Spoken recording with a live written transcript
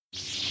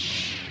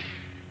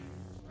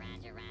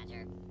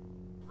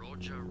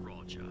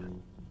Roger.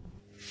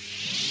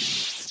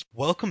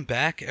 Welcome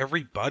back,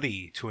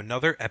 everybody, to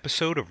another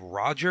episode of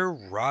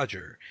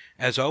Roger.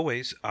 As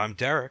always, I'm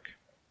Derek.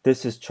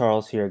 This is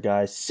Charles here,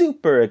 guys.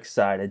 Super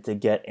excited to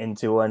get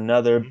into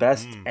another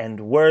best and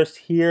worst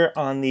here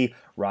on the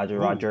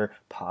Roger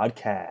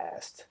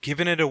podcast.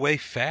 Giving it away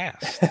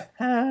fast.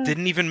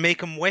 Didn't even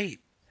make him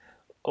wait.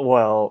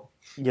 Well,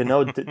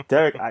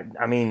 Derek,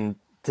 I mean,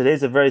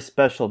 today's a very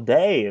special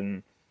day,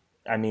 and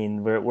I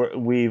mean,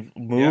 we've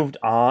moved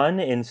on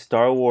in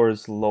Star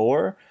Wars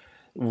lore.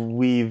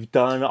 We've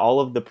done all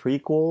of the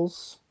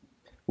prequels.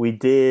 We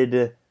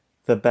did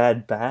The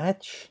Bad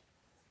Batch.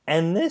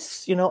 And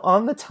this,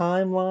 on the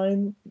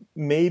timeline,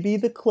 maybe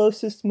the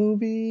closest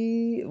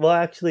movie. Well,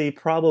 actually,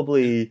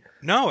 probably.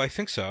 No, I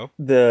think so.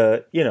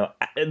 The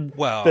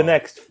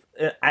next.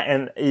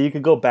 And you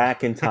could go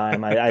back in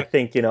time. I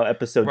think,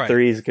 episode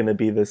 3 is going to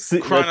be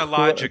the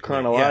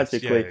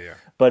chronologically. Yes.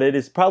 But it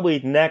is probably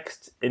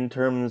next in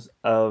terms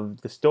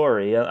of the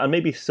story.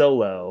 Maybe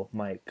Solo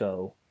might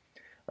go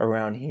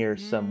around here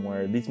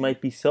somewhere. These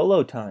might be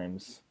Solo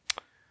times.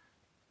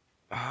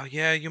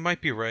 Yeah, you might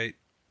be right.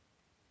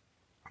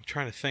 I'm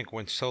trying to think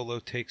when Solo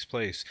takes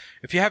place.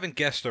 If you haven't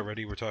guessed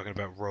already, we're talking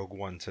about Rogue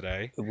One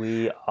today.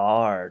 We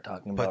are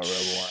talking about Rogue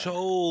One.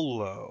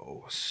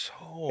 Solo.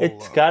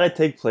 It's got to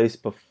take place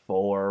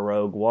before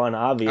Rogue One,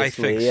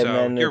 obviously. I think so. And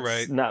then You're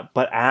right.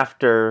 But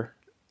after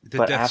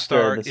the Death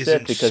Star the Sith,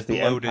 isn't because the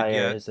Empire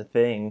yet. is a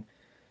thing.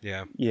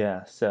 Yeah.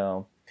 Yeah.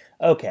 So,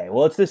 okay.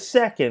 Well, it's the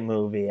second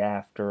movie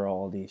after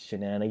all these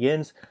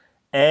shenanigans,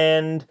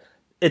 and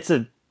at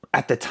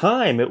the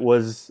time it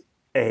was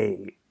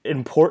a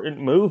important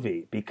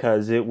movie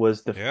because it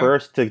was the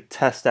first to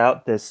test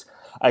out this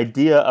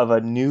idea of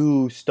a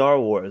new Star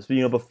Wars.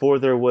 Before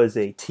there was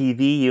a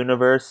TV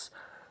universe,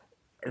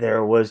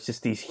 there was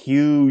just these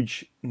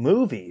huge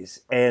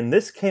movies, and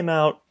this came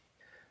out.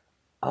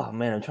 Oh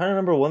man, I'm trying to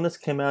remember when this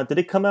came out. Did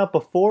it come out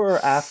before or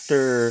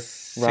after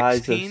 16? Rise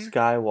of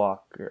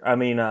Skywalker? I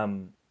mean,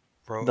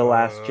 The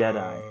Last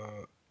Jedi.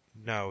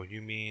 No,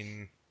 you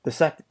mean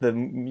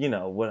you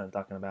know what I'm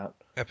talking about.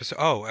 Episode.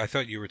 Oh, I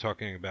thought you were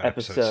talking about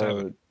episode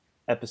 7.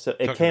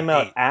 It came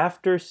out 8.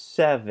 after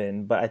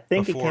 7, but I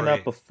think it came out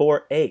 8.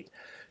 before 8.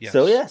 Yes.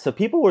 So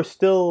people were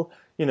still,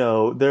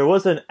 there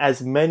wasn't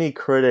as many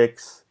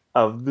critics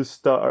of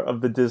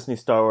the Disney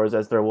Star Wars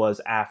as there was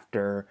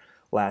after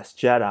Last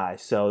Jedi.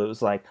 So it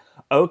was like,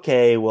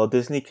 okay, well,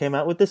 Disney came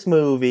out with this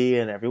movie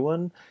and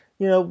everyone,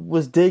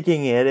 was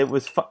digging it. It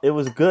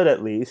was good,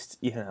 at least.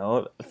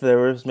 There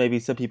was maybe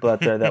some people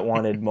out there that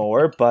wanted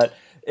more, but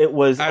it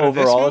was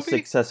overall a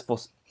successful.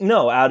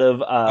 No, out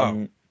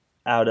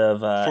of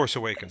Force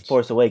Awakens.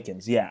 Force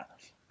Awakens, yeah.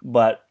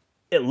 But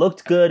it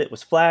looked good. It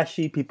was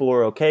flashy. People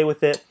were okay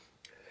with it.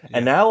 Yeah.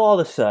 And now all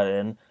of a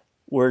sudden,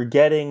 we're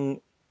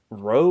getting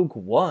Rogue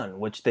One,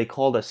 which they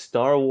called a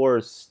Star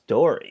Wars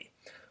story,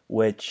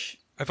 which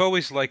I've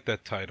always liked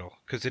that title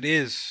because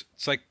it's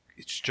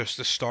just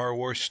a Star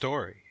Wars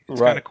story. It's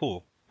kind of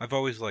cool. I've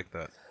always liked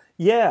that.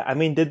 Yeah,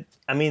 did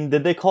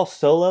they call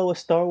Solo a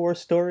Star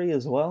Wars story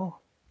as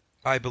well?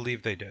 I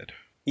believe they did.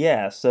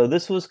 Yeah, so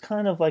this was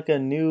kind of like a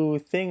new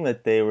thing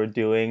that they were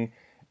doing,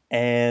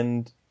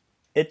 and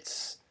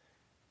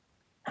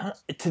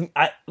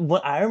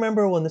I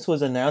remember when this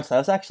was announced, I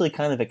was actually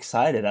kind of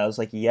excited. I was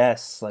like,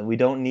 yes, we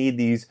don't need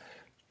these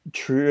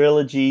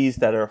trilogies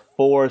that are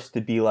forced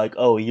to be like,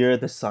 oh, you're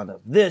the son of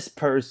this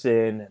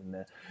person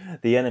and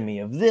the enemy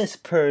of this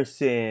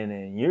person,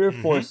 and you're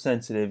force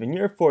sensitive and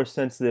you're force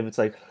sensitive. It's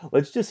like,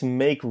 let's just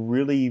make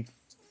really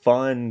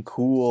fun,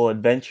 cool,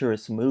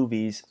 adventurous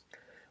movies.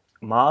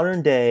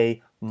 Modern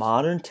day,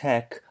 modern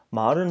tech,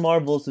 modern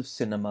marvels of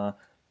cinema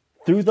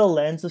through the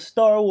lens of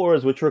Star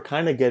Wars, which we're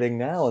kind of getting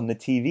now in the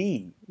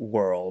TV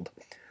world.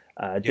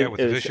 With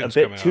it's a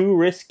bit too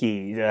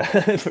risky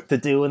to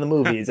do in the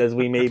movies, as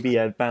we maybe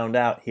have found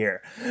out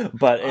here.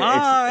 But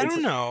I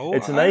don't know.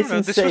 It's nice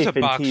and this safe was a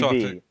in box TV.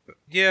 Office.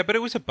 Yeah, but it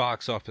was a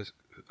box office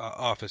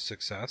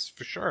success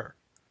for sure.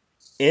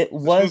 It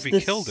was the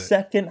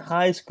second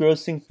highest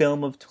grossing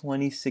film of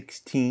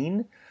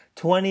 2016.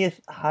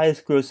 20th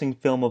highest grossing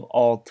film of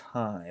all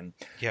time.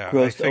 Yeah,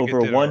 grossed over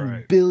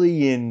 $1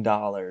 billion.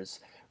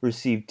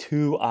 Received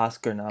 2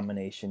 Oscar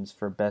nominations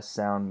for Best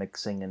Sound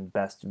Mixing and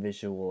Best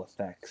Visual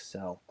Effects.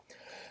 So,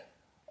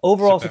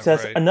 overall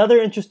success. Right. Another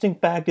interesting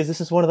fact is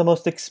this is one of the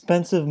most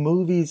expensive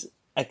movies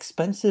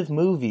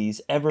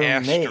ever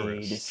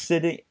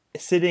made,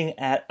 sitting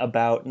at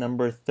about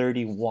number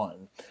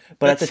 31.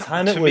 But at the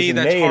time it was made,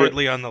 that's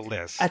hardly on the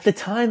list. At the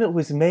time it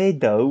was made,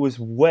 though, it was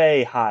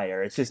way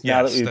higher. It's just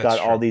now that we've got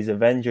all these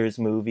Avengers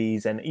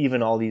movies and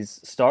even all these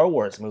Star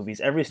Wars movies,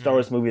 every Star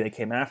Wars movie that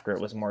came after it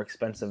was more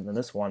expensive than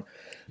this one.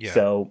 Yeah.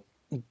 So,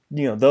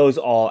 those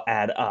all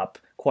add up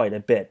quite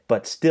a bit.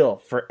 But still,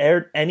 for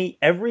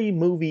every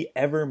movie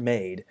ever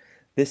made,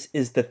 this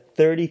is the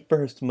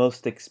 31st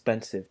most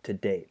expensive to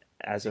date.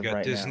 as You of got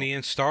right Disney now,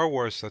 and Star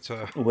Wars. That's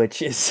a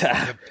which is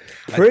a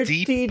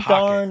pretty deep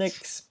darn pocket.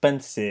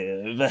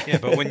 expensive. Yeah,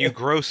 but when you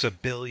gross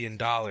 $1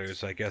 billion,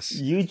 I guess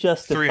You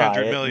justify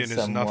 300 it in million is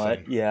somewhat,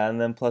 nothing. yeah, and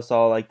then plus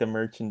all like the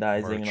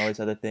merchandising and all Merch. these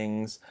other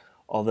things.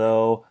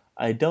 Although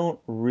I don't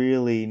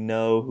really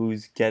know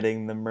who's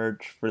getting the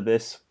merch for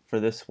this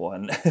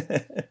one.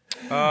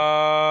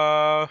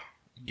 Uh,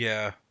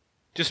 yeah,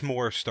 just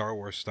more Star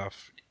Wars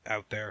stuff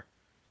out there.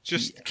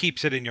 Just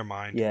keeps it in your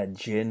mind. Yeah,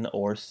 Jin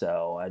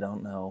Orso. I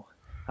don't know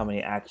how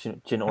many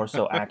Jin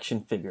Orso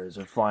action figures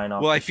are flying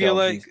off Well, the I feel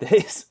shelves these like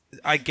days.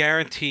 I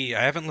guarantee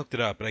I haven't looked it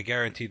up, but I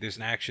guarantee there's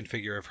an action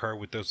figure of her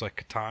with those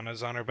like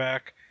katanas on her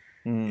back.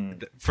 Hmm.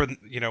 For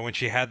when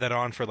she had that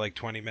on for like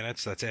 20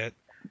 minutes, that's it.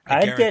 I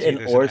I'd get guarantee an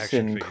there's an action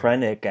Orson figure.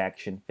 Krennic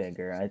action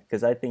figure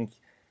because I think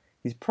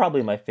he's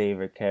probably my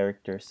favorite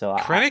character.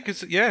 Krennic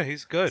is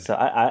he's good.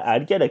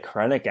 I'd get a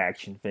Krennic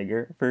action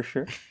figure for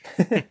sure.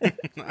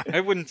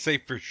 I wouldn't say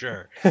for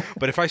sure,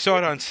 but if I saw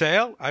it on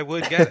sale, I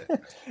would get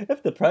it.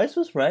 If the price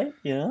was right,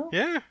 you know.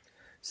 Yeah.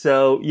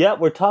 So yeah,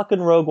 we're talking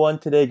Rogue One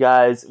today,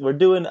 guys. We're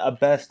doing a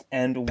best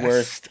and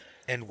worst. Best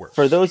and worst.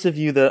 For those of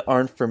you that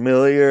aren't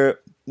familiar,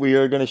 we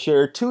are going to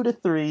share 2 to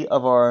 3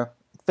 of our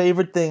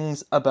favorite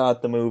things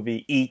about the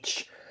movie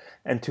each,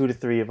 and 2 to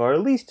 3 of our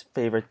least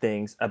favorite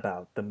things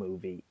about the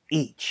movie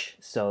each.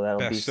 So that'll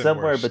be Best and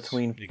somewhere worst.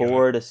 between You got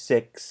 4 to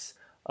 6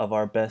 of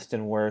our best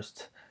and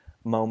worst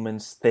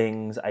moments,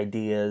 things,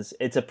 ideas.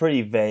 It's a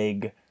pretty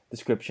vague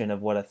description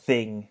of what a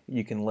thing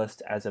you can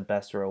list as a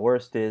best or a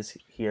worst is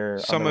here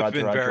Some on the have Roger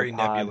been Roger very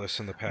pod. nebulous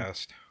in the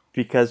past.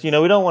 Because, we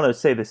don't want to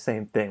say the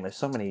same thing. There's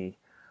so many,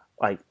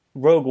 like,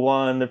 Rogue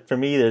One, for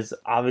me, there's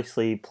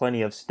obviously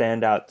plenty of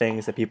standout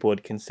things that people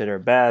would consider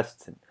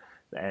best.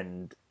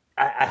 And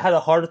I had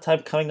a harder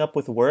time coming up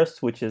with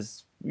worst, which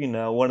is,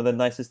 one of the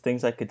nicest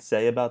things I could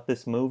say about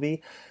this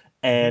movie.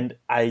 And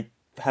I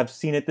have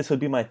seen it. This would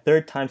be my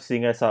 3rd time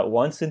seeing it. I saw it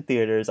once in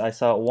theaters. I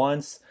saw it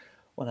once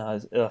when I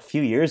was a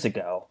few years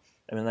ago.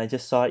 I mean, I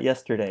just saw it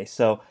yesterday.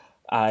 So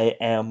I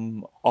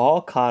am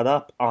all caught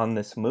up on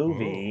this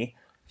movie.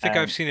 I think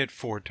I've seen it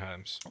 4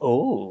 times.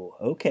 Oh,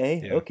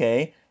 okay, Yeah.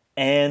 okay.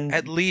 And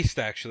At least,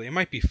 actually. It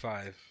might be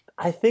 5.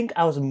 I think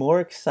I was more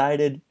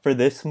excited for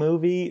this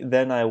movie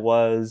than I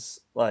was,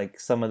 like,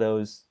 some of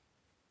those,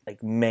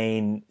 like,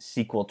 main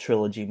sequel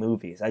trilogy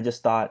movies. I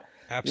just thought,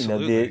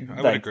 Absolutely.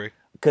 I would agree.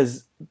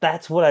 because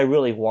that's what I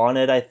really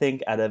wanted, I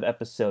think, out of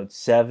episode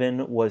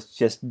 7 was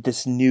just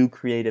this new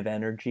creative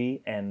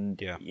energy.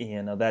 And,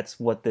 that's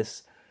what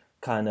this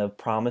kind of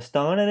promised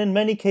on. And in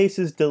many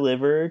cases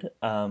delivered.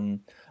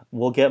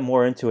 We'll get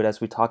more into it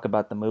as we talk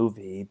about the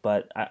movie.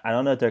 But I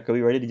don't know, Dirk, are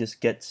we ready to just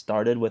get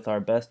started with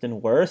our best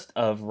and worst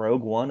of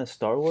Rogue One, a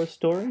Star Wars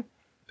story?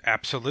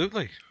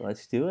 Absolutely.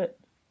 Let's do it.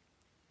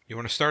 You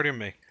want to start or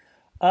me?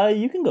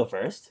 You can go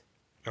first.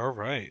 All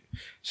right.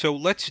 So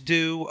let's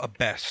do a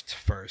best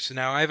first.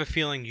 Now, I have a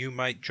feeling you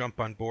might jump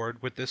on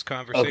board with this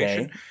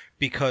conversation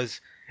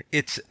because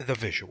it's the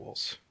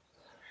visuals.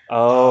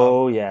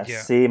 Oh, yes.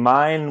 yeah. See,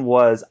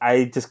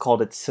 I just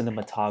called it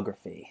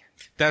cinematography.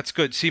 That's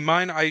good. See,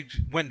 mine, I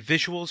went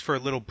visuals for a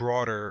little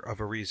broader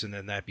of a reason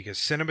than that because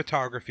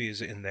cinematography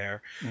is in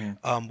there.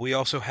 We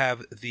also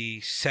have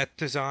the set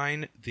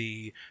design,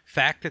 the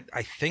fact that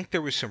I think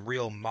there was some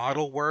real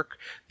model work,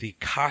 the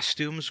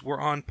costumes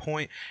were on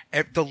point.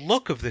 The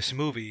look of this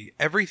movie,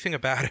 everything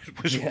about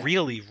it was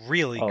really,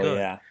 really good.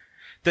 Yeah.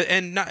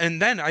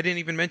 And then I didn't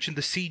even mention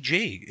the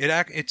CG.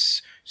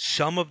 It's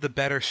some of the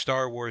better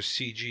Star Wars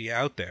CG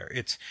out there.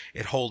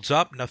 It holds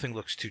up. Nothing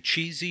looks too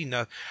cheesy.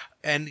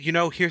 And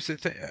here's the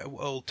thing.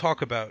 We'll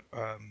talk about.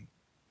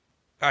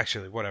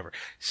 Actually, whatever.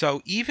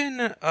 So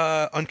even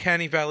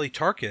Uncanny Valley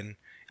Tarkin,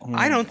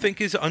 I don't think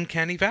is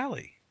Uncanny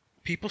Valley.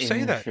 People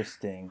say that.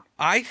 Interesting.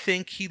 I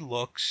think he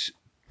looks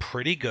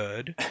pretty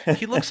good.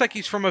 He looks like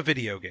he's from a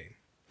video game,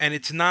 and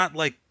it's not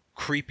like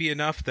creepy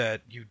enough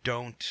that you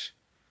don't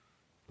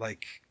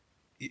like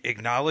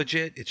acknowledge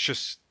it.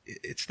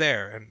 It's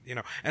there,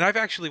 and I've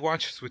actually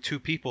watched this with 2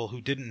 people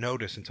who didn't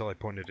notice until I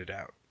pointed it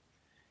out.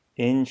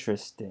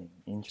 Interesting.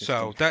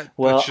 So that's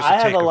just I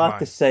have take a of lot mine.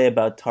 to say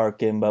about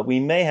Tarkin, but we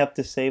may have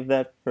to save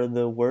that for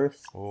the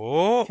worst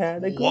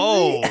category.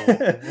 Whoa!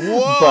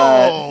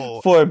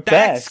 But for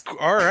best,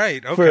 all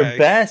right. Okay. For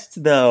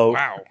best though,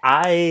 Wow.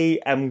 I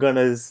am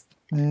gonna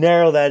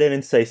narrow that in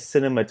and say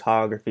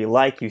cinematography.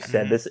 Like you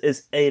said, this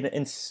is an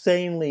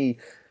insanely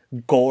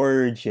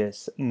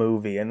gorgeous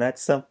movie, and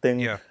that's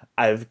something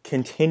I've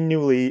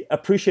continually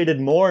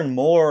appreciated more and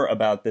more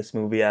about this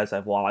movie as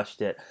I've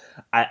watched it.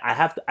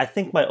 I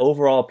think my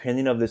overall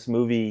opinion of this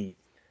movie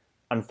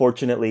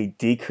unfortunately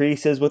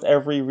decreases with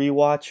every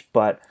rewatch,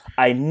 but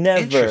I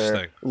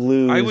never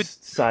lose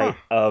sight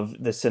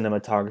of the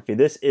cinematography.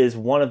 This is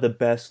one of the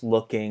best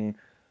looking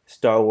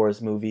Star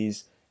Wars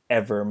movies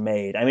ever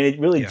made. I mean, it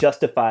really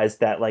justifies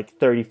that, like,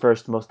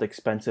 31st most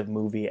expensive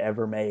movie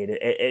ever made.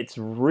 It's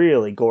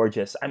really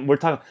gorgeous. We're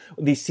talking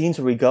these scenes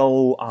where we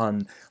go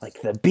on,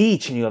 like, the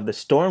beach and you have the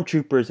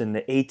stormtroopers and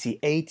the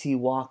AT-AT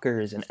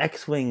walkers and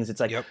X-Wings. It's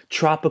like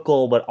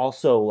tropical, but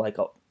also like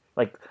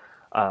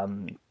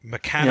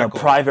Mechanical.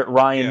 Private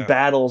Ryan Yeah.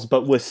 battles,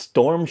 but with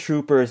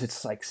stormtroopers,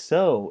 it's like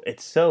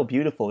it's so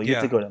beautiful. You get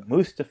Yeah. to go to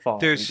Mustafar.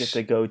 You get There's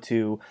to go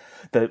to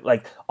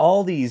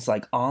all these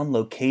on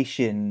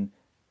location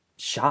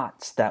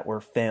shots that were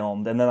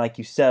filmed, and then like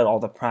you said, all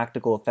the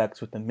practical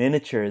effects with the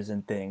miniatures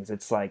and things.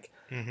 It's like,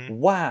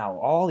 wow,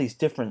 all these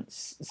different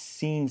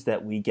scenes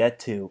that we get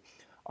to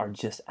are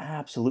just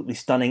absolutely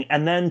stunning.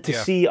 And then to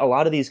see a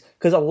lot of these,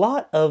 because a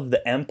lot of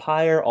the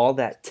Empire, all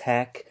that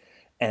tech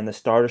and the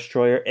Star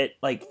Destroyer, it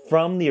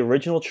from the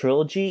original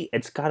trilogy,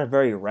 it's got a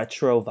very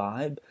retro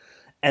vibe.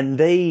 And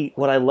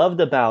what I loved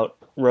about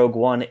Rogue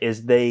One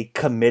is they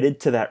committed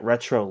to that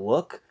retro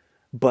look,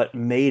 but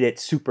made it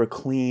super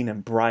clean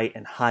and bright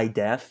and high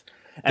def.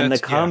 And the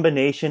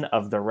combination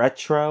of the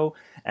retro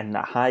and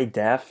the high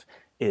def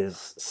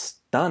is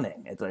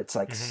stunning. It's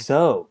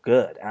so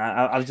good.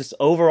 I was just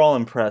overall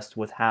impressed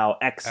with how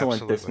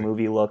excellent this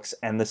movie looks,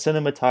 and the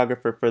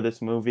cinematographer for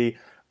this movie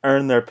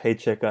earned their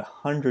paycheck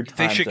 100 times.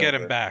 They should get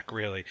over. him back,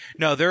 really.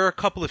 No, there are a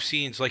couple of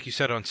scenes, like you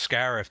said, on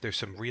Scarif. There's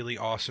some really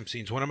awesome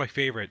scenes. One of my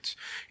favorites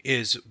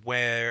is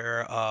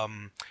where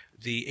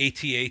the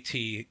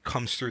AT-AT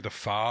comes through the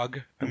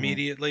fog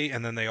immediately,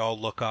 and then they all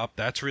look up.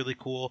 That's really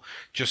cool.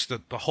 Just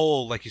the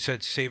whole, like you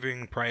said,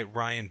 Saving Private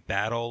Ryan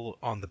battle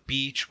on the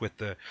beach with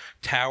the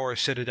tower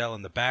Citadel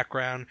in the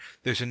background.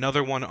 There's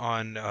another one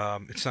on,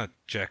 it's not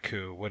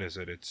Jakku. What is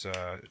it? It's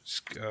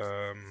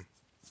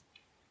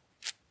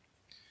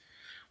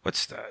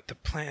what's the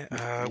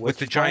planet with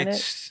the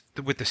giants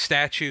with the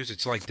statues?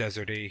 It's like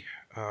deserty.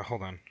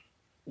 Hold on,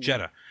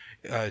 Jeddah.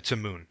 It's a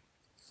moon.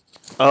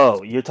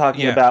 Oh, you're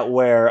talking about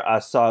where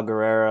Saw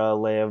Gerrera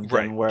lived,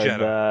 right, and where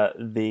Jeddah.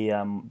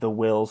 the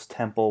Will's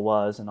temple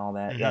was, and all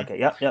that. Okay,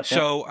 yep.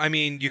 So I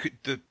mean,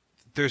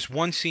 there's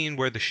one scene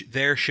where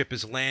their ship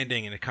is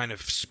landing, and it kind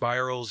of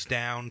spirals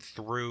down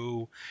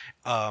through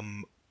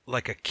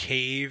like a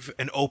cave,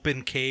 an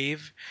open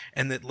cave,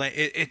 and the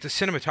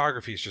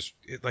cinematography is just,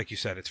 like you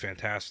said, it's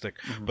fantastic.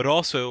 But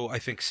also, I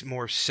think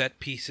more set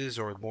pieces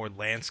or more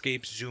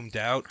landscapes zoomed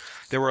out.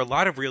 There were a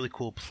lot of really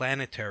cool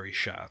planetary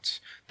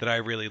shots that I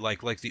really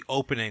like the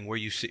opening where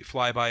you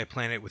fly by a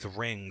planet with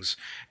rings,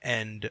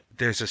 and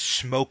there's a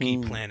smoky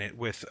planet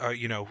with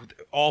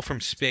all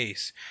from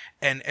space,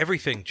 and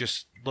everything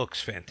just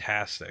looks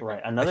fantastic.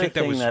 Right. Another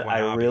thing that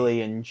I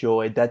really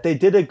enjoyed that they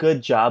did a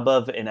good job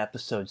of in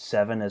episode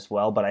 7 as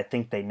well, but I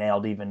think they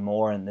nailed even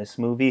more in this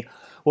movie,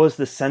 was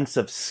the sense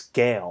of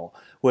scale.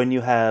 When you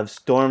have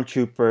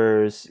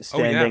stormtroopers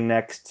standing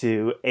next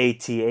to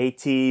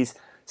AT-ATs,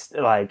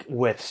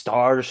 with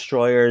Star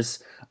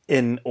Destroyers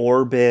in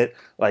orbit,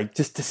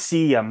 just to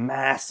see a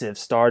massive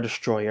Star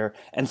Destroyer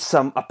and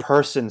a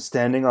person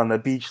standing on the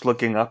beach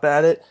looking up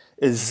at it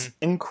is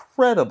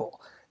incredible.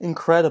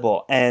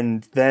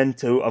 And then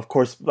to, of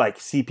course,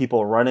 see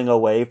people running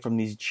away from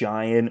these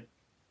giant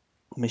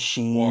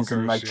machines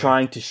walkers, and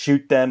trying to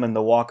shoot them, and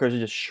the walkers are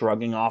just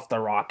shrugging off the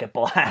rocket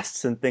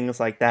blasts and things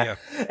like that.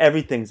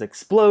 Everything's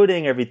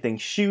exploding,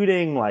 everything's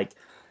shooting,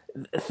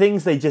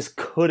 things they just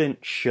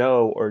couldn't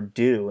show or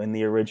do in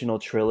the original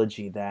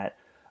trilogy that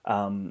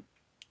and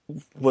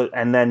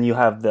then you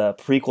have the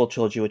prequel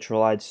trilogy, which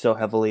relied so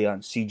heavily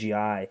on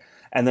CGI,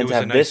 and then to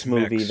have this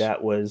movie mix.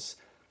 That was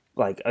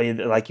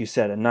like you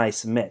said, a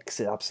nice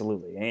mix.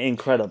 Absolutely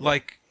incredible.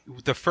 Like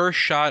the first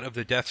shot of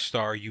the Death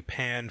Star, you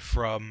pan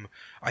from,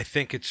 I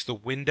think it's the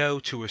window,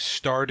 to a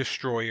Star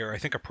Destroyer, I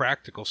think a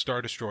practical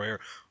Star Destroyer,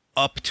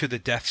 up to the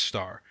Death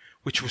Star,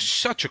 which was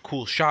such a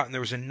cool shot. And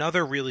there was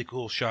another really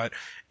cool shot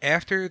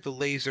after the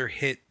laser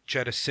hit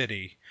Jeddah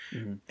City,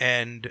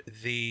 and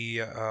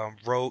the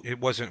it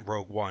wasn't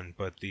Rogue One,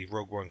 but the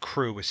Rogue One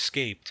crew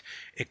escaped.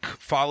 It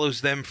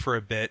follows them for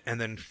a bit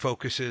and then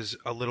focuses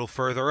a little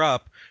further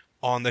up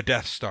on the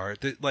Death Star.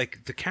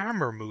 The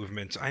camera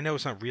movements, I know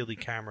it's not really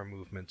camera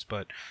movements,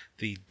 but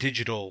the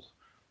digital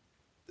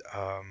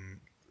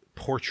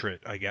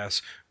portrait, I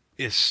guess,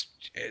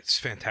 it's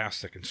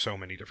fantastic in so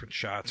many different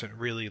shots, and it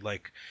really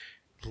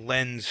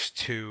lends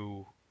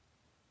to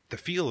the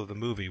feel of the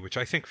movie, which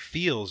I think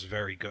feels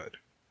very good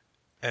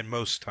at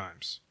most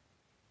times.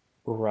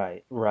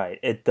 Right.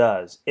 It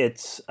does.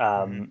 It's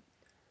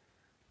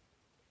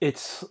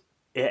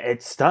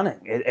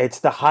stunning. It's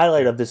the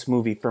highlight of this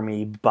movie for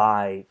me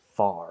by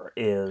far,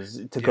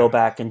 is to go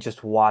back and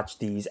just watch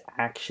these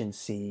action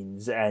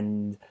scenes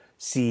and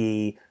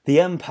see the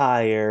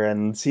Empire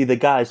and see the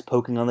guys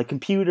poking on the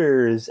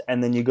computers,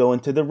 and then you go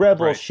into the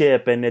Rebel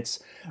ship, and it's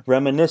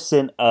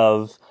reminiscent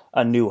of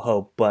A New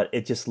Hope, but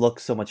it just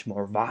looks so much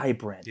more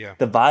vibrant.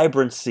 The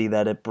vibrancy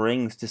that it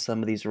brings to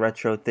some of these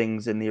retro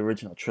things in the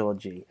original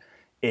trilogy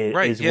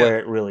is where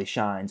it really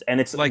shines,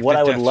 and it's what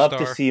I would love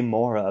to see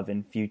more of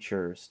in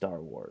future Star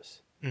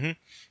Wars.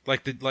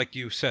 Like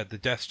you said, the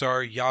Death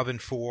Star,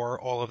 Yavin 4,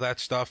 all of that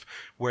stuff,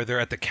 where they're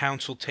at the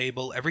council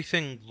table,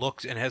 everything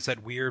looks and has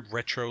that weird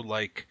retro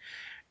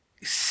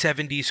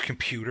 70s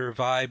computer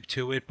vibe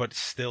to it, but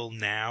still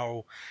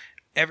now.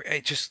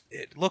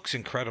 It looks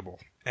incredible.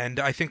 And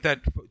I think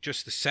that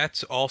just the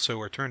sets also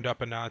are turned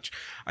up a notch.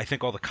 I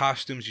think all the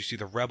costumes, you see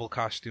the Rebel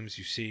costumes,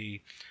 you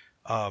see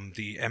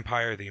The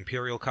Empire, the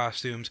Imperial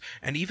costumes,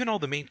 and even all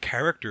the main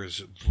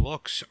characters'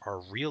 looks are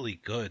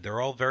really good.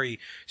 They're all very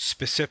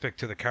specific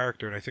to the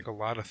character, and I think a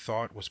lot of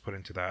thought was put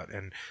into that.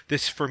 And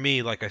this, for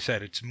me, like I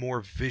said, it's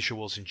more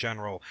visuals in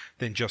general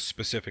than just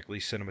specifically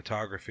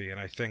cinematography, and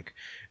I think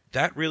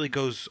that really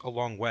goes a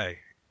long way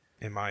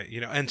in my,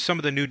 and some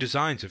of the new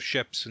designs of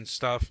ships and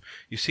stuff.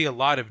 You see a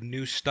lot of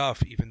new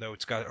stuff, even though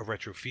it's got a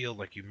retro feel,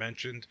 like you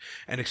mentioned,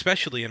 and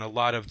especially in a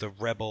lot of the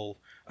rebel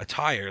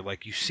attire.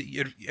 Like you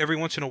see, every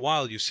once in a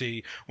while, you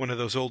see one of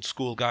those old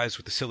school guys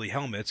with the silly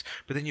helmets,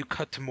 but then you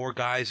cut to more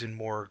guys in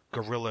more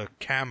gorilla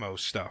camo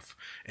stuff.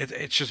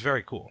 It's just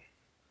very cool.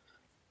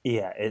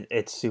 Yeah,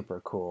 it's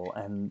super cool,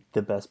 and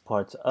the best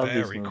parts of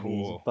these Very movies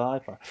cool. by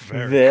far.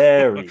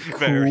 Very Very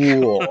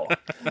cool.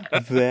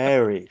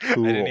 Very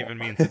cool. I didn't even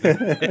mean to do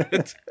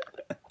it.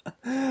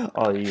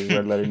 All you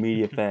Red Letter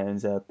Media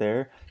fans out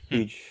there,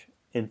 huge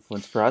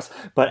influence for us.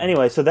 But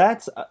anyway, so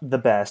that's the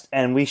best,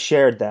 and we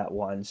shared that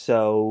one.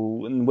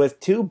 So with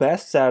two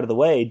bests out of the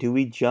way, do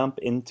we jump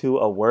into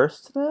a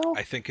worst now?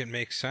 I think it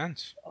makes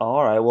sense.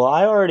 All right. Well,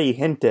 I already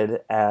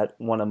hinted at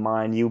one of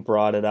mine. You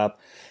brought it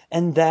up,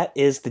 and that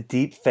is the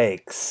deep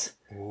fakes.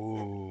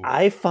 Ooh.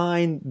 I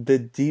find the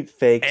deep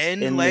fakes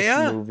And in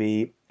Leia? this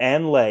movie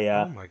and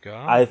Leia. Oh my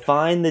god. I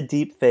find the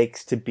deep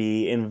fakes to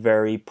be in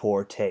very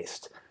poor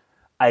taste.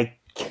 I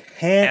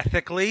can't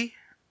ethically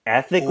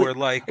ethically or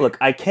like look.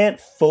 I can't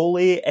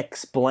fully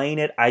explain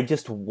it. I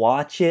just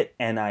watch it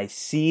and I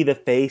see the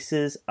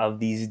faces of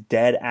these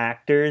dead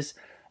actors,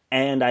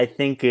 and I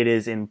think it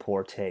is in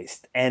poor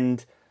taste.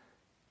 And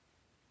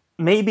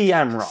maybe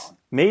I'm wrong.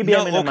 Maybe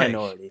I'm in a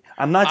minority.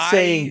 I'm not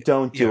saying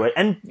don't do it.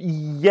 And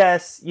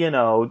yes,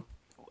 oh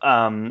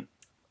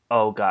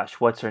gosh,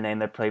 what's her name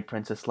that played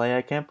Princess Leia?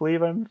 I can't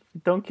believe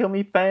Don't Kill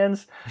Me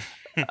fans.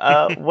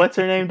 What's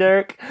her name,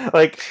 Derek?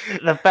 Like,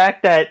 the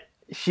fact that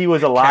she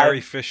was alive. Carrie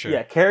Fisher.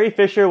 Yeah, Carrie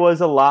Fisher was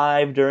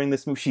alive during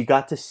this movie. She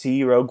got to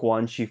see Rogue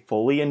One. She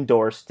fully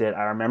endorsed it.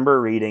 I remember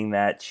reading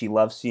that she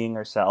loves seeing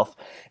herself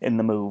in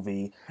the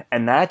movie.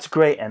 And that's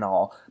great and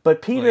all.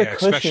 But Peter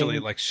Cushing... especially,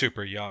 like,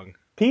 super young.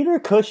 Peter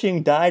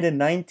Cushing died in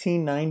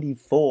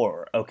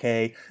 1994,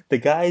 okay? The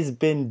guy's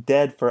been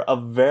dead for a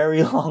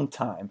very long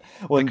time.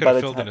 They could have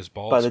filled in his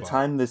bald By the spot.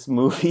 time this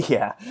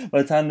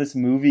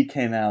movie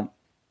came out,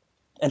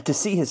 and to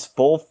see his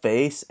full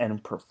face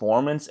and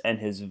performance and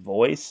his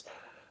voice,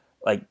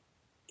 like,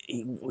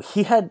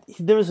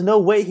 there was no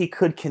way he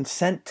could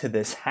consent to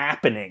this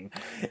happening.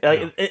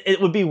 Like, No.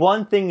 it would be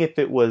one thing if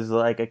it was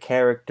like a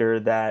character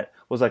that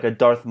was like a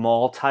Darth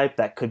Maul type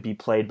that could be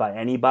played by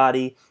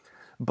anybody.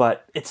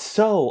 But it's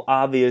so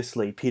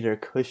obviously Peter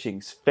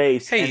Cushing's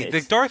face. Hey,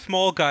 the Darth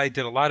Maul guy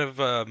did a lot of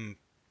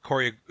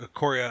choreography.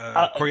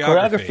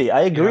 Choreography.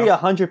 I agree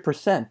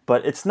 100%,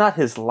 but it's not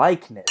his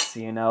likeness.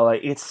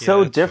 Like, it's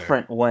so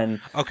different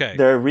when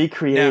they're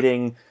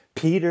recreating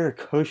Peter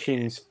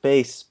Cushing's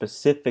face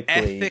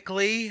specifically.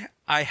 Ethically,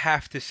 I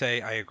have to say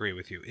I agree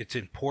with you. It's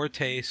in poor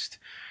taste.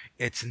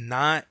 It's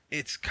not.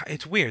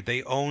 It's weird.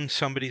 They own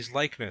somebody's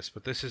likeness,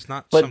 but this is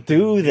not. But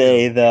do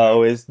they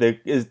though? Is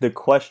the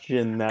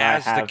question that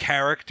as I have. the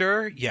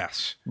character?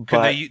 Yes.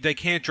 But they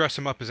can't dress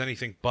him up as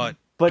anything but.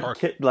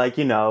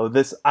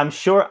 This. I'm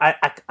sure.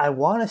 I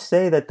want to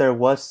say that there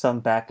was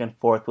some back and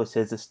forth with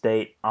his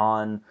estate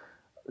on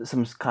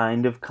some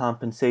kind of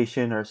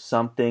compensation or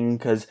something,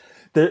 because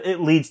it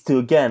leads to,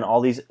 again,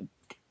 all these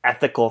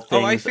ethical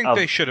things. Oh, I think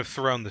they should have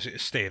thrown the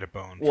estate a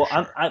bone. Well,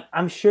 sure.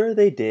 I'm sure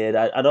they did.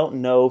 I don't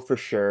know for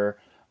sure,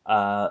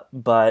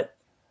 but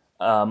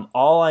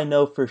all I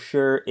know for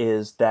sure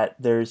is that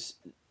there's.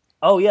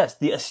 Oh yes,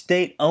 the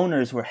estate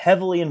owners were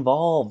heavily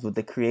involved with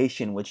the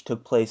creation, which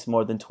took place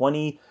more than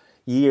 20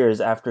 years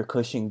after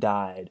Cushing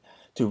died,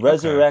 to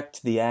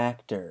resurrect the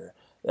actor.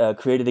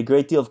 Created a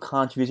great deal of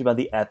controversy about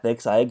the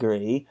ethics. I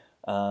agree.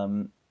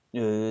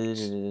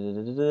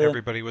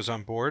 Everybody was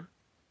on board.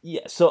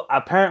 Yeah, so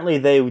apparently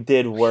they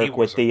did work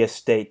with the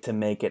estate to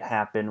make it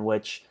happen,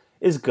 which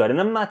is good.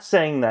 And I'm not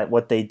saying that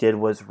what they did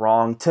was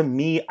wrong. To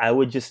me, I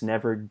would just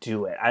never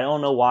do it. I don't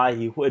know why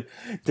he would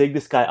dig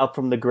this guy up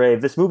from the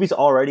grave. This movie's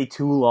already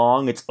too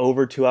long. It's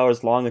over 2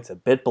 hours long. It's a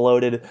bit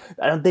bloated.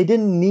 They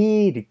didn't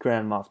need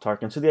Grand Moff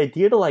Tarkin. So the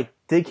idea to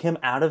dig him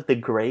out of the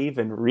grave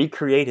and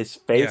recreate his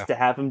face to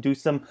have him do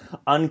some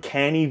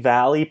uncanny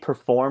valley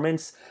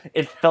performance,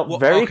 it felt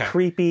very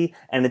creepy,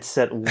 and it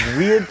set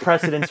weird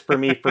precedents for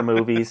me for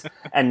movies.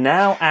 And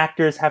now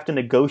actors have to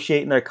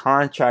negotiate in their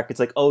contract.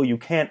 It's like, oh, you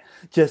can't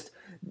just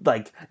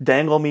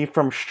dangle me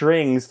from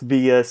strings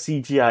via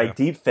CGI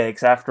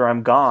deepfakes after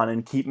I'm gone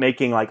and keep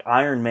making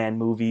Iron Man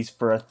movies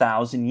for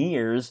 1,000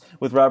 years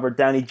with Robert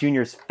Downey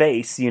Jr.'s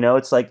face.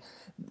 It's like,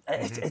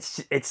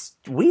 it's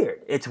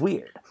weird. It's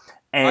weird.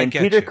 And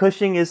Peter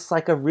Cushing is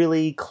a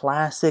really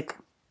classic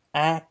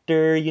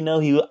actor.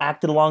 He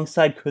acted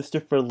alongside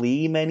Christopher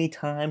Lee many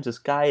times. This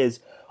guy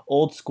is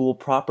old school,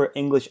 proper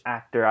English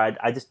actor.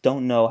 I just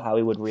don't know how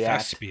he would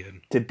react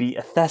to be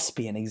a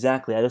thespian.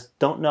 Exactly. I just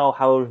don't know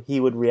how he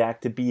would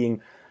react to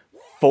being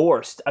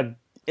forced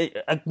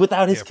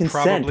without his Yeah,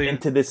 consent probably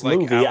into this like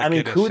movie. I mean,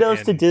 Alec Guinness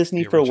kudos to in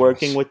Disney the for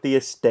working originals. with the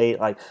estate.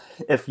 Like,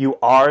 if you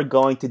are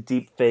going to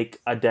deep fake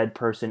a dead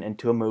person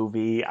into a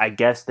movie, I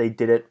guess they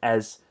did it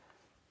as,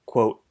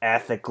 quote,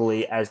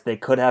 ethically as they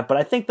could have. But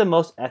I think the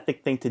most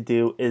ethic thing to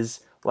do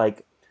is,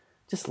 like,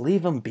 just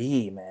leave them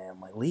be, man.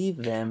 Like, leave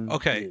them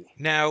Okay, be.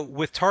 now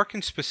with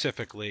Tarkin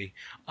specifically,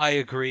 I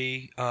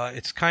agree.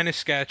 It's kind of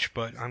sketch,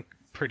 but I'm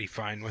pretty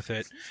fine with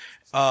it.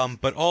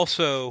 But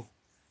also,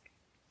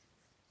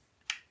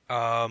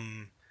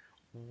 um,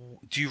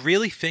 do you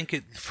really think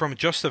it, from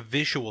just a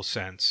visual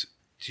sense,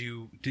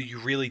 do you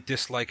really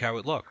dislike how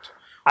it looked?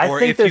 I Or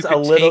think if you there's a could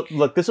little take,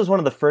 look. This was one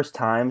of the first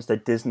times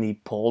that Disney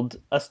pulled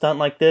a stunt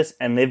like this,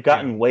 and they've yeah,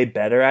 gotten way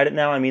better at it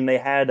now. I mean, they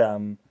had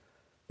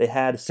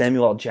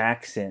Samuel L.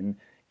 Jackson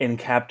in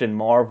Captain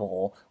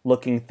Marvel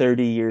looking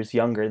 30 years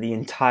younger the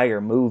entire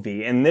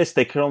movie. In this,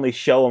 they could only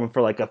show him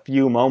for like a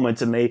few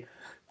moments, and they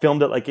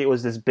filmed it like it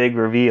was this big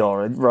reveal,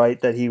 right,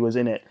 that he was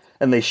in it,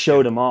 and they yeah,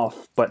 showed him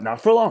off, but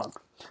not for long.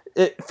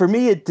 For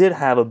me, it did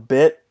have a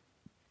bit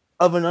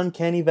of an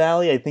uncanny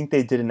valley. I think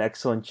they did an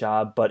excellent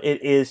job, but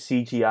it is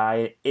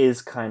CGI. It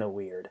is kind of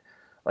weird.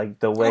 Like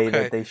the way that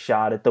okay, they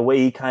shot it, the way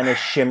he kind of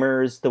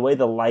shimmers, the way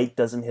the light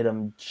doesn't hit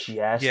him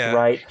just yeah,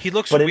 right. he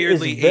looks But it is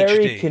weirdly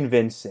very HD.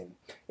 convincing.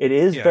 It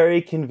is Yeah,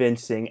 very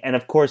convincing. And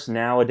of course,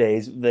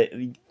 nowadays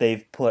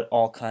they've put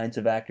all kinds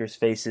of actors'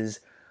 faces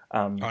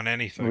on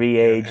anything, yeah,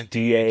 re-aged, and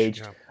de-aged, de-aged.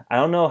 yeah. I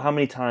don't know how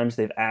many times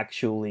they've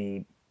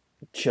actually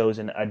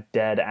chosen a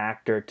dead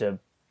actor to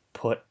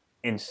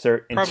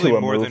insert Probably into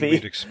a more than we'd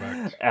movie.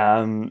 expect.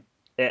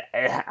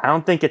 I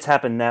don't think it's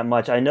happened that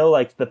much. I know,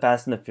 like the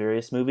Fast and the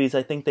Furious movies,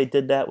 I think they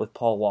did that with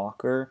Paul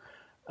Walker.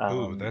 Ooh,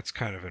 Um, that's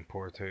kind of in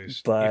poor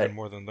taste, even but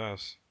more than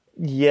this.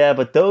 yeah,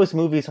 but those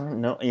movies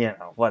aren't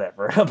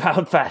whatever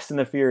about Fast and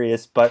the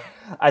Furious. But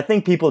I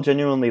think people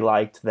genuinely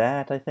liked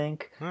that. I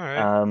think, All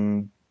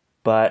right.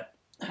 but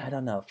I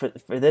don't know.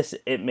 For this,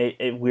 it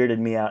weirded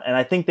me out, and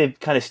I think they've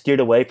kind of steered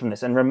away from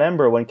this. And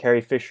remember when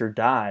Carrie Fisher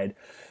died,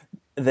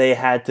 they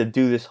had to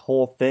do this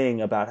whole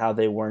thing about how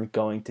they weren't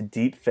going to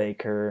deep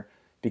fake her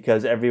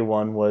because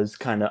everyone was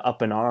kind of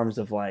up in arms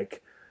of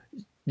like,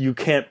 you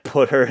can't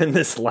put her in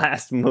this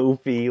last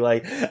movie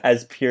like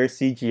as pure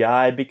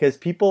CGI, because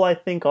people I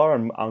think are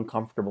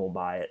uncomfortable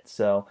by it.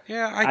 So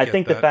Yeah, I I get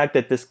think the that. fact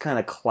that this kind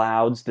of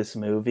clouds this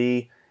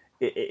movie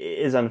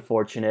is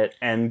unfortunate,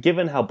 and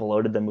given how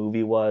bloated the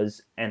movie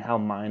was and how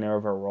minor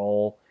of a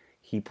role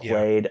he Yeah.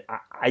 played,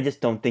 I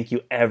just don't think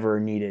you ever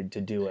needed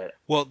to do it.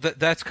 Well,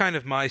 that's kind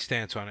of my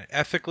stance on it.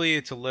 Ethically,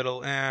 it's a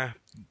little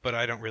but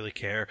I don't really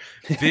care.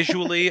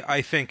 Visually,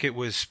 I think it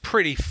was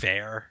pretty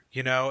fair.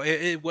 You know,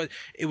 it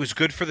was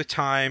good for the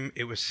time.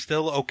 It was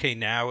still okay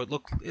now. It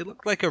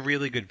looked like a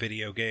really good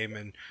video game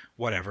and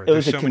whatever. It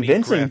was There's a so many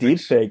convincing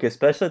graphics. deepfake,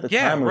 especially at the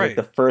Yeah, time. It was like right.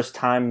 the first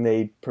time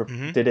they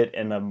Hmm. did it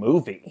in a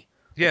movie.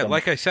 Yeah, Like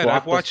like I a said,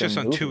 I've watched blockbuster this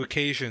on two movie.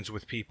 occasions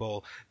with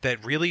people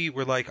that really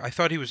were like, I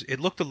thought he was. It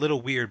looked a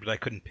little weird, but I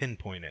couldn't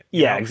pinpoint it.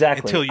 Yeah,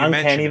 exactly. Until you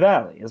Uncanny mention it.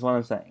 Valley is what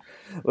I'm saying.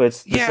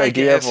 It's this Yeah, I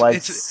idea of guess like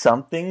it's.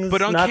 something's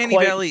But not Uncanny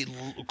quite. Valley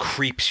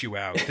creeps you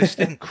out. This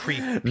didn't creep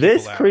people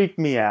This out. creeped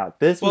me out.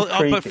 This was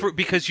Well, but creepy.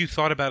 because you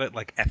thought about it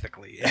like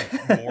ethically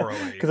and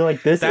morally. Because I'm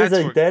like, this That's is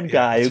a where- dead yeah,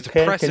 guy who it's a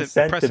can't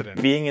consent to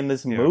precedent. being in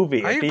this Yeah.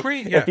 movie. I If he,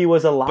 agree, yeah. if he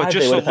was alive, But they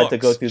just would have the had to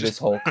go looks, through just- this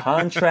whole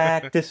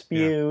contract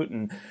dispute,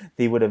 and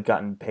he would have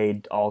gotten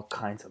paid all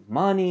kinds of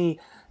money.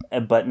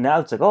 But now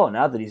it's like, oh,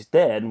 now that he's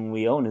dead and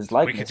we own his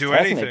likeness, do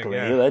anything, technically,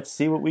 yeah. let's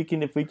see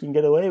if we can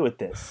get away with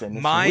this. And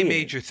it's My weird.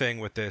 major thing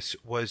with this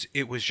was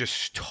it was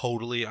just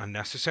totally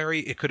unnecessary.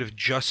 It could have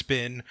just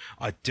been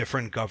a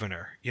different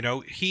governor. You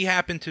know, he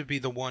happened to be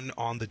the one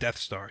on the Death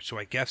Star, so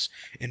I guess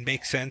it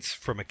makes sense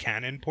from a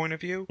canon point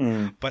of view.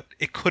 Mm. But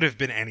it could have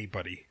been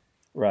anybody.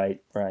 Right.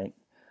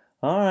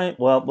 All right.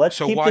 Well, let's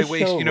So keep why the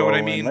waste- show you know what I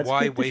rolling. mean? Let's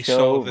Why keep the waste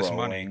show all of this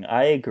rolling. money?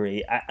 I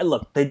agree.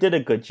 Look, they did a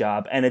good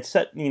job, and it's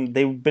set.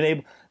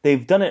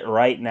 They've done it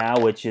right now,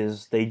 which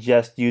is they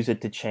just use it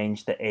to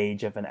change the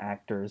age of an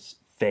actor's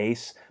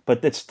face,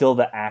 but it's still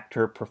the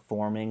actor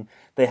performing.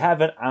 They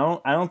haven't.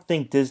 I don't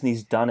think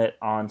Disney's done it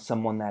on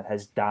someone that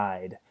has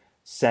died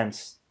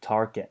since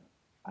Tarkin.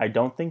 I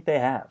don't think they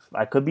have.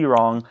 I could be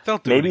wrong. They'll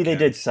do it Maybe they again.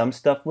 did some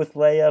stuff with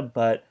Leia,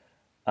 but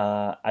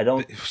I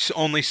don't. It's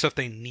only stuff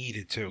they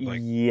needed to.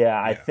 Like,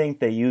 I think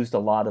they used a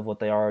lot of what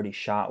they already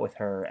shot with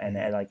her and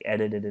like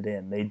edited it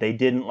in. They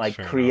didn't like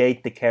Fair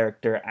create the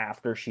character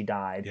after she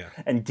died Yeah.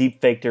 and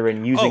deep faked her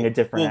in using a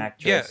different well,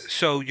 actress. Yeah.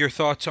 So your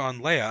thoughts on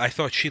Leia? I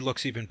thought she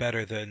looks even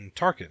better than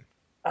Tarkin.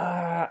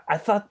 I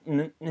thought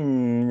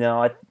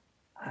no,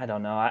 I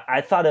don't know.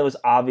 I thought it was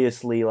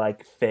obviously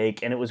like fake,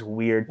 and it was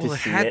weird Well, to it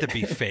see had it. to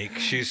be fake.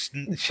 She's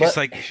But-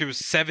 like she was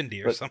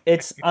 70 or But something.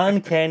 it's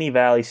Uncanny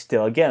Valley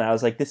still. Again, I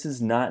was like, this is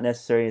not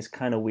necessary. It's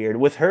kind of weird.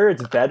 With her,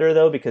 it's better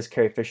though because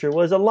Carrie Fisher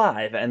was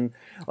alive, and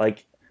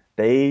like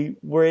they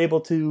were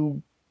able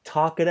to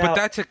talk it But out.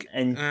 that's a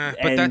and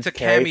that's a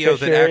Carrie cameo that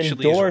Fisher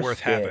actually is endorsed worth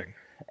it. having.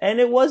 And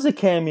it was a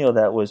cameo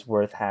that was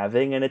worth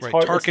having, and it's Right,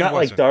 hard. It's Tarkin not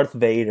like wasn't. Darth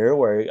Vader,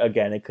 where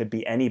again it could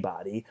be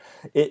anybody.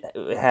 It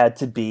had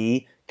to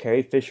be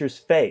Carrie Fisher's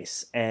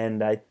face,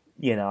 and I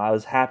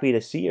was happy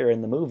to see her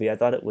in the movie. I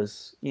thought it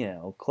was,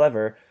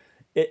 clever.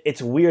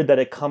 It's weird that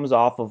it comes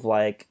off of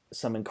like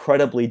some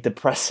incredibly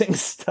depressing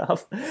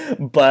stuff,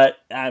 but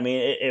I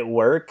mean, it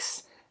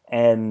works,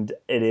 and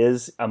it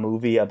is a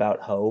movie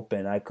about hope,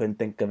 and I couldn't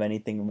think of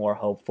anything more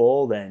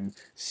hopeful than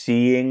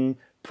seeing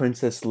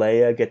Princess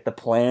Leia get the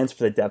plans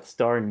for the Death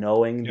Star,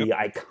 knowing the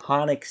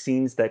iconic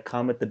scenes that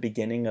come at the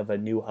beginning of A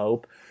New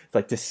Hope. It's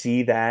like to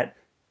see that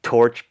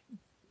torch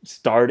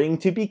starting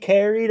to be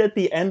carried at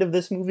the end of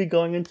this movie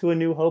going into A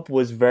New Hope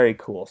was very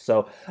cool.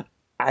 So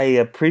I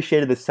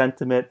appreciated the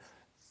sentiment.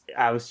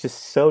 I was just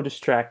so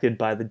distracted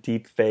by the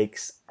deep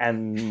fakes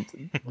and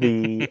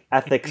the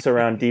ethics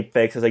around deep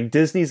fakes. I was like,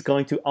 Disney's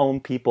going to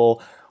own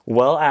people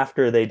well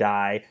after they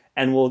die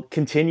and will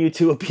continue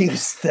to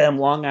abuse them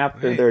long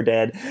after they're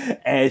dead.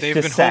 And it's they've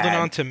just been sad. holding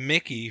on to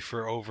Mickey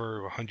for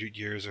over 100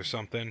 years or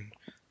something.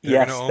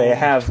 Yes, they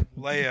have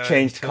Leia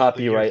changed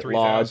copyright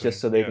law 3000.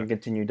 just so they can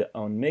continue to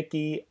own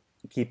Mickey,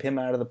 keep him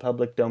out of the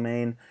public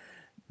domain.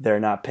 They're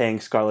not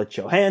paying Scarlett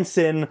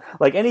Johansson.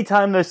 Like,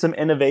 anytime there's some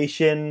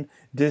innovation,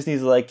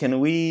 Disney's like, can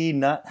we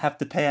not have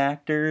to pay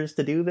actors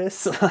to do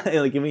this?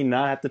 Like, can we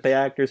not have to pay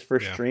actors for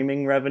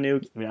streaming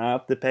revenue? Can we not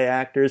have to pay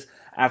actors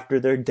after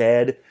they're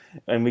dead?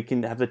 And we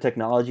can have the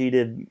technology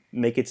to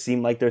make it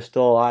seem like they're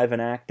still alive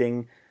and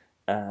acting.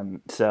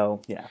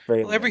 So, yeah.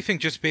 Well, everything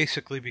just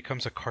basically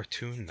becomes a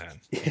cartoon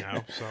then,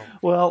 So.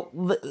 Well,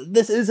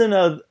 this isn't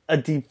a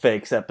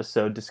deepfakes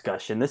episode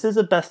discussion. This is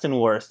a best and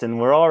worst,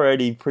 and we're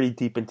already pretty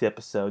deep into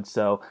episodes,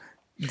 so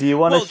do you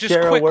want to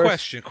share a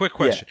worst? Quick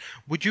question.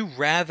 Yeah. Would you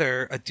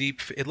rather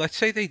let's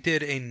say they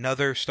did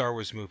another Star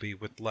Wars movie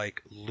with,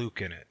 like,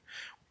 Luke in it.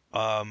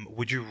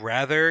 Would you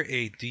rather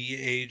a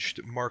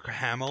de-aged Mark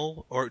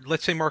Hamill, or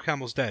let's say Mark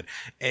Hamill's dead,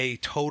 a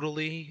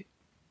totally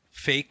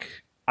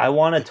fake... I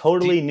want a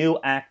totally new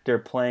actor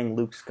playing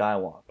Luke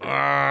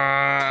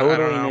Skywalker.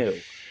 Totally new.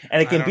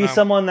 And it can be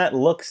someone that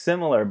looks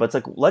similar, but it's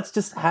like, let's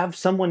just have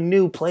someone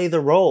new play the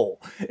role.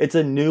 It's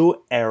a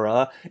new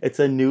era. It's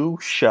a new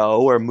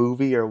show or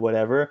movie or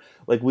whatever.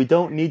 Like, we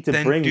don't need to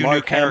bring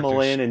Mark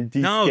Hamill in and descale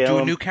him. No, do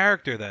a new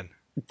character then.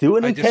 Do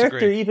a new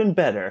character even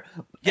better.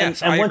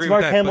 Yes, and once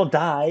Mark Hamill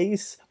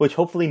dies, which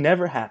hopefully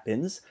never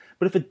happens,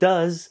 but if it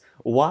does,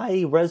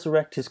 why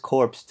resurrect his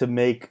corpse to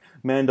make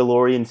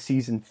Mandalorian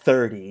season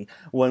 30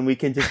 when we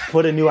can just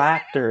put a new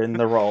actor in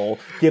the role,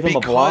 give him a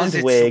blonde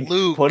wig,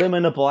 put him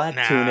in a black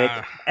tunic,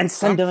 and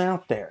send him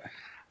out there?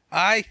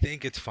 I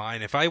think it's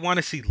fine. If I want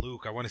to see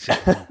Luke, I want to see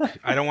Luke.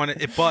 I don't want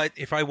to, but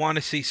if I want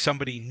to see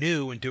somebody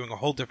new and doing a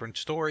whole different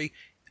story,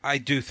 I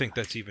do think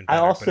that's even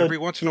better. But every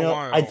once in a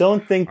while, I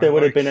don't think there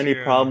would have been any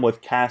problem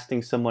with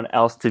casting someone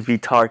else to be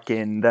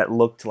Tarkin that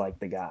looked like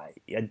the guy.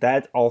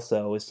 That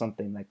also is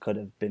something that could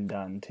have been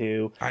done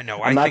too. I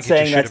know. I'm not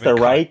saying that's the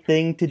right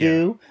thing to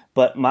do,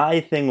 but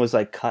my thing was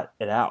like, cut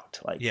it out.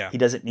 Like, he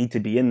doesn't need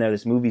to be in there.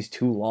 This movie's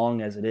too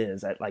long as it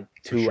is, at like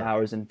 2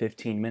 hours and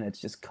 15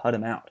 minutes. Just cut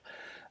him out.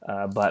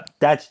 But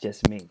that's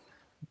just me.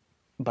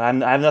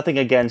 But I have nothing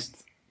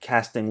against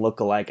casting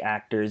lookalike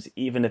actors,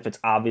 even if it's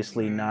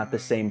obviously not the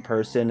same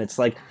person. It's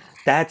like,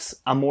 that's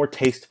a more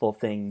tasteful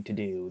thing to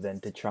do than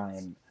to try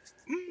and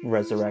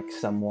resurrect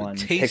someone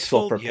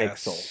pixel for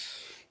pixel.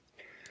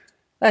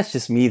 That's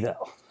just me,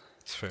 though.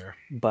 It's fair.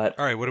 But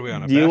all right, what are we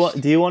on? Do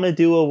you want to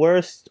do a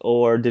worst,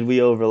 or did we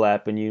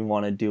overlap and you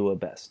want to do a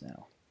best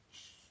now?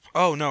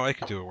 Oh no, I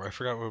could do it. I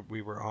forgot what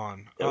we were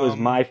on. It was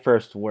my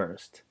first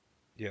worst.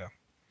 Yeah.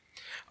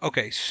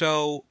 Okay,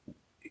 so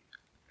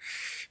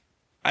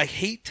I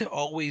hate to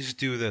always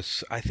do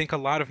this. I think a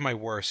lot of my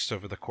worsts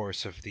over the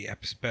course of the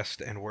best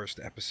and worst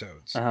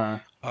episodes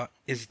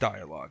is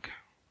dialogue.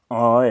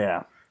 Oh,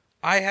 yeah.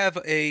 I have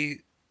a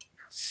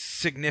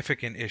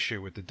significant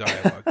issue with the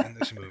dialogue in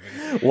this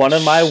movie. One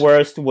of my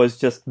worst was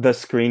just the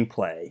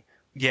screenplay.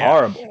 Yeah.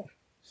 Horrible.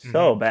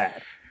 So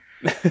bad.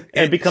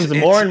 It becomes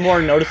more and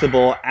more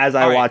noticeable as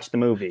I watch the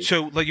movie.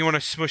 So, like, you want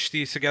to smush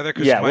these together?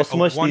 Yeah, we'll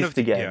smush these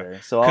together.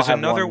 So I'll have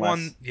another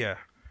one.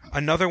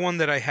 Another one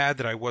that I had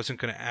that I wasn't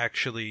going to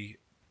actually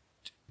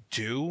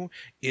do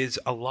is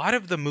a lot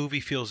of the movie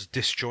feels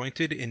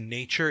disjointed in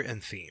nature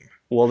and theme.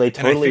 Well, they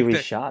totally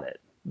reshot it.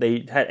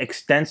 They had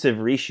extensive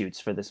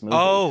reshoots for this movie.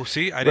 Oh,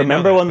 see, I didn't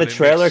remember when the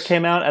trailer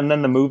came out and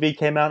then the movie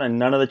came out and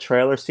none of the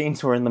trailer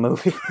scenes were in the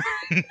movie.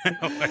 No,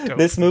 I don't.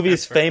 This movie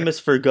is famous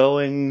for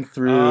going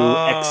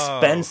through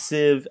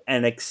expensive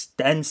and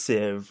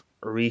extensive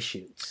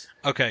reshoots.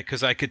 Okay,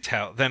 because I could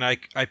tell. Then I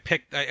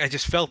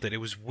just felt it. It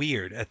was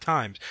weird at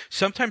times.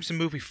 Sometimes the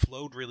movie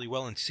flowed really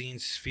well and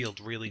scenes felt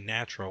really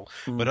natural.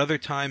 But other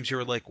times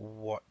you're like,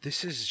 what?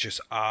 This is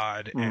just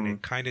odd. And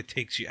it kind of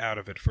takes you out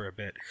of it for a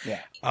bit.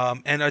 Yeah.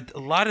 And a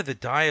lot of the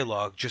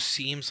dialogue just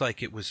seems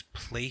like it was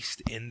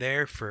placed in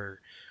there for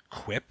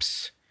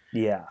quips.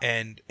 Yeah.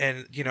 And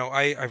you know,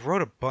 I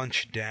wrote a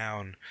bunch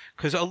down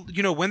because,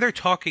 you know, when they're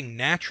talking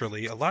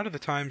naturally, a lot of the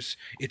times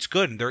it's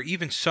good. And there are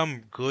even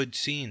some good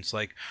scenes,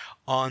 like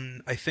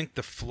on, I think,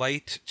 the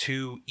flight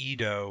to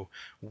Edo,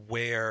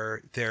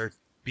 where they're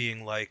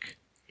being like,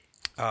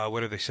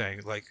 what are they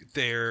saying? Like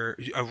they're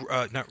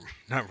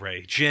not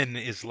Ray. Jin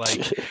is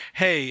like,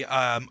 hey,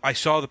 I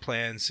saw the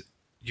plans.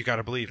 You got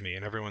to believe me,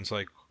 and everyone's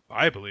like,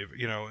 I believe,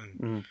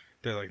 and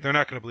they're like, they're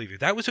not going to believe you.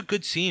 That was a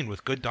good scene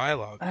with good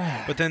dialogue.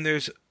 But then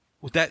there's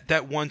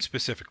that one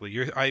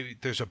specifically.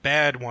 There's a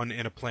bad one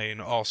in a plane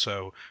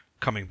also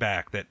coming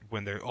back, that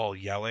when they're all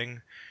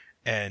yelling,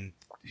 and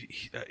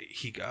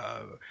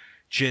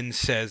Jin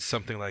says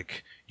something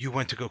like, "You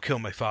went to go kill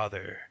my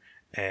father,"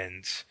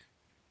 and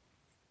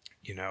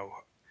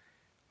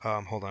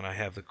hold on, I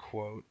have the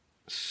quote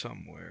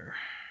somewhere.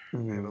 I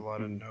have a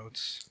lot of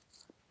notes.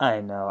 I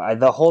know.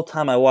 The whole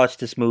time I watched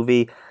this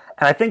movie,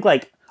 and I think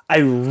like I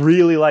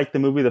really liked the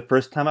movie the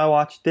first time I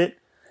watched it,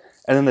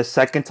 and then the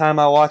second time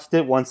I watched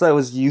it, once I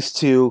was used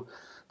to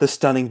the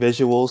stunning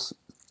visuals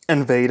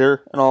and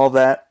Vader and all of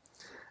that,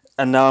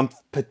 and now I'm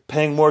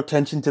paying more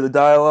attention to the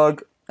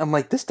dialogue. I'm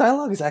like, this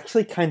dialogue is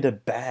actually kind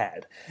of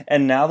bad.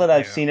 And now that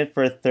I've seen it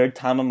for a third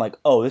time, I'm like,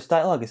 oh, this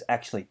dialogue is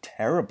actually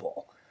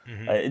terrible.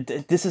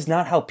 This is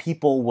not how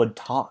people would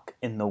talk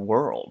in the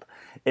world.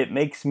 It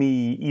makes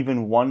me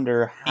even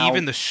wonder how...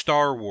 Even the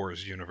Star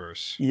Wars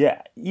universe.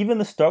 Yeah, even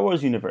the Star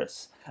Wars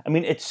universe. I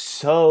mean, it's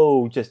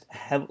so just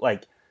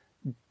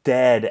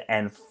dead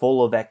and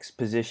full of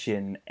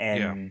exposition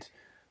and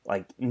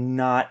like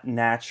not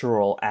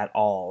natural at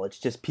all. It's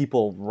just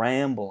people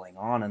rambling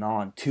on and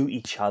on to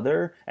each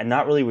other and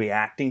not really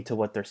reacting to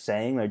what they're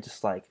saying. They're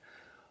just like,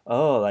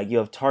 oh, like you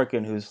have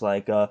Tarkin who's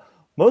like,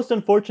 most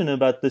unfortunate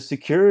about the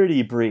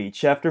security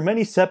breach. After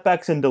many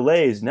setbacks and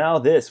delays, now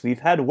this. We've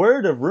had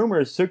word of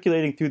rumors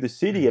circulating through the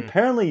city.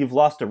 Apparently you've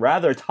lost a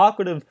rather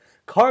talkative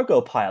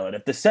cargo pilot.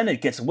 If the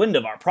Senate gets wind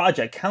of our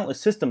project, countless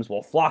systems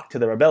will flock to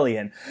the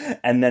rebellion.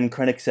 And then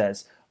Krennic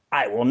says,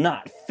 I will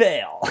not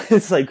fail.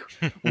 It's like,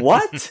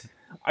 what?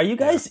 Are you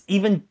guys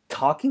even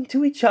talking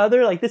to each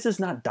other? Like, this is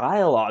not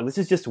dialogue. This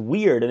is just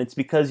weird. And it's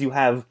because you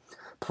have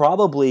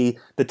probably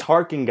the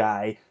Tarkin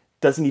guy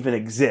doesn't even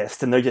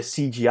exist, and they're just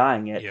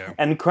CGIing it. Yeah.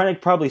 And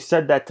Krennic probably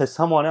said that to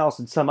someone else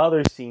in some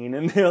other scene,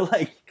 and they're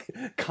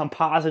like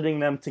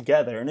compositing them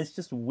together. And it's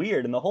just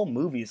weird. And the whole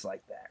movie is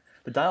like that.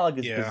 The dialogue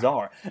is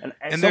bizarre.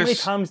 And so many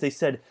times they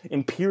said,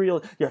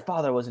 your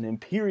father was an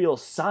Imperial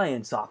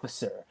science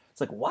officer. It's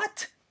like,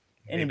 what?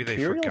 Maybe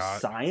Imperial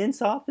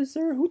science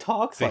officer? Who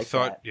talks like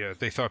that? Yeah,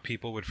 they thought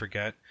people would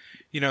forget.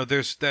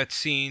 There's that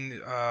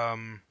scene,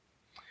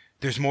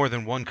 there's more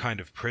than one kind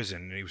of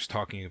prison. And he was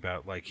talking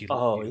about, like, he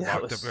that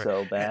was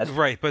so bad.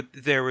 Right, but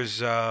there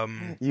was...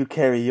 you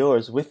carry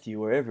yours with you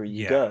wherever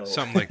you go.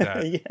 Something like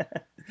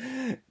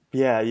that.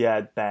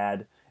 Yeah,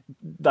 bad.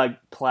 Like,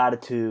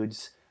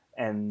 platitudes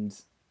and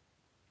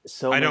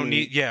so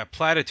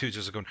platitudes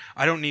is a good one.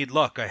 I don't need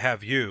luck, I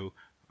have you.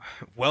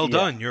 Well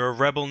done, you're a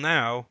rebel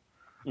now.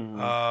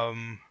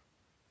 Mm-hmm.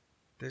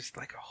 There's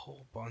like a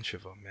whole bunch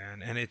of them,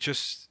 man, and it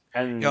just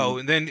and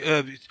then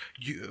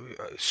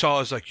Saw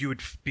is like, you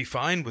would be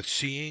fine with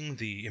seeing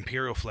the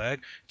Imperial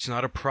flag. It's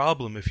not a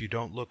problem if you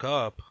don't look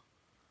up.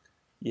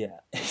 Yeah,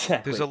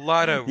 exactly. There's a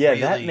lot of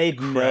that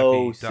made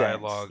no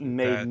dialogue.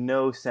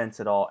 No sense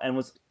at all, and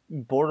was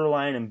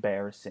borderline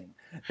embarrassing.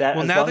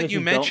 Now that you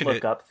mention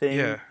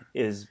it,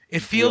 is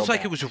it feels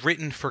like it was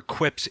written for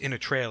quips in a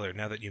trailer.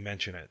 Now that you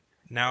mention it.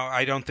 Now,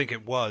 I don't think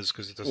it was,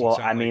 because it doesn't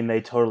sound I mean,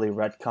 they totally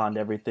retconned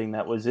everything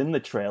that was in the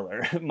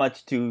trailer,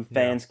 much to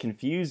fans'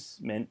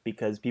 confusement,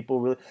 because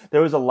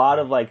there was a lot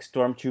of, like,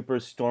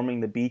 stormtroopers storming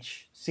the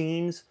beach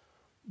scenes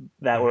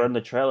that were in the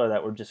trailer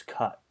that were just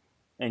cut.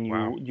 And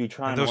you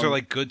try and those are,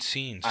 like, good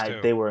scenes, too.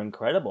 They were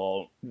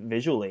incredible,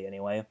 visually,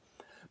 anyway.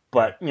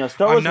 But,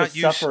 Star Wars was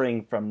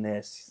suffering from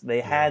this.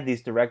 They had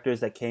these directors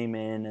that came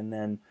in, and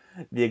then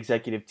the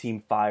executive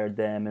team fired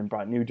them and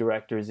brought new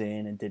directors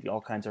in and did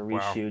all kinds of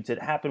reshoots.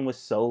 It happened with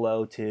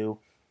Solo, too.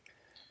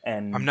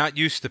 And I'm not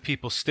used to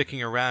people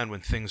sticking around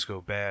when things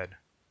go bad.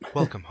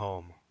 Welcome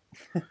home.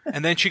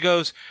 And then she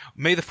goes,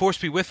 may the Force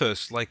be with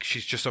us, like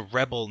she's just a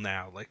rebel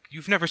now. Like,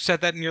 you've never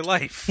said that in your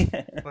life.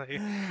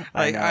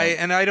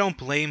 I don't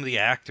blame the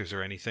actors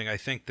or anything. I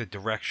think the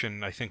direction,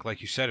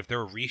 like you said, if there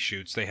were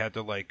reshoots, they had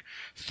to, like,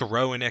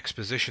 throw in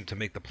exposition to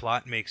make the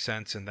plot make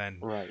sense, and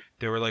then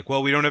they were like,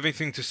 well, we don't have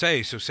anything to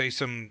say, so say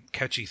some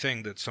catchy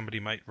thing that somebody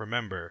might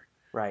remember.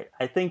 Right.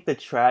 I think the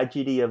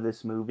tragedy of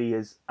this movie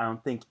is I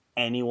don't think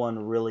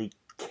anyone really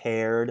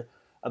cared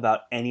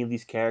about any of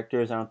these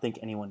characters. I don't think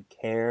anyone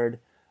cared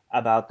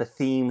about the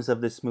themes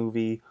of this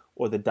movie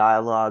or the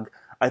dialogue.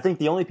 I think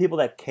the only people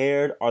that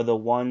cared are the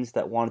ones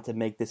that wanted to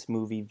make this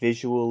movie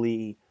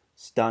visually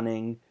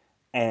stunning,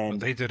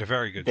 and they did a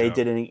very good job. They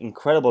did an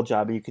incredible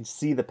job, and you could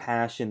see the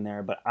passion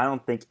there, but I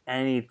don't think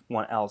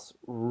anyone else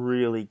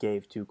really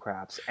gave two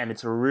craps, and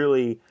it's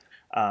really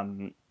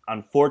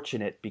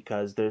unfortunate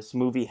because this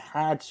movie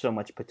had so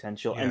much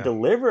potential and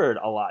delivered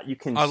a lot. You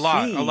can see a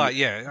lot,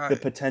 the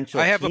potential.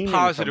 I have a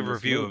positive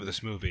review of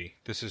this movie.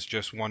 This is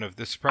just one of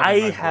this.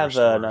 Probably I have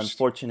an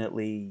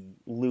unfortunately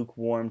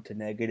lukewarm to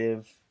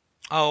negative.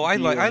 Oh, I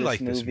like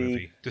this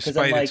movie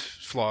despite its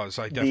flaws.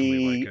 I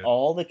definitely like it.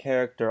 All the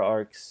character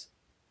arcs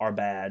are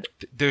bad.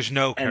 There's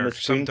no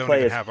character. And the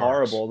screenplay is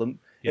horrible.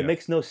 It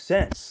makes no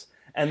sense.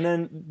 And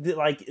then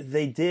like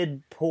they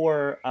did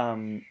poor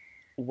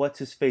what's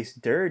his face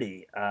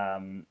dirty,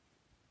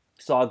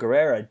 Saw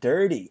Gerrera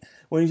dirty,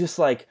 when he's just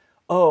like,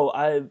 oh,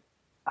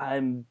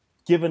 I'm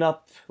giving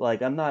up,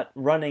 like I'm not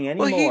running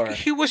anymore. Well,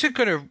 he wasn't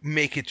going to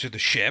make it to the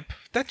ship.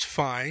 That's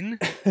fine.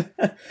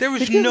 There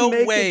was He no couldn't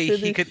make way it to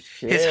he the could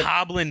ship. his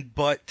hobbling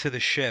butt to the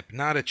ship.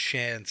 Not a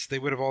chance. They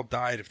would have all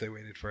died if they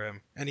waited for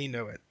him, and he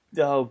knew it.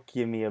 Oh,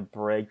 give me a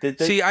break.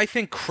 See, I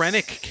think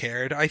Krennic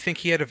cared. I think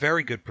he had a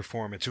very good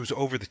performance. It was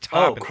over the top.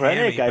 Oh, and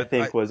Krennic, hammy, I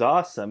think, was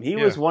awesome. He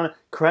was one.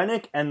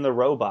 Krennic and the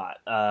robot.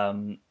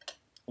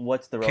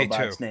 What's the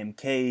robot's K2. name?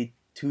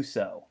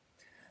 K2SO.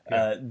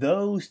 Yeah.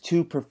 Those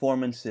two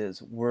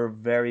performances were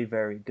very,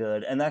 very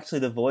good. And actually,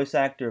 the voice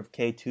actor of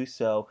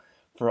K2SO,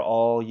 for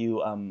all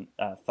you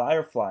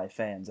Firefly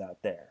fans out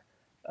there,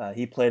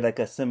 he played like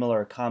a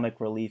similar comic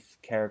relief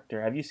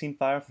character. Have you seen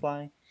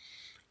Firefly?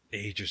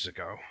 Ages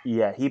ago.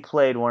 Yeah, he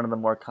played one of the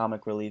more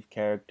comic relief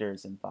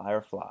characters in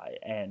Firefly,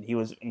 and he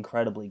was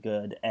incredibly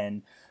good.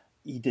 And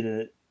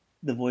the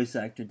voice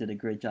actor did a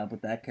great job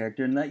with that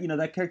character. And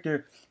that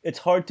character, it's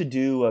hard to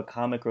do a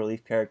comic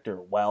relief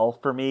character well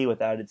for me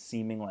without it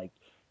seeming like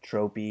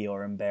tropey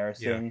or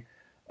embarrassing.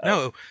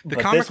 No, the but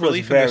comic this was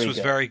relief in this very was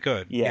good. very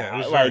good. Yeah, it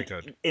was like,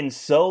 very good. In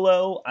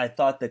Solo, I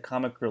thought the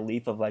comic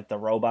relief of like the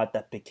robot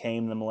that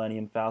became the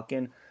Millennium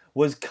Falcon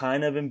was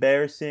kind of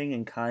embarrassing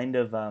and kind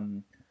of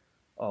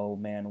oh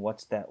man,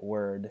 what's that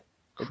word?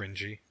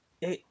 Cringy.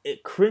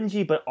 It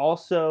cringy, but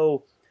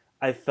also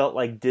I felt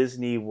like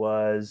Disney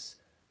was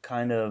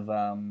kind of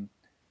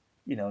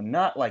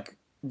not like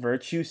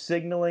virtue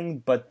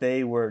signaling, but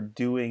they were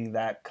doing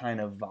that kind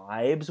of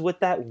vibes with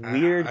that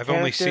weird I've character.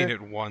 only seen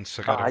it once.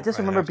 I just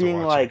remember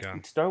being like,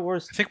 Star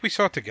Wars. I think we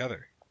saw it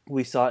together.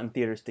 We saw it in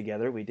theaters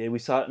together. We did. We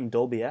saw it in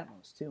Dolby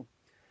Atmos too.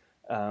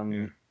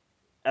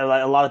 A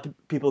lot of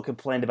people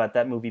complained about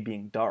that movie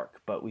being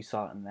dark, but we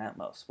saw it in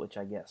Atmos, which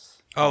I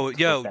guess. Oh,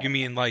 yeah, you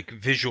mean like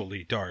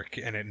visually dark,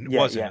 and it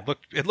wasn't. Yeah.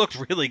 It looked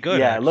really good.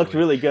 Yeah, actually. It looked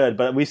really good,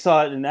 but we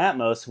saw it in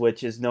Atmos,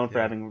 which is known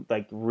for having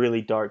like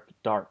really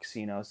darks,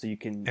 so you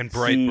can and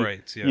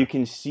brights. Yeah, you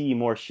can see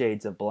more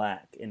shades of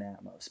black in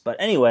Atmos. But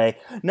anyway,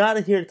 not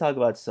here to talk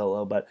about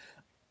Solo, but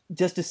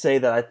just to say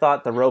that I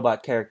thought the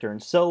robot character in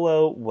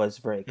Solo was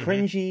very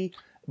cringy.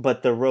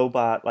 But the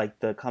robot, like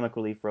the comic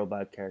relief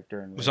robot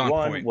character in Rogue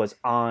One, was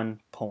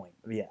on point.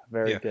 Yeah,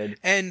 very good.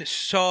 And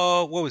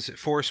what was it,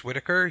 Forrest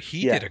Whitaker?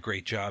 He did a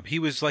great job. He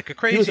was like a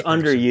crazy. He was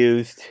person.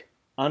 underused.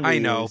 I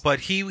know,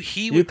 but he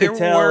you could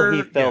tell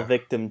he fell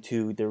victim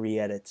to the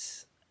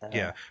re-edits.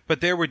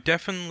 But there were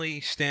definitely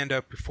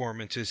stand-up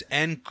performances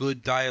and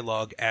good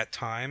dialogue at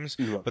times.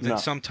 But then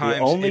sometimes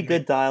the only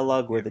good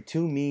dialogue were the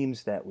two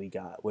memes that we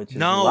got, which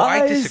is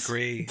I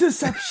disagree.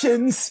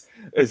 Deceptions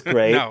is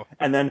great. No.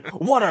 And then,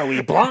 what are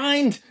we,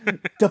 blind?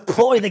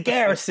 Deploy the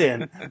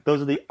garrison.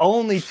 Those are the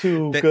only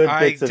two good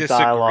bits of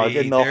dialogue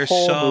in the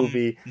whole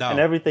movie, and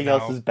everything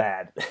else is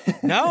bad.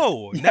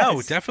 No,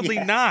 definitely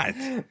not.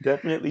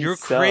 Definitely, you're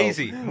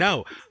crazy.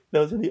 No.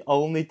 Those are the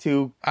only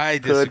two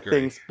good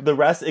things. The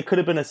rest, it could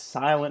have been a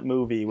silent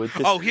movie with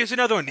just... Oh, here's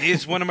another one.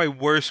 Here's one of my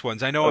worst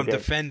ones. I know I'm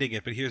defending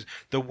it, but here's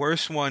the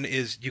worst one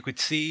is you could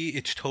see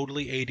it's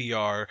totally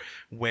ADR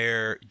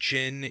where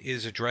Jyn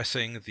is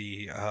addressing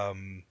the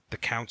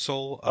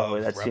council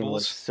of that rebels. Scene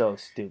was so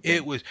stupid.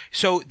 It was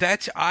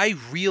I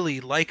really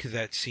liked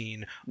that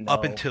scene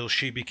up until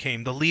she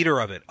became the leader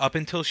of it. Up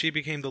until she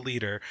became the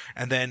leader,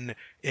 and then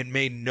it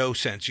made no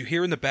sense. You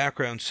hear in the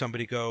background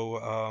somebody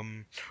go,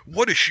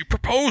 "What is she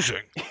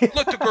proposing?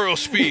 Let the girl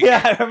speak."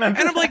 Yeah, I remember.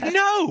 And I'm like,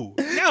 no,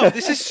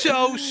 this is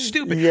so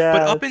stupid. Yeah,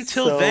 but up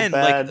until so then,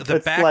 bad. like the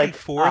it's back like and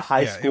forth, a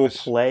high school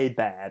play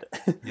bad.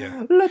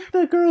 Yeah. Let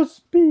the girl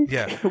speak.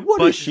 Yeah.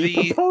 What is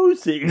she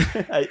proposing?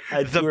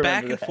 The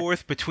back and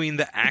forth between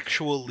the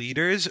actual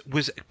leaders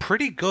was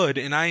pretty good,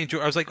 and I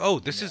was like, oh,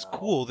 this is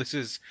cool. This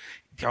is.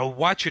 I'll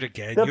watch it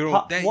again.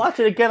 Watch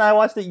it again. I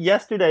watched it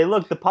yesterday.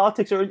 Look, the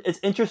politics are. It's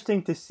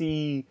interesting to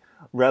see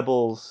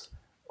rebels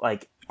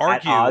like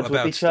argue at odds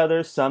with each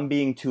other. Some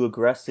being too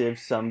aggressive,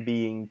 some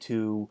being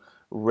too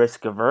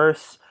risk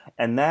averse,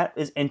 and that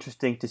is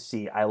interesting to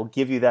see. I will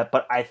give you that,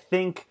 but I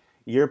think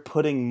you're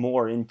putting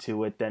more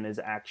into it than is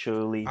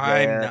actually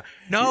there.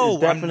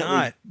 I'm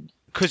not.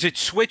 Because it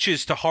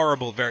switches to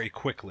horrible very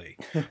quickly.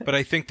 But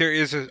I think there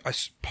is a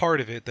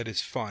part of it that is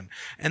fun.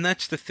 And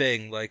that's the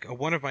thing. Like,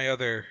 one of my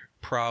other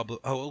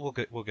problems... Oh,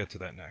 we'll get to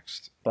that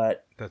next.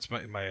 But that's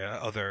my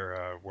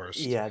other worst.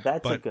 Yeah,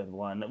 that's a good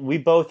one. We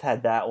both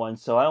had that one,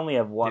 so I only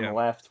have one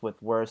left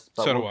with worst,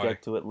 but we'll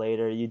get to it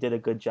later. You did a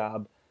good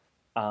job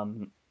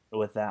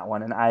with that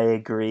one, and I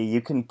agree.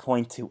 You can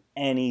point to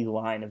any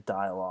line of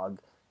dialogue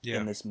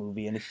in this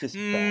movie, and it's just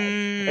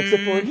bad.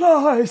 Except for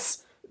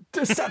lies!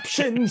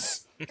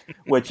 Deceptions!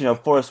 Which,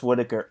 Forrest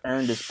Whitaker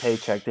earned his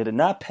paycheck. They did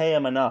not pay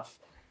him enough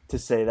to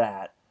say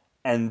that.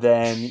 And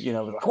then,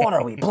 like, what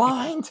are we,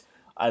 blind?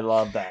 I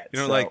love that.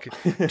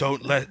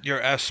 Don't let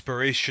your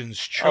aspirations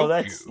choke you. Oh,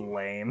 that's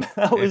lame.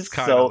 That was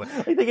so...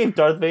 Like they gave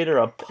Darth Vader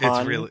a pun.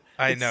 It's really...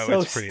 I know,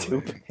 it's pretty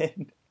stupid.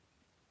 lame.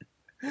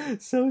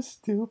 So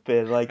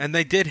stupid. Like, And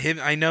they did him.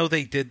 I know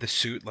they did the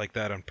suit like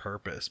that on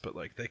purpose, but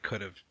like they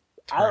could have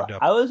turned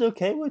up. I was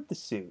okay with the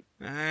suit.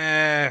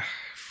 They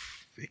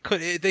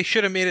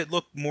should have made it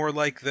look more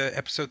like the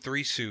episode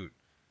 3 suit.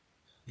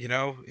 You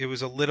know, it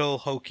was a little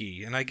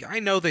hokey, and I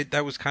know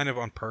that was kind of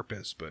on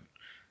purpose, but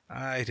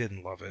I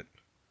didn't love it.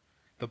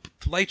 The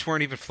lights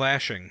weren't even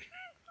flashing.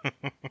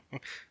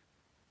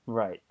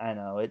 Right, I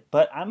know it,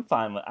 but I'm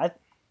fine with.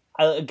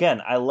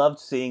 I loved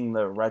seeing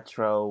the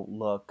retro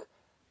look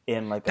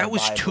in like that a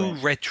was too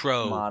vibrant,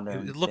 retro.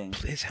 modern It looked.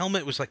 thing. His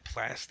helmet was like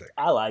plastic.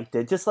 I liked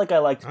it, just like I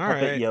liked All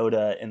Puppet right.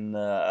 Yoda in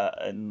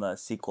the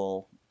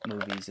sequel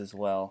movies as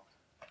well.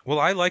 Well,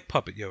 I like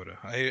Puppet Yoda.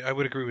 I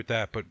would agree with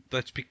that, but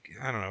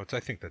I don't know. I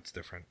think that's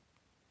different,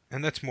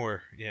 and that's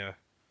more. Yeah.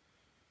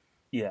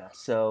 Yeah,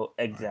 so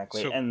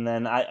exactly. So- And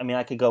then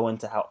I could go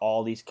into how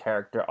all these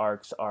character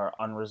arcs are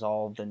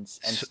unresolved and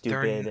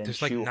stupid and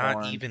there's like shoehorned.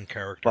 not even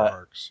character but-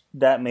 arcs.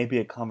 That may be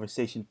a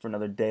conversation for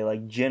another day.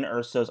 Like Jyn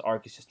Erso's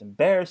arc is just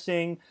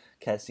embarrassing.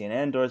 Cassian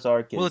Andor's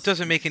arc is Well, it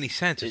doesn't make any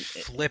sense. It it-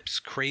 flips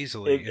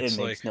crazily. it It's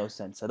like makes no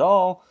sense at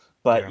all.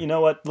 But Yeah. you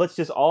know what? Let's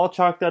just all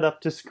chalk that up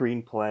to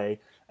screenplay,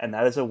 and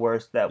that is a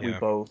worst that we Yeah.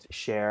 both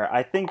share.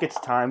 I think it's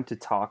time to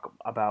talk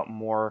about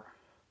more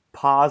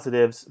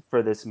positives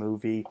for this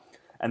movie.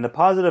 And the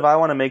positive I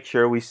want to make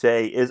sure we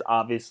say is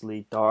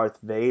obviously Darth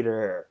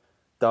Vader.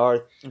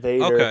 Darth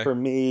Vader, Okay. for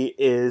me,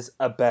 is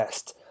a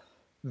best.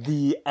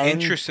 The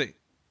end interesting.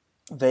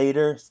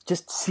 Vader,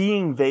 just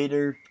seeing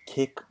Vader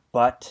kick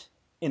butt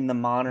in the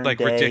modern Like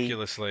day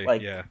ridiculously.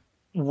 like, yeah.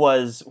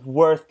 was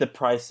worth the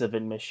price of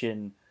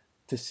admission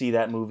to see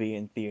that movie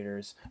in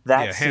theaters.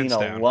 That Yeah, scene hands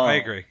down. alone I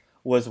agree.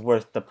 was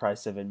worth the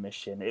price of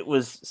admission. It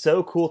was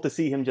so cool to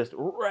see him just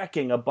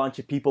wrecking a bunch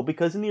of people,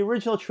 because in the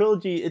original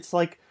trilogy, it's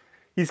like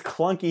he's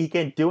clunky, he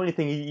can't do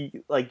anything.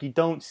 You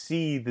don't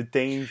see the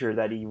danger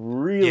that he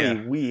really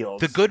Yeah.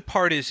 wields. The good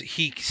part is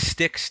he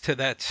sticks to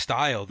that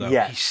style, though.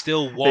 Yes. He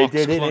still they walks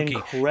did an clunky.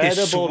 incredible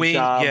His swing,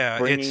 job yeah,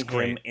 bringing it's him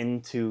great.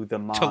 into the To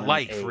modern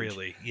life, age.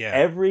 really. Yeah.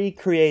 Every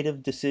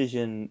creative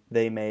decision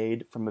they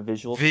made from a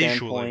visual Visually.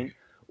 standpoint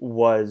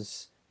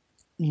was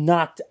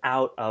knocked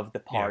out of the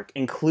park,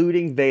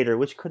 including Vader,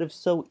 which could have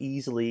so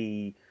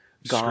easily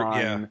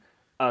gone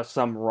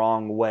some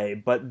wrong way.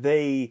 But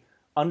they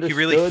understood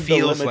really the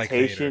feels like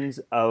limitations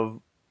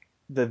of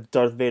the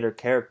Darth Vader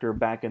character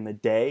back in the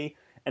day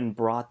and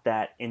brought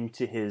that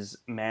into his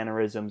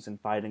mannerisms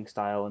and fighting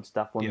style and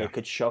stuff when Yeah. they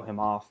could show him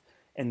off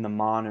in the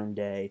modern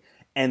day.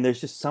 And there's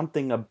just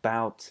something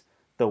about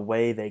the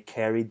way they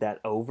carried that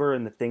over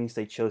and the things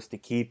they chose to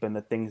keep and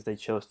the things they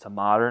chose to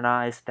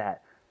modernize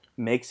that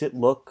makes it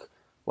look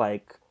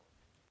like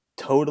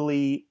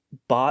totally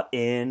bought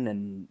in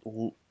and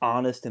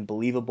honest and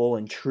believable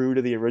and true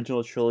to the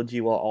original trilogy,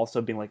 while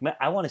also being like, man,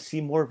 I want to see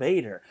more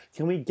Vader.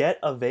 Can we get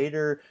a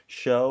Vader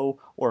show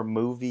or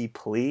movie,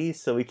 please,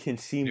 so we can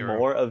see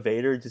more of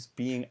Vader just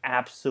being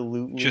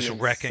absolutely just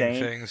wrecking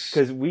things?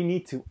 Because we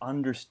need to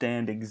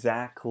understand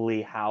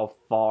exactly how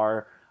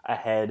far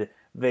ahead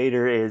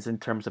Vader is in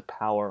terms of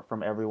power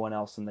from everyone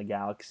else in the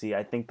galaxy.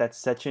 I think that's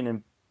such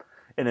an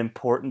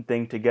important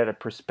thing to get a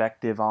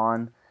perspective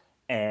on.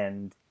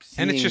 And it's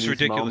just these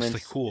ridiculously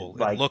moments, cool.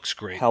 Like, it looks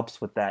great. Helps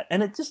with that,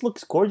 and it just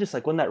looks gorgeous.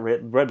 Like when that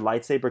red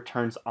lightsaber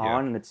turns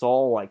on, and it's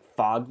all like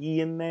foggy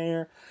in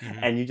there,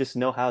 and you just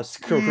know how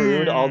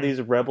screwed all these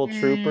rebel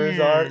troopers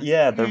are.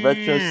 Yeah, the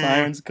retro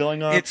sirens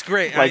going on. It's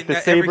great. Like the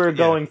saber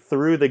going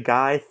through the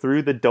guy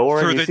through the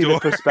door, and you see the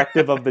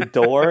perspective of the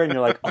door, and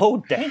you're like,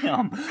 oh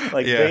damn!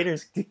 Like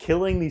Vader's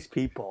killing these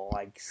people,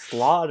 like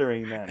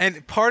slaughtering them.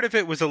 And part of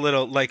it was a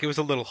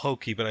little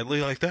hokey, but I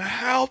really like the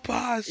help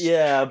us.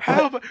 Yeah,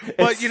 help.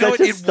 But you know,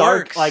 it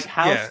works. Like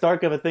how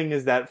stark of a thing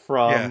is that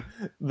from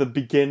the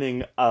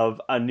beginning of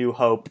A New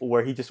Hope,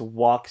 where he just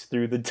walks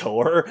through the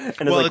door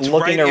and is like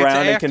looking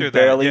around and can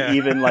barely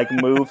even like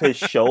move his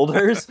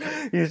shoulders.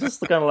 He's just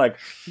kind of like,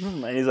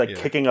 and he's like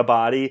kicking a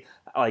body.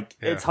 Like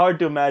it's hard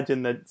to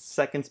imagine that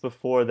seconds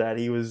before that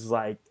he was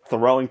like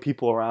throwing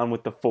people around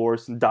with the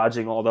Force and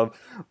dodging all the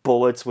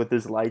bullets with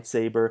his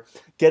lightsaber.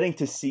 Getting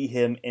to see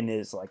him in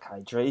his like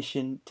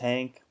hydration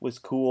tank was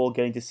cool.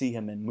 Getting to see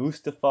him in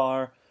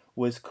Mustafar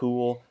was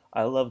cool.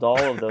 I loved all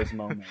of those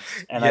moments,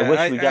 and I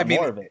wish we got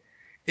more of it.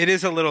 It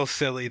is a little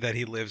silly that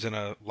he lives in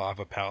a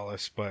lava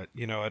palace, but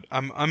you know what?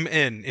 I'm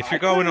in. If you're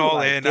going all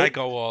in, I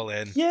go all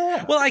in.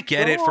 Yeah. Well, I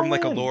get it from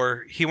like a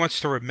lore. He wants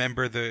to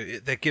remember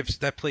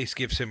that place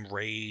gives him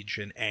rage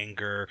and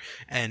anger,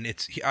 and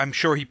I'm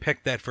sure he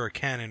picked that for a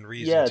canon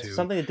reason. Yeah, it's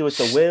something to do with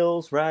the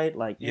wills, right?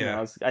 Like you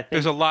know, I think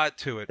there's a lot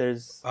to it.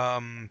 There's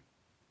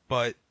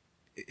but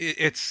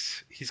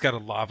he's got a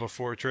lava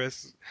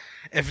fortress.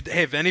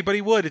 If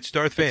anybody would, it's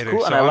Darth Vader. Cool.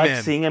 So and I like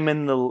in. seeing him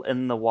in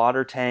the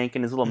water tank,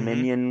 and his little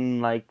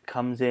minion like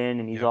comes in,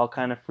 and he's all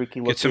kind of freaky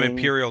looking. Get some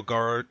Imperial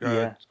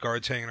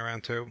guards hanging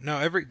around too.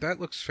 No, that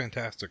looks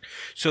fantastic.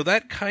 So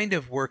that kind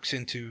of works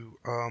into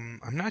I'm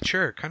not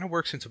sure. It kind of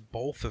works into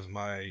both of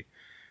my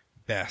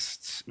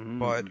bests,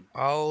 but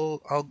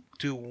I'll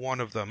do one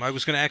of them. I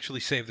was going to actually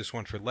save this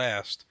one for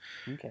last,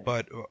 Okay.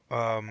 but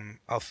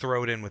I'll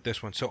throw it in with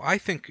this one. So I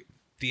think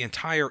the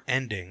entire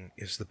ending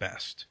is the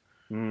best.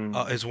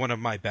 Is one of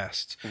my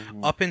bests.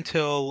 Up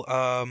until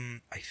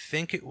I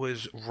think it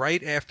was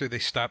right after they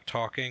stopped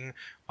talking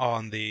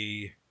on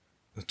the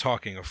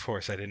talking. Of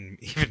course, I didn't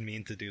even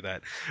mean to do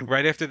that.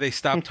 Right after they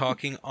stopped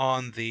talking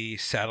on the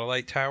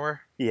satellite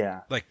tower.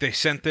 Yeah. Like they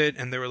sent it,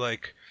 and they were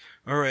like,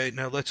 "All right,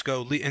 now let's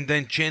go." And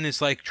then Jin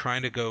is like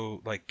trying to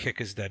go like kick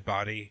his dead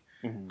body,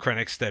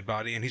 Krennic's dead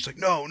body, and he's like,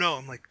 "No, no."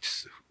 I'm like,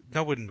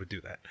 no one would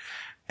do that.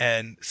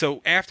 And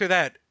so after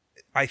that,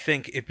 I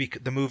think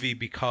the movie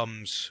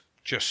becomes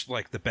just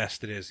like the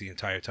best it is the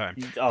entire time.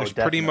 Oh, there's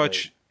pretty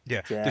much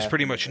Definitely. there's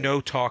pretty much no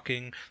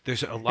talking.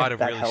 There's a lot of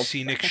That really helps.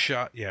 scenic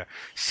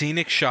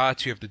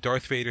shots. You have the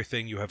Darth Vader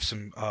thing. You have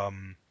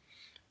some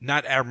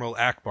not Admiral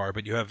Akbar,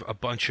 but you have a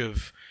bunch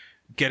of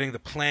getting the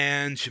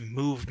plans,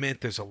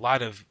 movement. There's a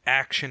lot of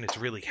action. It's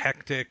really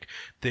hectic.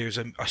 There's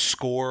a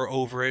score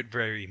over it,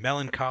 very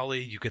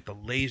melancholy. You get the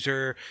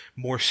laser,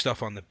 more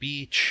stuff on the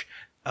beach.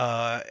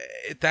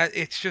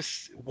 It's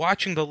just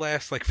watching the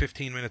last like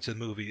 15 minutes of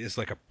the movie is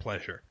like a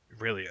pleasure. It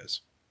really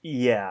is.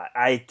 Yeah,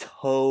 I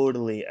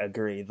totally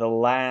agree. The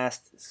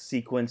last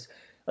sequence,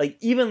 like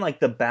even like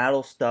the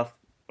battle stuff,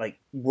 like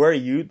where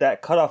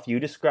that cutoff you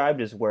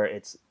described is where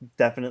it's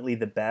definitely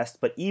the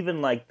best. But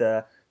even like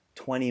the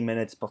 20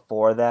 minutes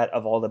before that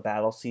of all the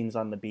battle scenes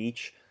on the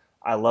beach,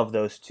 I love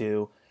those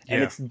too. And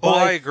Yeah. it's by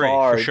I agree,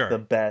 far for sure. the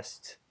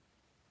best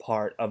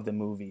part of the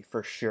movie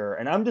for sure.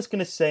 And I'm just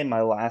gonna say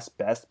my last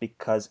best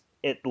because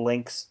it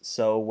links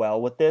so well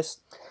with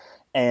this.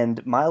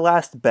 And my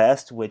last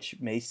best, which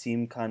may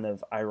seem kind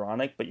of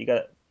ironic, but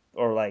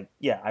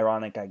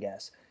ironic, I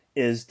guess,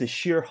 is the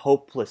sheer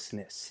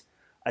hopelessness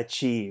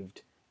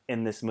achieved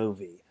in this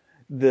movie.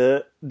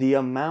 The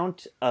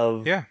amount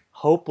of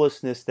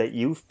hopelessness that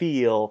you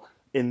feel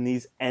in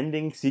these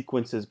ending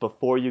sequences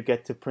before you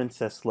get to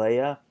Princess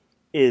Leia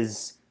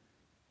is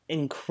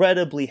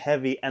incredibly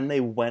heavy, and they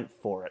went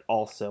for it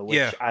also,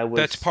 which I was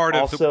that's part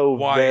also of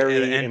why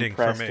very ending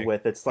for impressed me.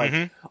 with. It's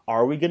like,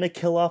 are we going to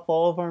kill off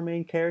all of our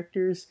main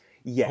characters?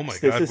 Yes, Oh my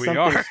this God, is we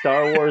something are.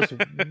 Star Wars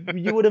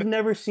you would have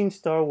never seen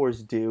Star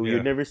Wars do. Yeah.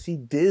 You'd never see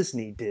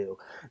Disney do.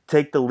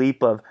 Take the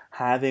leap of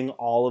having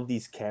all of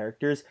these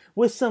characters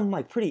with some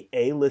like pretty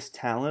A-list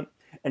talent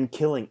and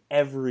killing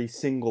every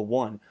single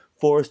one.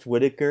 Forrest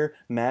Whitaker,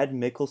 Mad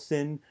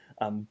Mikkelsen,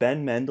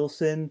 Ben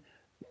Mendelsohn,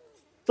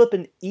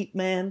 flippin' Eat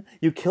Man.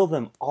 You kill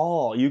them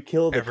all. You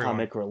kill the Everyone.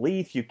 comic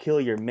relief. You kill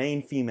your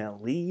main female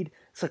lead.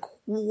 It's like,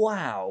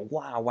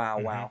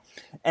 wow.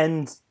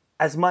 And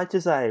as much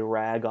as I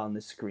rag on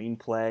the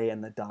screenplay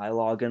and the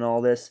dialogue and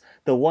all this,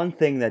 the one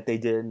thing that they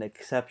did an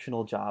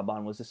exceptional job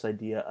on was this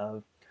idea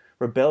of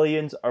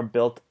rebellions are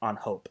built on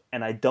hope.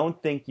 And I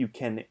don't think you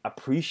can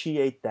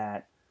appreciate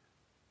that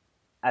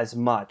as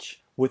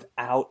much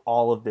without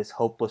all of this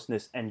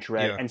hopelessness and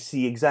dread and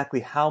see exactly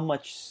how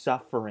much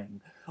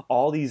suffering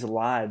all these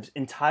lives,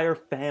 entire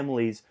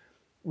families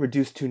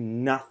reduced to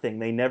nothing.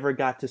 They never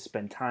got to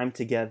spend time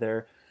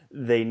together.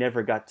 They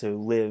never got to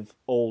live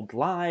old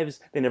lives.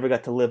 They never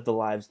got to live the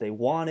lives they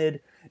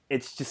wanted.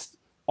 It's just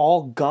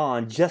all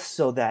gone just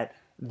so that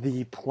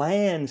the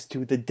plans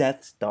to the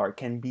Death Star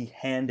can be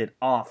handed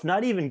off.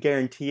 Not even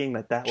guaranteeing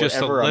that just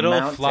would ever a little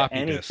amount to floppy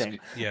anything.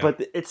 disk. Yeah.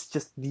 But it's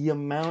just the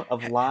amount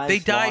of lives They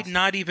died lost.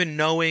 not even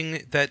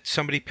knowing that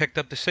somebody picked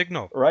up the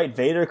signal. Right,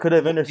 Vader could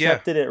have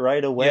intercepted it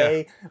right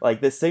away. Like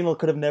the signal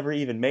could have never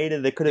even made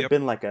it. They could have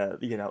been like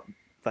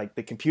like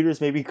the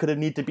computers maybe could have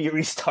need to be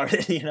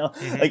restarted,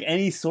 like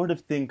any sort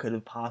of thing could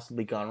have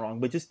possibly gone wrong.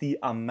 But just the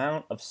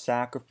amount of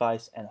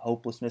sacrifice and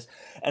hopelessness.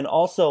 And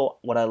also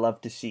what I love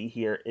to see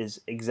here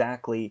is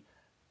exactly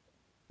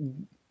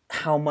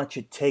how much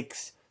it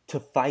takes to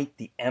fight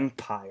the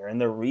Empire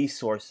and the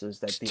resources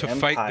that the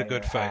Empire fight the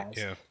good fight,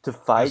 has to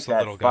fight That's the that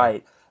little guy.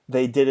 fight.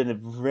 They did a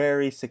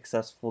very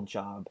successful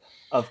job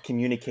of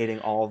communicating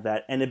all of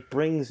that, and it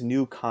brings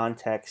new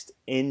context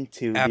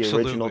into the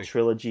original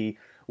trilogy,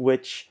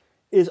 which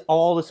is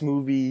all this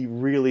movie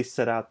really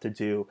set out to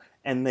do,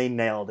 and they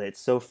nailed it.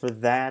 So for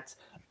that,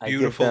 I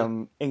give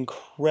them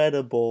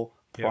incredible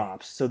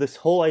props. So this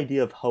whole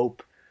idea of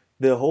hope,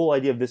 the whole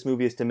idea of this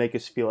movie is to make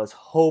us feel as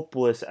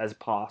hopeless as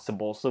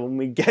possible. So when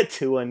we get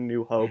to A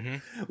New Hope,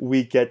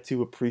 we get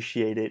to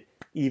appreciate it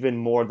even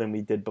more than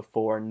we did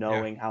before,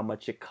 knowing how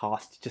much it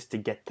cost just to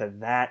get to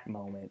that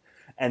moment.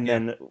 And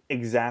then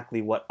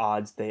exactly what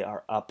odds they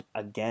are up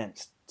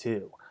against,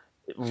 too.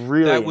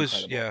 Really That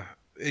was, incredible.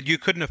 You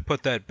couldn't have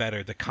put that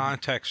better. The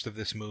context of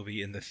this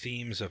movie and the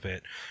themes of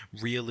it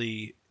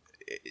really,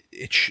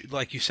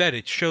 like you said,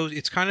 it shows,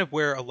 it's kind of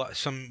where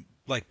some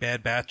like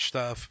Bad Batch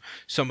stuff,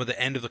 some of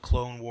the end of the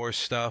Clone Wars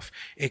stuff,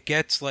 it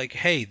gets like,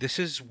 hey, this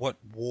is what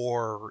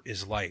war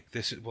is like.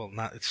 This is, well,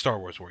 not, it's Star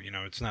Wars war,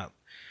 it's not,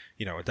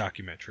 a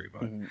documentary,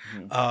 but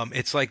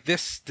it's like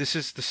this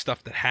is the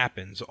stuff that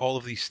happens, all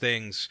of these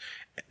things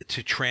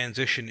to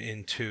transition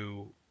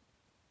into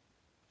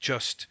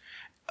just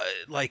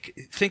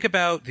like think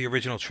about the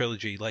original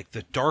trilogy. Like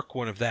the dark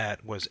one of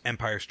that was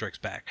Empire Strikes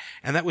Back,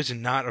 and that was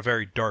not a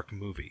very dark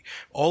movie.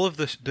 All of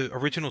the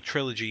original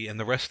trilogy and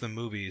the rest of the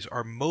movies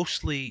are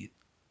mostly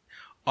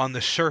on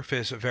the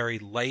surface very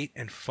light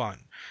and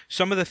fun.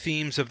 Some of the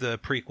themes of the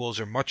prequels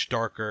are much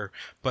darker,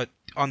 but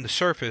on the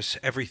surface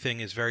everything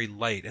is very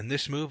light. And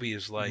this movie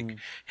is like,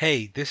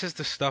 hey, this is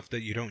the stuff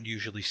that you don't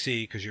usually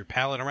see because you're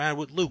palling around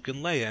with Luke and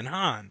Leia and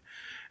Han,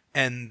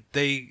 and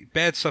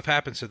bad stuff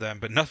happens to them,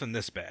 but nothing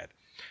this bad.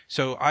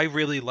 So I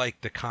really like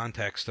the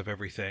context of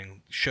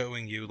everything,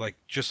 showing you, like,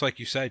 just like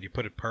you said, you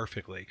put it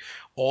perfectly,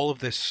 all of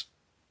this,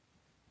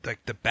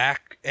 like the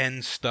back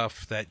end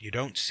stuff that you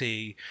don't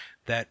see,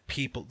 that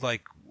people,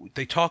 like,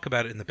 they talk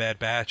about it in the Bad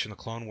Batch and the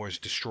Clone Wars,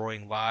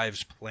 destroying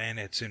lives,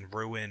 planets in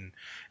ruin,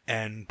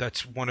 and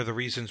that's one of the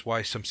reasons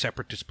why some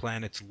Separatist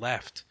planets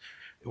left.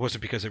 It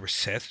wasn't because they were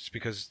Sith, it's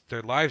because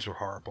their lives were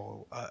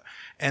horrible.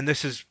 And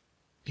this is,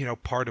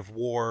 part of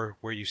war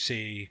where you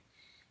see,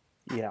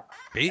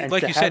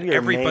 like you said,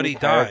 everybody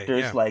die.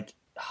 Characters like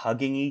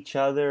hugging each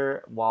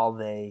other while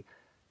they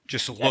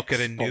just look at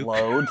a nuke,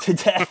 explode to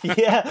death.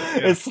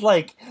 It's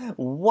like,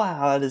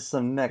 wow, that is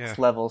some next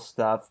level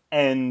stuff.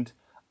 And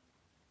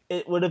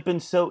it would have been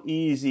so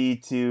easy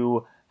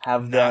to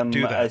have them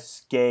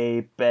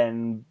escape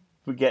and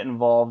get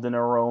involved in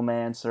a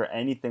romance or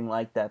anything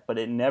like that, but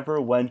it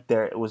never went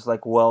there. It was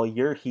like, well,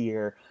 you're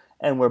here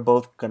and we're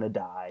both gonna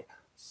die.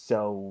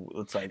 So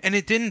it's like, and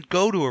it didn't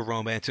go to a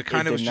romance. It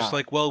kind of was just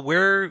like, well,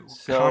 we're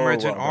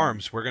comrades in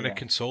arms. We're going to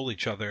console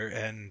each other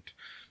and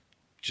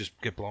just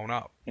get blown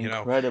up.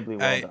 Incredibly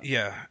well done.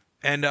 Yeah,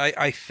 and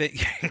I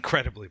think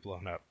incredibly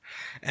blown up.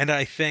 And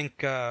I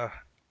think I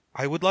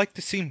would like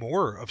to see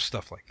more of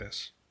stuff like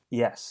this.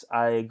 Yes,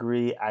 I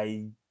agree.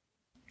 I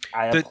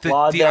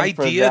applaud the them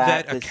idea for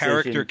that a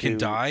character can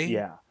die.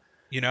 Yeah.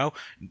 You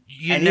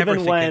and never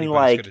even think when,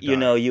 like,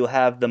 die. You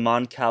have the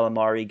Mon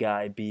Calamari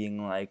guy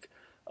being like,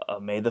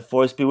 may the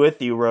force be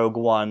with you, Rogue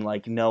One,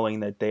 like,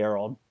 knowing that they are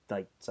all,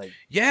 like, it's like,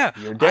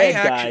 you're dead,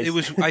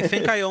 guys. I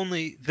think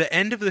the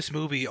end of this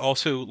movie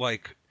also,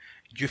 like,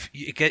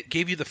 it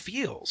gave you the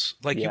feels.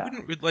 Like, you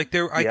wouldn't, like,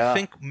 I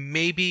think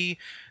maybe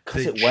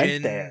because it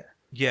went there.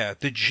 Yeah,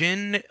 the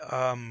Jin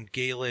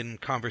Galen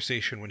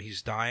conversation when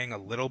he's dying a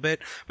little bit,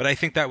 but I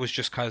think that was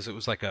just because it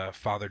was like a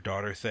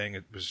father-daughter thing.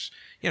 It was,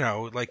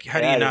 like, how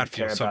do you not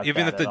feel something?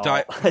 Even if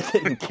I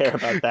didn't care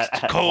about that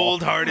at all.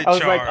 Cold-hearted Charles.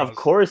 Charles. Like, of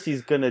course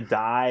he's gonna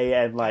die,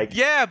 and like,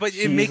 yeah, but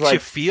it makes you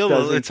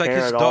feel. It's like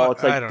his daughter.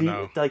 It's like, I don't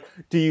know.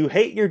 Do you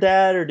hate your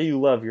dad or do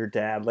you love your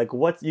dad? Like,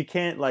 what you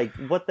can't, like,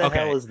 what the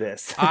hell is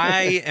this?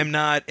 I am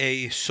not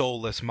a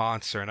soulless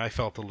monster, and I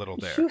felt a little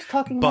there. She was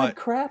talking mad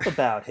crap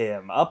about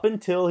him up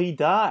until he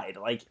died.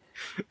 Like,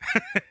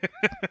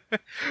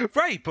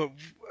 right, but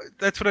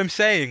that's what I'm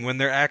saying. When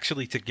they're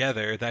actually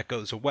together, that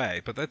goes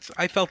away. But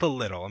I felt a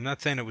little. I'm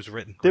not saying it was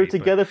written. They're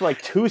together for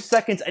like 2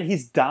 seconds, and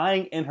he's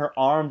dying in her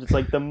arms. It's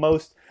like the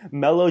most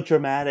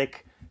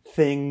melodramatic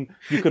thing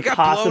you could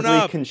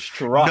possibly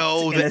construct.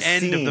 No, the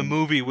end of the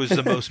movie was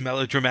the most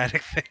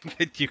melodramatic thing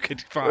that you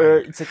could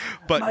find. It's like,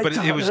 but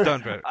it was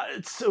done better.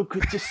 It's so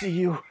good to see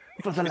you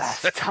for the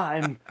last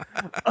time.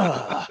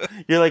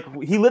 You're like,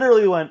 he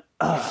literally went,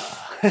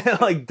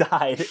 like,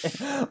 died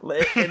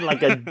in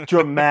like a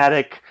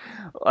dramatic,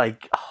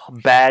 like,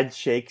 bad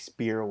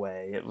Shakespeare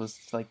way. It was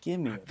like, give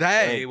me a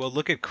break. Well,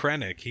 look at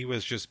Krennic. He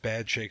was just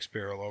bad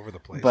Shakespeare all over the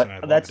place. But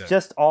and that's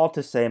just all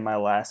to say my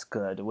last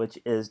good, which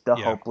is the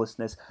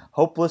hopelessness.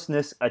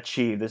 Hopelessness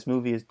achieved. This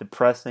movie is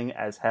depressing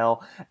as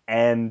hell,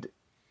 and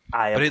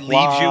but it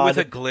leaves you with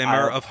a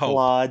glimmer of hope. I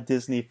applaud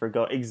Disney for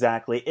going.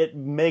 Exactly. It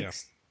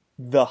makes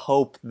the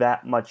hope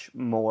that much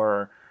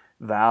more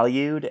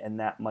valued and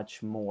that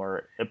much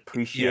more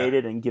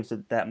appreciated and gives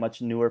it that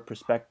much newer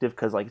perspective,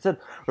 because, like I said,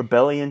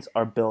 rebellions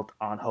are built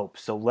on hope.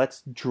 So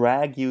let's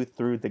drag you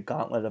through the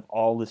gauntlet of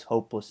all this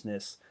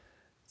hopelessness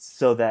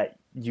so that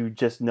you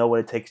just know what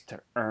it takes to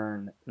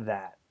earn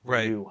that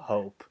new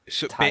hope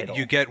title.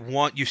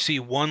 You see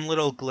one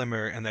little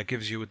glimmer, and that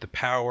gives you the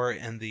power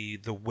and the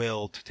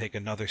will to take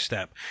another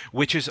step,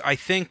 which is, I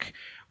think,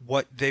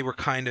 what they were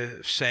kind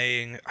of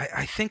saying.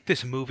 I think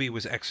this movie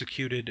was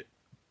executed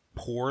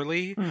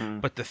poorly,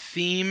 but the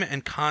theme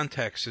and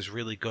context is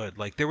really good.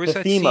 Like, there was the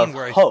that theme scene of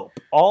where hope.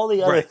 All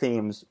the other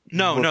themes the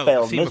theme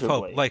miserably. of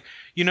hope. Like,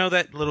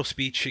 that little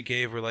speech she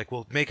gave, where like,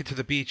 we'll make it to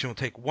the beach and we'll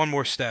take one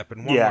more step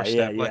and one more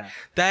step. Like,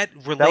 that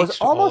relates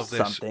to all of this.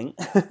 Something.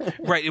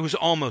 Right, it was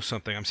almost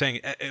something. I'm saying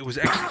it was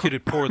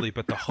executed poorly,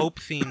 but the hope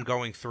theme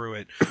going through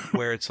it,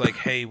 where it's like,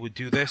 hey, we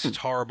do this, it's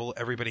horrible,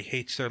 everybody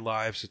hates their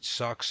lives, it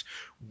sucks.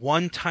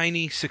 One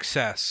tiny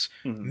success,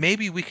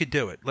 maybe we could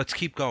do it. Let's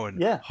keep going.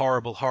 Yeah.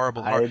 Horrible.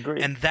 I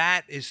agree. And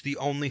that is the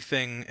only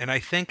thing, and I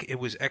think it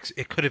was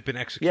it could have been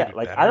executed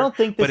better. I don't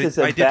think this is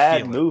a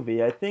bad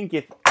movie. I think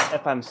if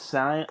I'm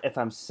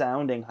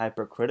sounding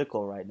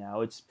hypercritical right now,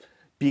 it's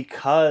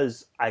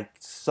because I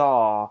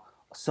saw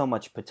so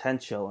much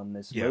potential in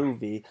this Yeah.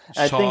 movie. And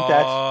I think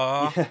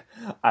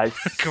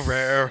that's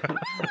Guerrero.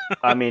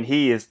 I mean,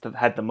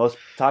 had the most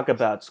talk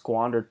about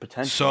squandered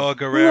potential. Saw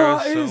Gerrera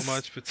Lies, so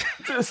much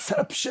potential.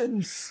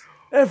 Deceptions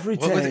every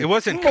day. What was it?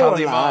 Wasn't More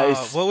Kalima.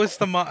 lies. What was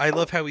the I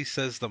love how he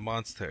says the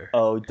monster.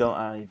 Oh, I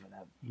don't even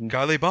have.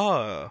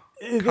 Kalima.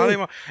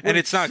 Kalima. And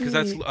it's not because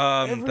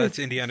that's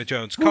Indiana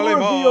Jones.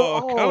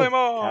 Kalima.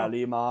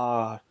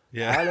 Kalima.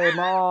 Yeah.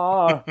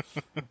 Kalima.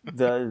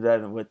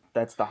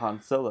 That's the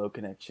Han Solo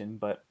connection,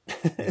 but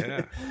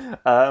Yeah.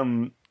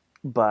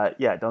 But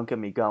yeah, don't get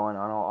me going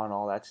on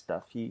all that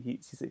stuff. He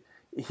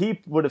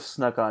would have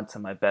snuck onto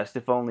my best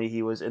if only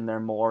he was in there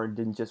more and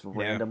didn't just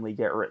randomly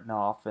get written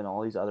off and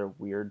all these other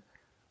weird.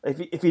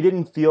 If he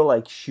didn't feel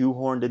like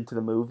shoehorned into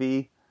the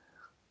movie,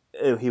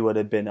 he would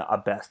have been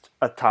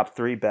a top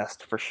 3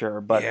 best for sure.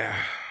 But yeah.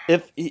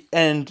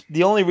 And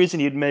the only reason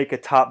you'd make a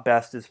top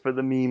best is for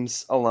the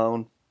memes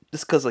alone.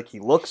 Just because, like, he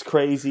looks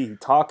crazy, he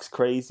talks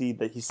crazy,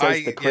 that he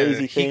says the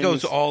crazy things. He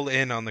goes all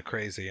in on the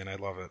crazy, and I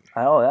love it.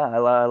 Oh yeah,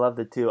 I loved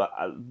it too.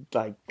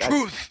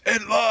 Truth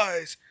and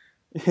lies,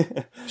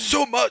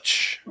 so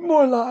much.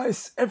 More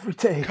lies every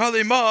day.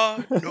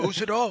 Kalima knows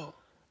it all.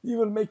 He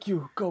will make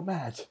you go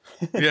mad.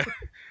 Yeah.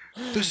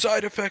 The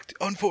side effect,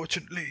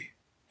 unfortunately,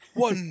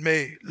 one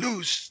may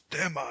lose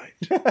their mind.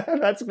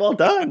 That's well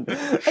done.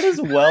 That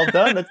is well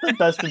done. That's the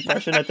best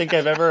impression I think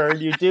I've ever heard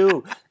you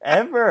do.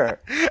 Ever.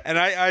 And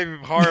I'm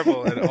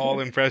horrible at all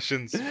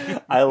impressions.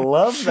 I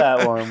love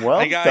that one. Well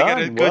I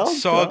got a good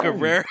Saw done.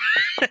 Gerrera.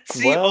 It's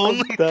the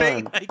only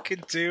thing I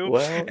could do.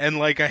 And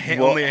like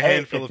only a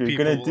handful of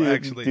people will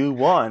actually do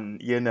one.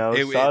 You know,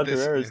 Saw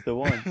Gerrera is the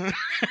one.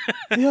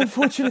 The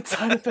unfortunate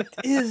side effect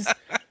is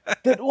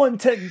that one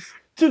tends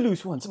to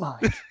lose one's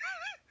mind.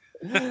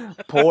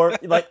 Poor,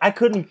 like, I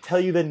couldn't tell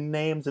you the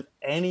names of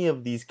any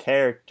of these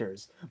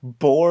characters.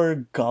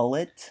 Bor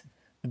Gullet,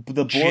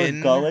 the Bor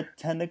Gullet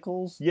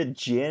tentacles. Yeah,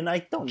 Jin. I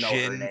don't know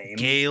her name.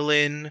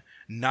 Galen,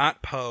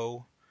 not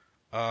Poe.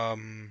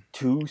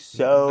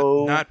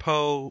 Tuso. Not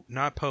Poe.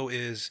 Not Poe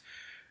is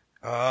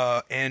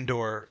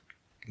Andor.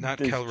 Not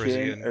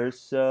Calrissian.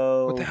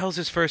 Urso. What the hell's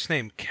his first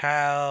name?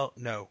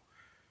 No.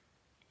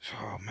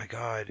 Oh my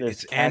God!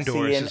 There's it's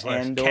Andor. Is his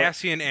last. Andor.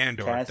 Cassian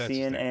Andor.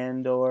 Cassian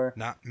Andor.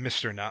 Not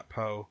Mr. Not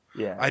Poe.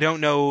 Yeah. I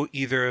don't know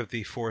either of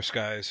the Force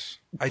guys.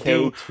 I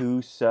do.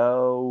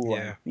 Tuso.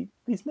 Yeah.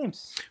 These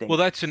names stink. Well,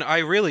 I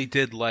really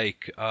did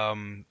like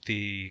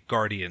the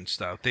Guardian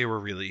stuff. They were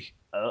really.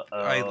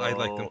 I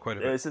like them quite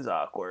a bit. This is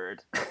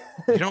awkward.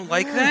 You don't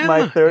like them?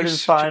 My third and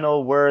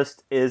final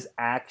worst is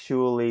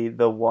actually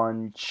the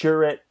one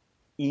Chirrut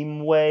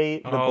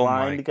Imwe, the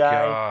blind guy.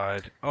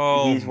 God.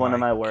 Oh, he's one of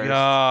my worst.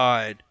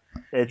 God.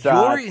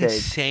 You're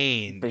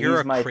insane. You're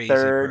a crazy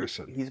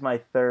person. He's my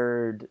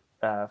third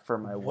for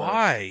my worst.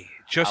 Why?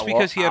 Just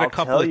because he had a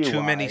couple of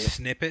too many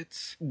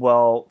snippets?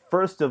 Well,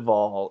 first of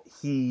all,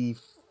 he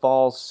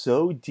falls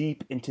so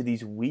deep into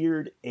these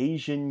weird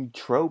Asian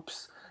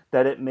tropes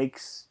that it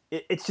makes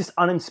it's just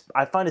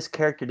I find his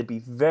character to be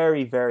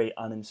very, very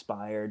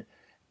uninspired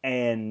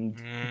and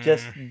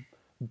just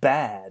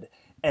bad.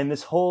 And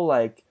this whole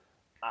like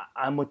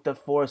I'm with the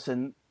Force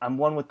and I'm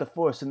one with the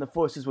Force and the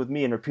Force is with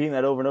me, and repeating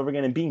that over and over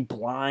again and being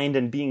blind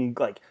and being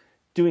like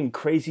doing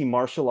crazy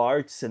martial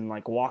arts and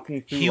like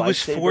walking through. He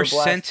was Force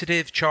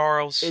sensitive,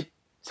 Charles.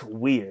 It's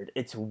weird.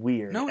 It's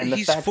weird. No, and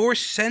he's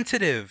Force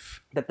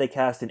sensitive. That they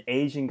cast an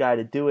Asian guy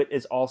to do it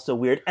is also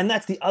weird. And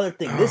that's the other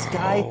thing. This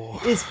guy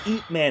is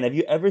Ip Man. Have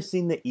you ever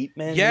seen the Ip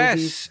Man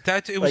movies?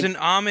 Yes, it was an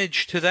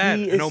homage to that.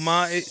 He is it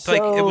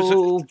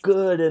was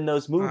good in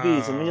those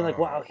movies. And then you're like,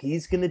 wow,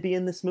 he's going to be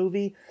in this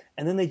movie?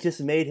 And then they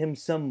just made him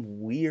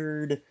some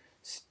weird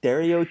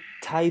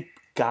stereotype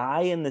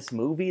guy in this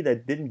movie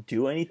that didn't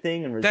do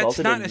anything and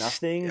resulted in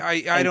nothing.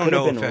 I don't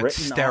know if that's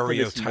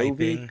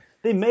stereotyping.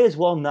 They may as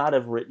well not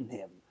have written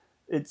him.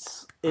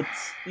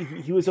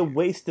 He was a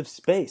waste of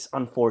space,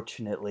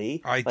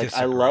 unfortunately. I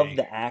disagree. I love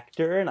the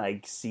actor and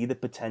I see the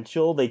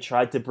potential. They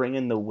tried to bring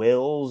in the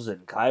wills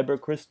and kyber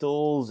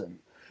crystals and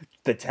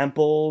the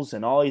temples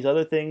and all these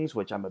other things,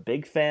 which I'm a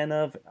big fan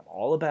of. And I'm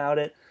all about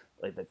it.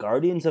 Like the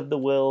Guardians of the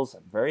Wills,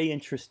 I'm very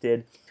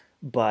interested.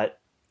 But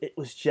it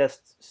was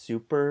just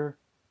super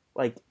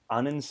like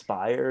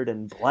uninspired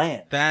and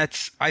bland.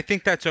 I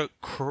think that's a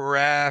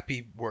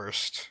crappy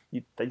worst.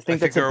 You think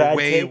that's a bad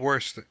way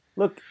worse.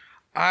 Look,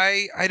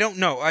 I don't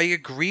know. I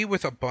agree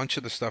with a bunch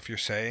of the stuff you're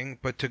saying,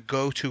 but to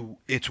go to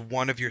it's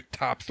one of your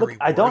top 3 worsts.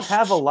 I don't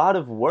have a lot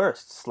of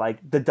worsts. Like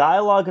the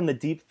dialogue and the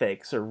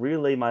deepfakes are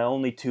really my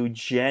only 2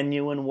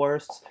 genuine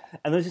worsts,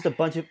 and there's just a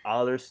bunch of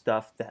other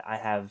stuff that I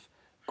have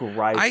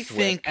gripes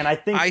with. And I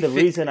think the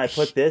reason I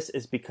put this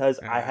is because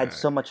I had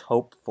so much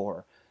hope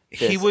for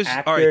this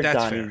actor,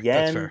 Donnie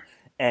Yen,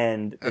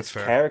 and this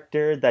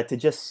character, that to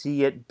just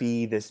see it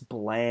be this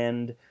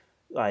bland,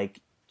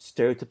 like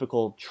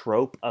stereotypical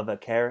trope of a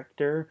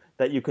character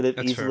that you could have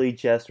easily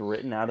just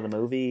written out of the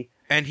movie.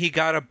 And he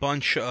got a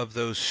bunch of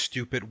those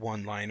stupid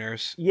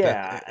one-liners.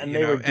 Yeah, and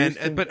they were.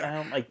 But I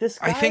don't like this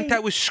guy. I think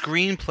that was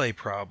screenplay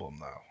problem,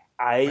 though.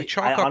 I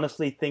chalk up.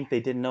 honestly think they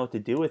didn't know what to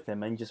do with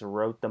him and just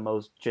wrote the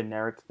most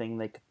generic thing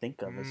they could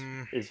think of.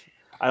 Is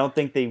I don't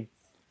think they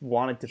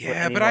wanted to put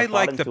any but more I thought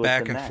like the into it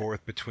back than and that.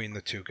 forth between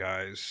the two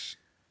guys.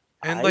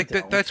 And I like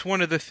don't. that's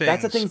one of the things.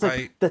 That's the things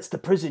like that's the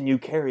prison you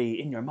carry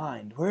in your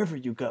mind wherever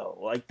you go.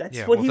 Like that's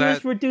Yeah, what well, he that-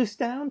 was reduced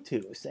down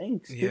to,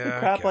 saying stupid Yeah, I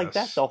crap like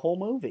that guess. the whole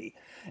movie.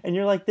 And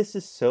you're like, this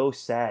is so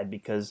sad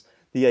because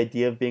the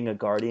idea of being a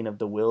guardian of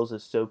the wills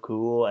is so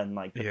cool, and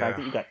like the fact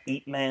Yeah. that you got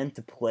Ip Man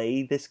to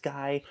play this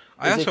guy.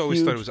 I is also a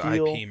always thought it was huge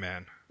deal. IP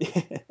Man.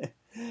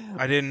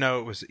 I didn't know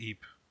it was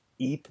Eep.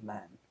 Ip Man.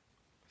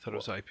 I thought it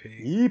was IP.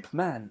 Ip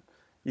Man.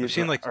 I've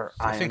seen like Or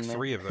I think Iron Man.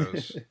 3 of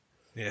those.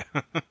 Yeah.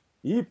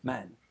 Ip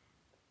Man.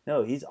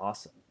 No, he's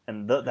awesome,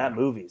 and that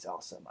movie's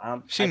awesome.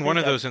 I've seen one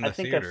of those in the I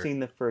think theater. I've seen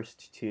the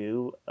first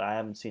 2. I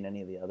haven't seen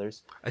any of the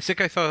others. I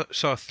think I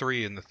saw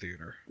 3 in the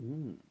theater.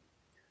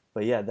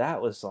 But yeah,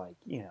 that was like,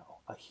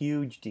 a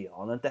huge deal.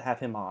 And then to have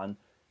him on.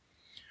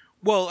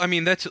 Well, I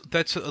mean that's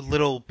a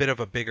little bit of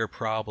a bigger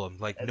problem.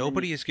 Like And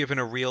nobody is given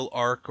a real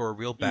arc or a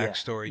real Yeah,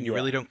 backstory, and you yeah.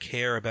 really don't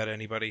care about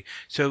anybody.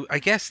 So I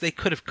guess they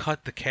could have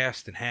cut the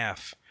cast in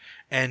half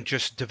and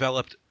just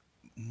developed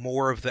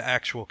more of the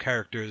actual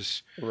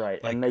characters.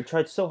 Right. Like- and they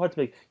tried so hard to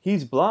make,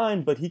 he's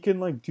blind, but he can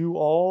like do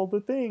all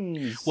the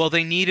things. Well,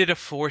 they needed a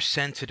Force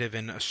sensitive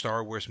in a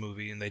Star Wars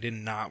movie, and they did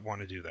not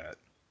want to do that.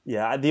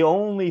 Yeah, the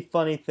only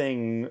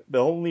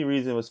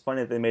reason it was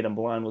funny that they made him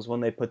blind was when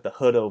they put the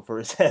hood over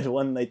his head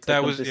when they took That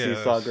him was- to yeah, see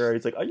that Saw was- Gerrera.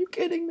 He's like, are you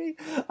kidding me?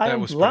 I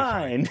am was pretty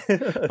funny.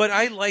 blind. But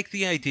I like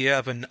the idea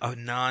of a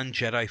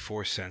non-Jedi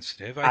Force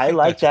sensitive. I think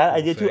like that's a that cool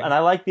idea too, thing. and I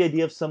like the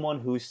idea of someone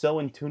who's so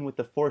in tune with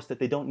the Force that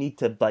they don't need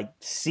to like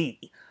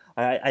see.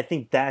 I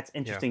think that's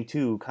interesting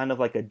too, kind of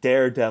like a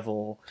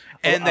daredevil.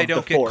 And they of the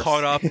don't get Force.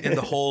 caught up in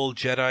the whole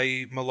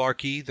Jedi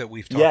malarkey that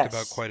we've talked Yes.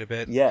 about quite a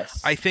bit. Yes,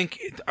 I think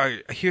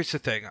here's the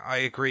thing. I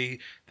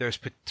agree.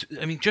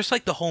 Just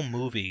like the whole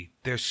movie,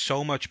 there's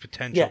so much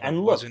potential. yeah, that and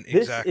look, wasn't this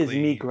exactly, is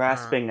me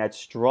grasping at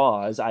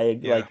straws.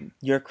 Yeah. Like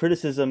your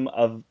criticism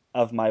of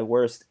my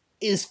worst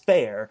is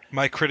fair.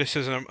 my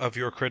criticism of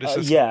your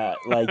criticism. Yeah,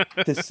 like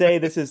to say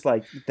this is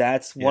like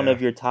that's one Yeah.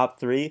 of your top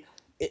 3.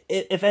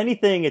 If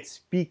anything, it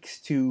speaks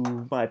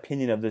to my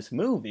opinion of this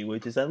movie,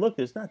 which is that look,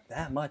 there's not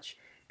that much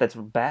that's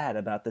bad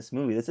about this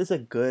movie. This is a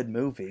good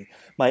movie.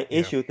 My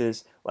issue with it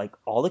is like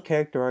all the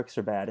character arcs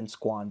are bad and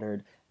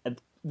squandered,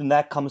 and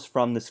that comes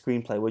from the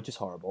screenplay, which is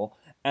horrible,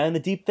 and the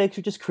deepfakes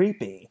are just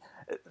creepy.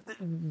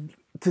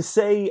 To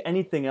say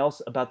anything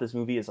else about this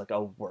movie is like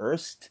a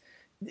worst.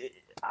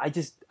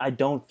 I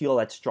don't feel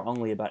that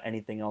strongly about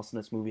anything else in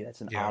this movie that's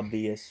an Yeah.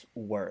 obvious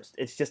worst.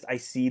 It's just I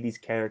see these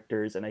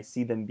characters and I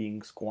see them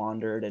being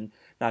squandered and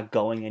not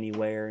going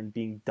anywhere and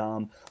being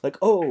dumb. Like,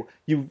 oh,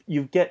 you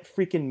get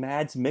freaking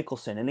Mads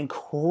Mikkelsen, an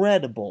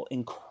incredible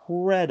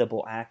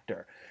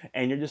actor,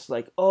 and you're just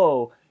like,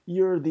 oh,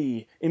 you're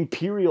the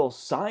Imperial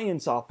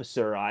Science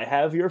Officer. I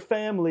have your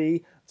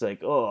family. It's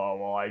like, oh,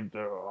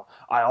 well,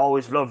 I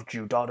always loved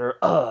you, daughter.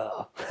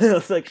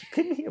 It's like,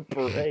 give me a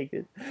break.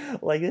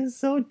 It's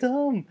so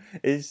dumb.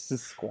 It's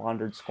just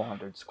squandered.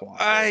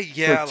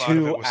 Yeah, a lot For of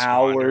 2 it was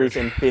hours squandered.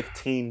 and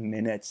 15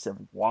 minutes of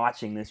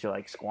watching this, you're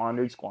like,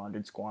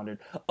 squandered.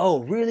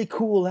 Oh, really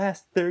cool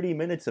last 30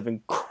 minutes of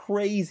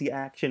crazy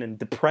action and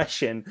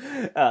depression.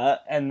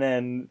 And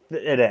then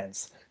it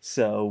ends.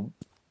 So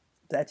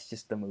that's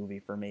just the movie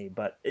for me.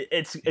 But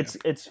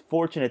it's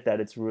fortunate that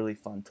it's really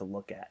fun to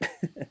look at.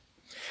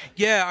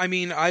 Yeah, I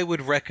mean, I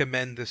would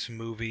recommend this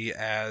movie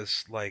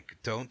as like,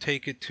 don't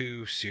take it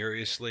too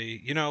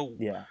seriously.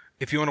 Yeah.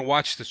 If you want to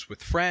watch this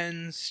with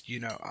friends,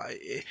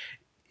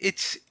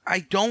 I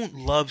don't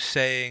love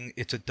saying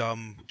it's a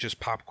dumb, just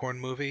popcorn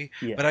movie,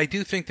 Yeah. but I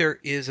do think there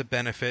is a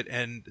benefit,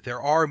 and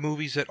there are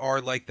movies that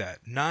are like that.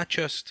 Not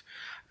just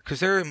because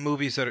there are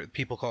movies that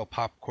people call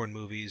popcorn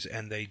movies,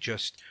 and they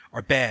just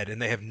are bad, and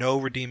they have no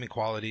redeeming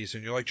qualities,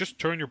 and you're like, just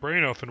turn your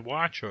brain off and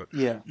watch it.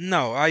 Yeah.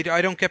 No, I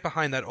don't get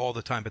behind that all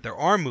the time, but there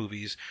are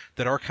movies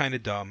that are kind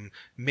of dumb.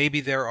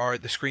 Maybe the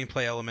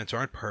screenplay elements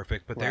aren't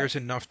perfect, but Right. there's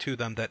enough to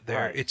them that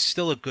Right. it's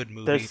still a good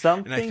movie. There's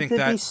something and I think to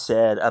that be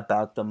said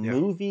about the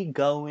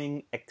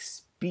movie-going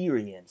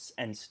experience,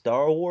 and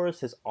Star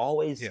Wars has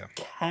always Yeah.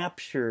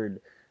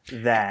 captured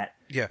that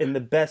Yeah. in the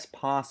best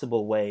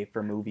possible way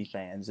for movie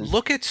fans.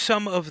 Look at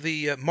some of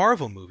the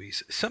Marvel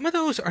movies. Some of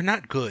those are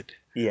not good.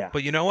 Yeah.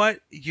 But you know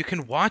what? You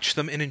can watch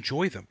them and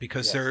enjoy them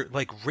because Yes. they're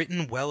like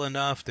written well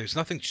enough. There's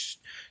nothing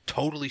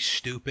totally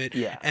stupid.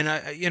 Yeah. And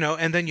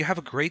and then you have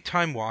a great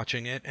time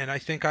watching it. And I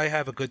think I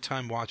have a good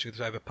time watching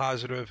this. I have a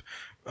positive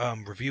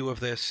review of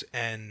this,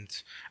 and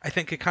I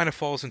think it kind of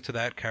falls into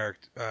that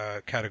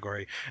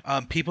category.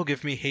 People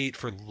give me hate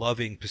for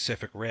loving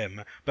Pacific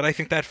Rim, but I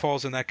think that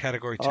falls in that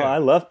category too. Oh, I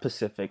love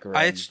Pacific Rim.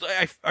 I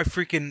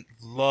freaking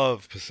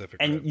love Pacific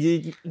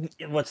Rim.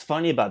 And what's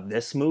funny about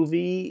this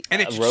movie,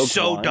 And it's Rogue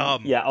so One-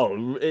 dumb. Yeah,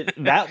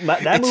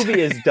 that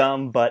movie is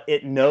dumb, but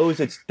it knows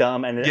it's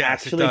dumb, and it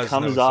Yes, it actually does know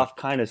comes it's off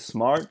kind of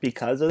smart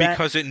because of that.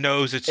 Because it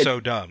knows it's so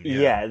dumb.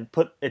 Yeah,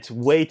 it's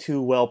way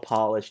too well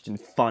polished and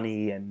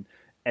funny, and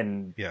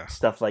and Yeah.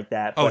 stuff like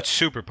that. Oh, But it's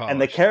super polished.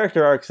 and the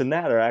character arcs in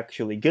that are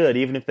actually good,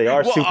 even if they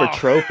are super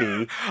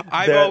tropey.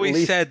 I've they're at always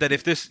least said that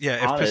if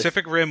honest.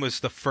 Pacific Rim was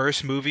the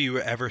first movie you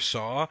ever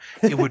saw,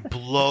 it would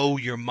blow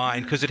your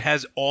mind because it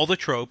has all the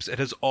tropes, it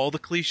has all the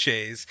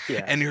cliches,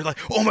 Yeah. and you're like,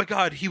 oh my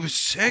god, he was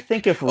sick. I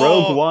think if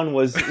Rogue One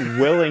was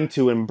willing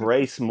to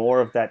embrace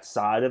more of that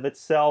side of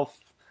itself,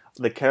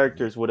 the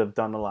characters would have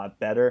done a lot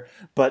better.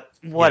 But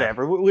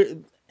whatever. Yeah.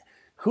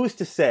 Who's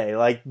to say?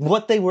 Like,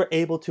 what they were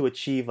able to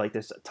achieve, like,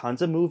 there's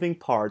tons of moving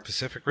parts.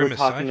 Pacific Rim We're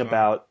talking sci-fi.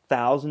 about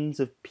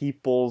thousands of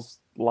people's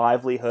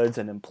livelihoods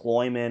and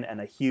employment and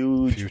a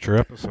huge future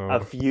episode.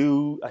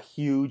 A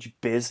huge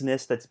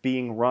business that's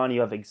being run.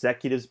 You have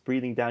executives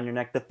breathing down your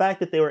neck. The fact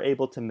that they were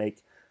able to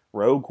make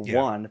Rogue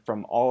One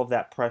from all of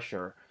that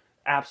pressure,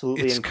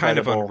 absolutely incredible. Kind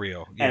of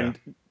unreal. Yeah. And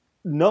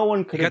no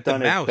one could have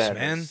done mouse, it better.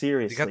 man.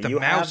 Seriously, You got the you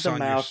mouse have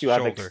the on mouse. your You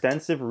have shoulder.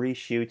 extensive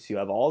reshoots. You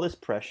have all this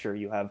pressure.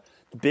 You have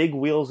the big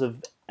wheels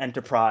of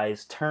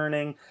Enterprise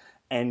turning,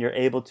 and you're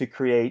able to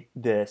create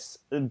this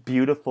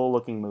beautiful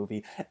looking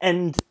movie.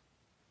 And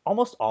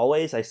almost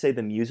always, I say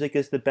the music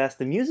is the best.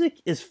 The music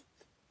is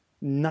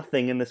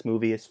nothing in this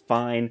movie is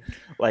fine.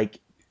 Like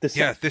this,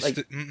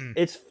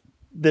 it's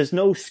there's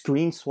no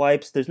screen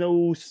swipes. There's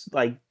no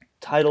like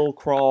title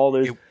crawl.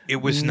 There's it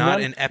was not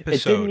an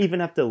episode. It didn't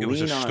even have to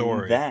lean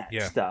on that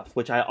stuff,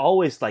 which I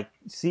always like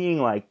seeing,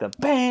 like the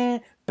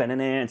bang,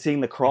 and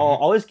seeing the crawl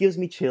always gives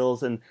me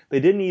chills. And they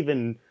didn't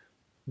even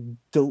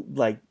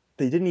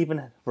they didn't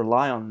even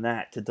rely on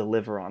that to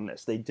deliver on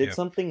this. They did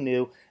something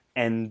new,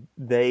 and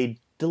they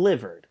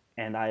delivered.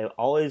 And I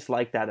always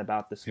like that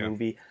about this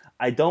movie.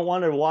 I don't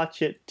want to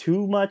watch it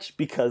too much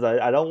because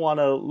I don't want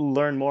to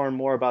learn more and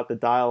more about the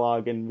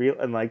dialogue and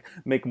like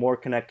make more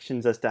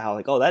connections as to how,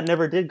 like, oh, that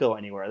never did go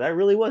anywhere. That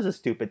really was a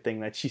stupid thing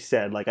that she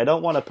said. Like, I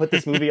don't want to put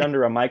this movie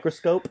under a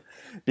microscope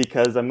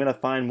because I'm going to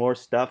find more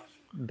stuff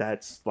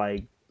that's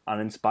like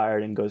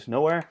uninspired and goes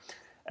nowhere.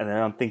 And I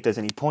don't think there's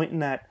any point in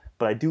that.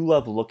 But I do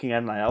love looking at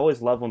it, and I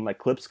always love when like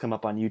clips come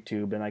up on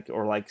YouTube and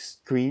like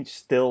screen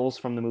stills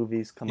from the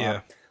movies come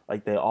up.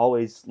 Like, they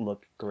always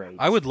look great.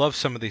 I would love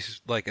some of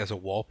these, like, as a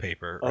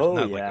wallpaper. Oh,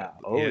 not yeah.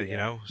 You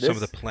know, some of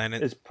the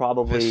planet. Is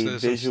probably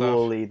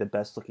visually the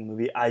best looking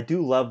movie. I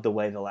do love the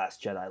way The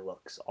Last Jedi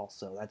looks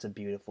also. That's a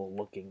beautiful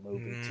looking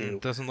movie, too.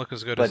 It doesn't look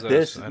as good as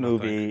this. But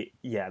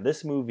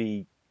this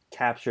movie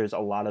captures a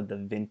lot of the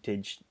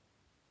vintage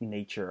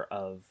nature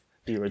of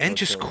the original and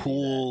just trilogy,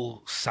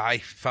 cool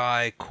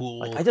sci-fi,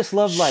 cool. Like, I just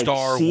love like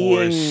Star seeing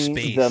Wars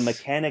space. The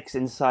mechanics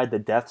inside the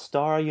Death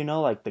Star. You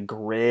know, like the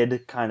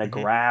grid kind of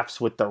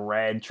graphs with the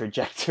red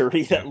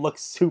trajectory that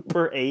looks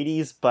super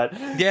 80s, but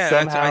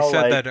somehow I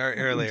said like, that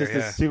earlier. Just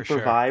is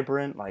super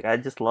vibrant. Like, I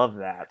just love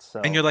that.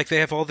 So and you're like, they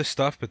have all this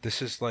stuff, but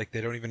this is like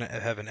they don't even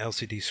have an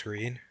LCD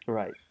screen.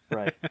 Right.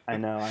 I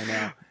know.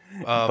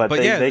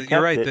 But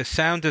you're right. The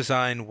sound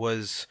design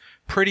was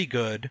pretty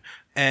good,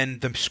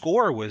 and the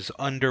score was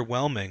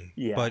underwhelming.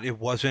 Yeah. But it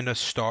wasn't a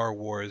Star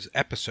Wars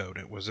episode;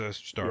 it was a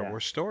Star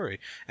Wars story,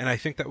 and I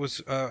think that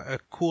was a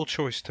cool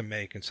choice to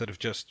make instead of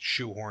just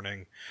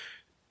shoehorning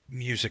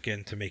music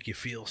in to make you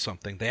feel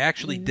something. They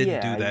actually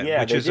didn't do that,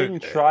 which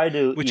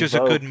is a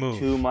good move.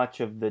 Too much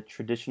of the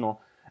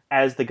traditional,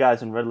 as the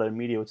guys in Red Letter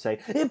Media would say,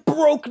 it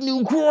broke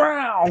new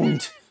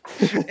ground.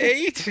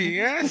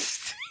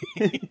 ATST.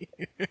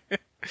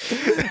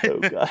 Oh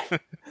god,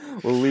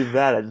 we'll leave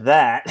that at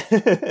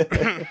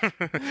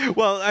that.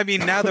 Well, I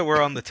mean, now that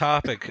we're on the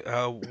topic,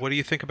 what do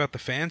you think about the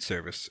fan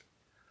service?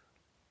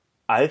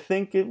 I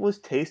think it was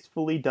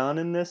tastefully done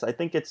in this. I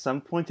think at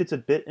some point it's a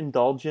bit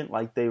indulgent,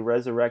 like they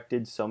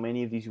resurrected so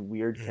many of these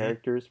weird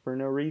characters for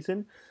no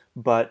reason.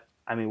 But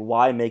I mean,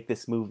 why make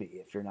this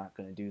movie if you're not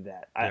going to do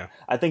that?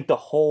 I think this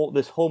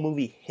whole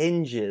movie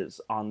hinges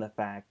on the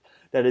fact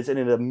that it's an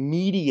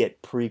immediate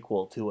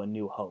prequel to A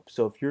New Hope.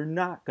 So if you're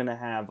not going to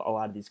have a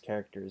lot of these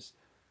characters,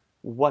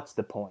 what's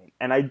the point?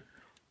 And I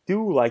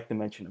do like the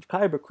mention of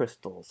kyber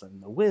crystals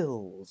and the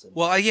wills.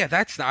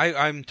 And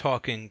I'm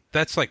talking.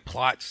 That's like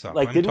plot stuff.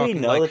 Like, did we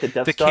know that the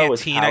Death Star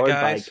was powered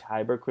by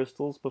kyber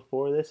crystals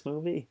before this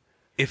movie?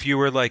 If you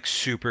were like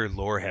super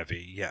lore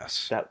heavy,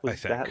 yes.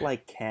 Was that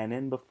like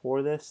canon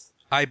before this?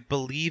 I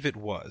believe it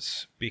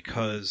was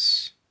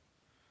because,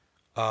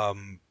 I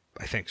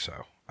think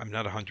so. I'm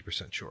not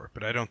 100% sure,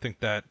 but I don't think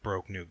that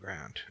broke new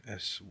ground,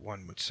 as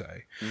one would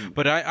say.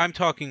 But I'm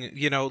talking,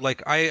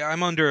 like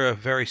I'm under a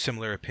very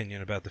similar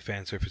opinion about the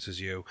fan service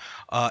as you.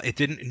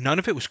 None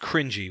of it was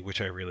cringy, which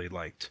I really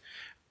liked.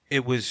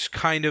 It was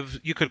kind of,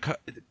 you could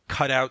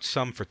cut out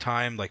some for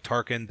time, like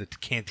Tarkin, the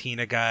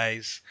Cantina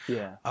guys.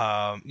 Yeah.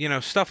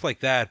 Stuff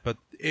like that, but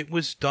it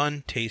was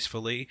done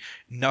tastefully.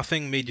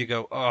 Nothing made you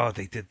go, oh,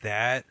 they did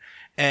that.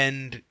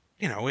 And,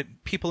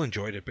 people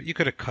enjoyed it, but you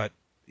could have cut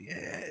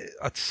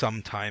at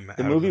some time.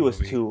 The movie was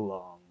too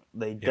long.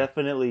 They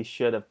definitely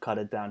should have cut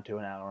it down to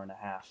an hour and a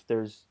half.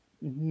 There's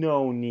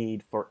no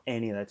need for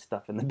any of that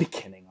stuff in the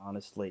beginning,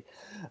 honestly.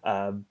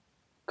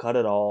 Cut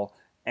it all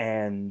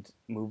and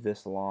move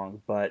this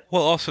along. But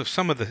also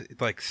some of the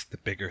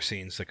bigger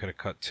scenes that could have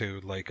cut too,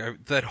 like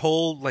that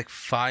whole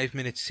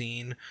 5-minute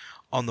scene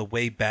on the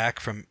way back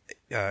from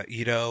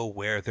Ito,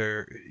 where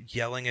they're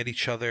yelling at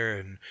each other,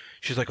 and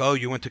she's like, "Oh,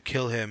 you want to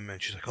kill him,"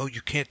 and she's like, "Oh,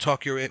 you can't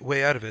talk your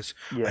way out of this.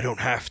 Yeah. I don't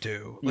have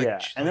to." Yeah,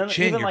 and then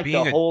Jin, even you're like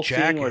being the whole a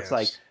jackass. scene where it's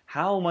like,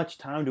 how much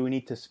time do we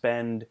need to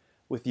spend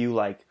with you,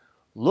 like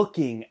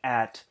looking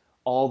at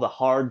all the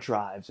hard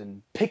drives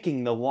and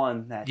picking the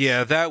one that's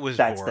that was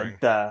boring.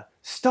 The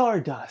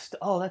Stardust.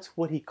 Oh, that's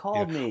what he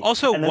called me.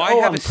 Also, and then, why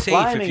have I'm a safe if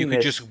climbing you could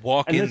this, just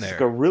walk and in this there? is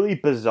like a really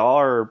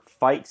bizarre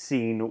fight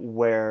scene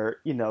where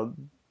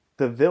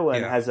the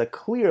villain has a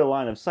clear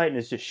line of sight and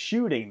is just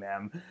shooting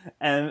them,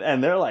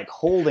 and they're like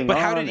holding on. But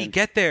how did he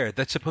get there?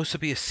 That's supposed to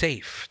be a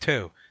safe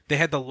too. They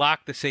had to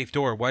lock the safe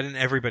door. Why didn't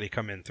everybody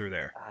come in through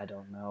there? I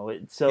don't know.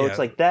 It's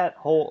like that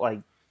whole like.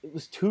 It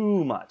was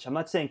too much. I'm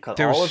not saying cut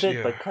all of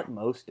it, but cut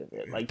most of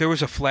it. Like there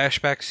was a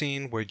flashback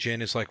scene where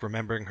Jin is like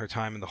remembering her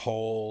time in the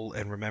hole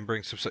and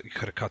remembering some stuff. You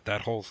could have cut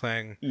that whole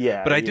thing.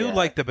 Yeah, but I do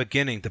like the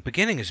beginning. The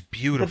beginning is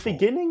beautiful. The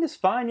beginning is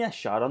fine. Yeah,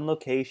 shot on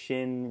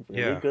location,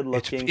 really good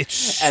looking. It's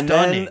stunning.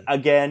 And then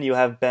again, you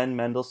have Ben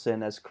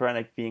Mendelsohn as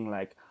Krennic being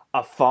like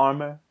a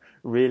farmer.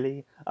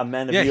 Really, a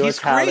man of your he's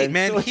talents. Great,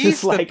 man.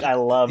 He's like I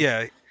love.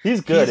 Yeah.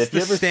 He's good. He's if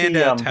you ever see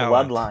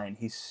Bloodline,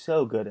 he's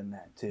so good in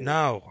that too.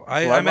 No,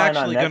 I'm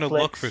actually going to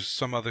look for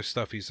some other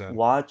stuff he's in.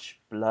 Watch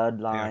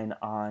Bloodline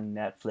on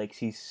Netflix.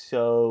 He's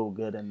so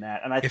good in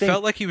that, and I think it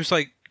felt like he was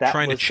like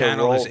trying to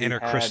channel his inner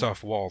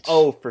Christoph Waltz.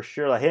 Oh, for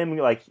sure, like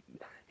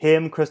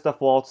him,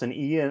 Christoph Waltz, and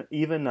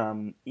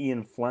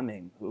Ian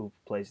Fleming, who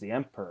plays the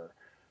Emperor.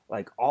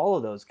 Like all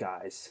of those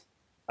guys.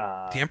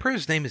 The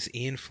Emperor's name is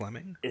Ian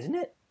Fleming, isn't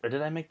it? Or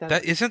did I make that?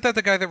 That isn't that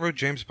the guy that wrote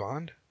James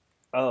Bond?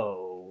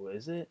 Oh,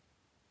 is it?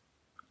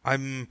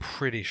 I'm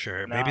pretty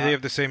sure. Nah. Maybe they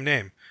have the same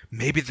name.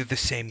 Maybe they're the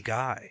same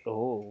guy.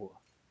 Oh.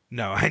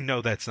 No, I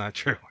know that's not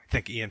true. I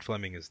think Ian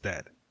Fleming is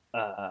dead.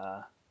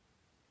 I'm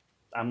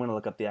going to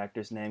look up the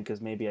actor's name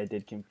because maybe I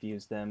did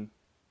confuse them.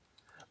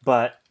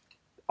 But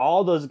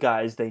all those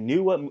guys, they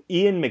knew what...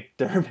 Ian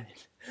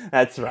McDiarmid.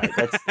 That's right.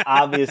 That's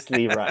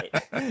obviously right.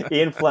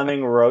 Ian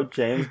Fleming wrote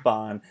James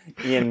Bond.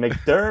 Ian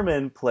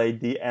McDiarmid played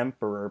the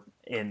Emperor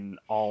in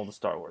all the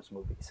Star Wars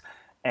movies.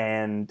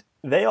 And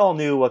they all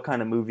knew what kind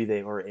of movie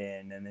they were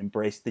in and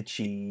embraced the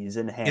cheese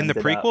and handed in the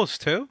prequels up.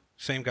 Too?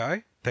 Same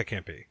guy? That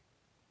can't be.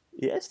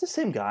 Yeah, it's the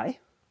same guy.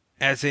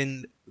 As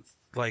in,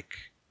 like,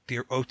 the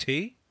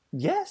OT?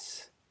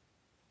 Yes.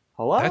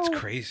 Hello? That's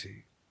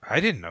crazy. I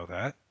didn't know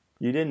that.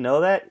 You didn't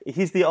know that?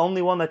 He's the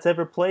only one that's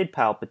ever played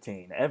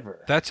Palpatine,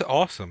 ever. That's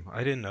awesome.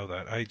 I didn't know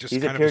that.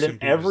 He's appeared in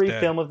every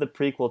film of the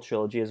prequel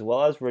trilogy, as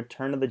well as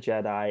Return of the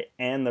Jedi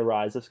and The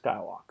Rise of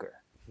Skywalker.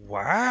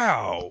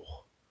 Wow.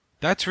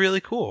 That's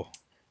really cool.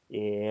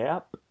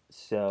 Yep.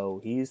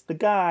 So he's the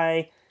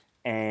guy,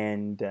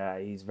 and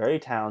he's very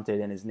talented,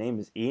 and his name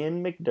is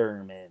Ian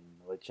McDiarmid,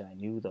 which I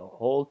knew the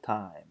whole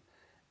time.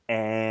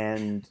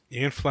 And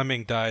Ian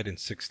Fleming died in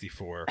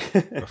 1964,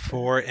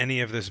 before any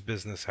of this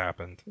business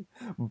happened.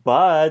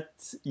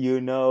 But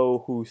you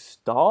know who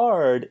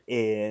starred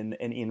in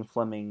an Ian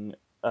Fleming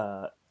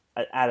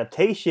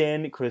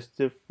adaptation?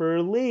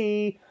 Christopher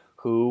Lee,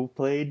 who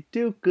played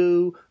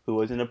Dooku, who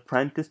was an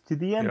apprentice to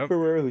the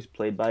Emperor, who's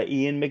played by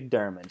Ian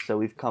McDiarmid. So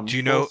we've come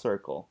full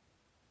circle.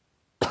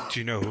 Do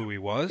you know who he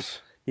was?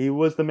 He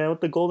was the man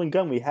with the golden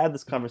gun. We had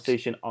this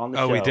conversation on the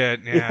show. Oh, we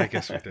did? Yeah, I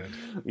guess we did.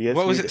 Yes,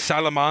 what was it?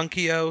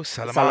 Salamanca?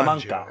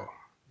 Salamanca.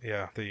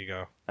 Yeah, there you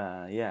go.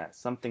 Yeah,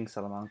 something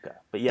Salamanca.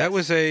 But yes. That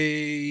was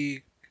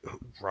a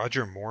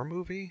Roger Moore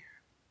movie?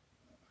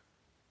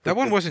 That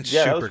one wasn't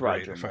super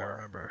great, if I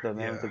remember. The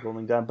man with the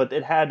golden gun. But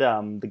it had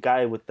the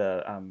guy with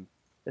the...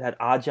 it had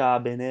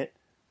Oddjob in it.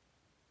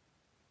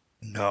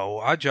 No,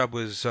 Oddjob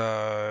was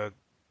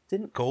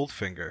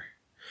Goldfinger.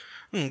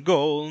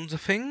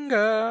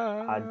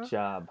 Goldfinger.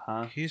 Oddjob,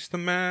 huh? He's the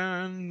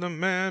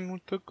man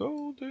with the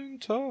golden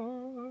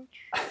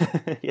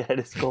touch. Yeah, it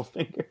is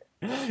Goldfinger.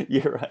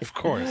 You're right. Of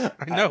course.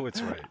 I know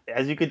it's right.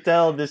 As you can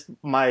tell,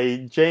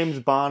 my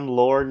James Bond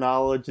lore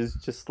knowledge is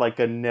just like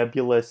a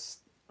nebulous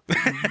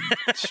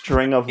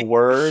string of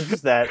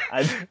words that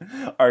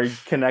are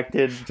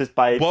connected just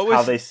by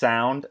how they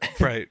sound.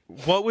 Right.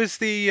 What was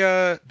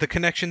the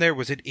connection there?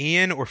 Was it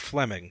Ian or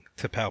Fleming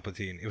to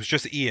Palpatine? It was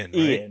just Ian,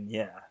 right? Ian,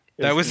 yeah.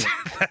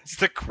 That's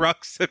the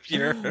crux of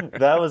your...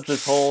 That was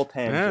this whole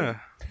tangent.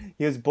 Yeah.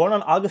 He was born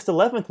on August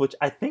 11th, which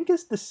I think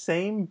is the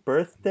same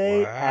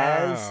birthday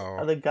as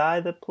the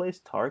guy that plays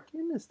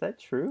Tarkin. Is that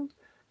true?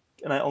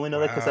 And I only know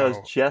that because I was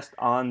just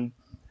on...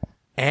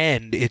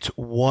 And it's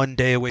 1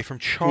 day away from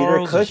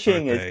Charles'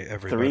 birthday. Peter Cushing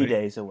is 3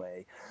 days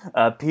away.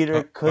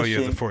 Peter Cushing... Oh,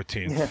 you're the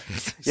 14th.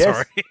 Yeah.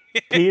 Sorry.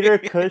 Yes, Peter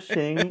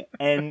Cushing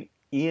and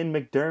Ian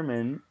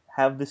McDiarmid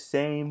have the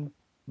same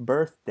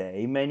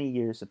birthday, many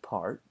years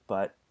apart,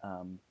 but...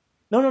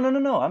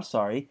 No. I'm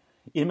sorry.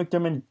 Ian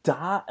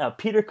McDiarmid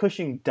Peter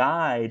Cushing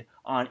died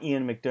on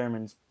Ian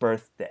McDiarmid's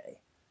birthday,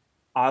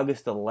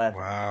 August 11th.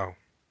 Wow.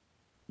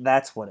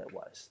 That's what it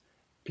was.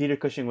 Peter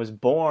Cushing was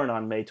born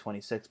on May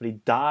 26th, but he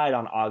died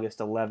on August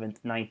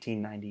 11th,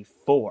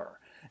 1994.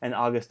 And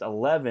August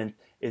 11th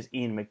is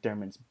Ian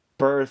McDiarmid's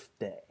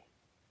birthday.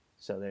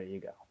 So there you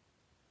go.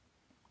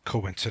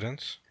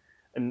 Coincidence?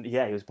 And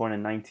yeah, he was born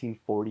in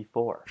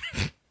 1944.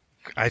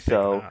 I think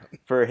So not.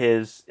 for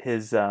his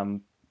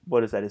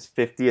what is that? His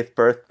 50th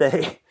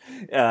birthday,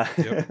 uh,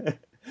 Yep.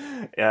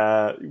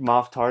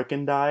 Moff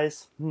Tarkin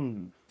dies.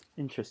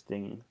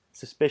 Interesting.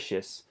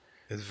 Suspicious.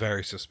 It's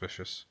very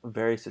suspicious.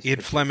 Very Ian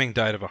suspicious. Fleming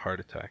died of a heart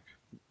attack.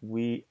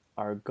 We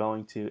are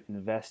going to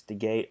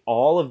investigate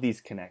all of these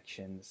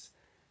connections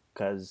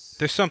because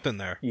There's something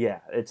there. yeah,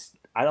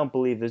 I don't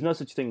believe there's no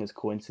such thing as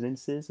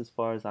coincidences as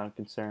far as I'm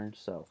concerned.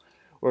 So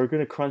we're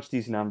gonna crunch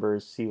these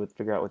numbers,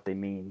 figure out what they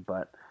mean,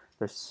 but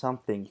there's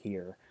something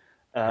here.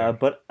 Yeah.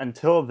 But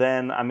until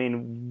then, I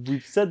mean,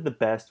 we've said the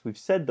best, we've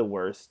said the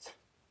worst.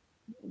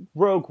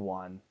 Rogue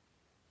One,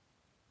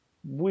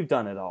 we've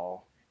done it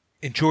all.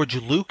 And George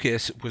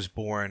Lucas was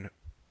born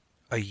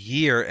a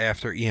year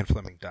after Ian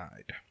Fleming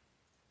died.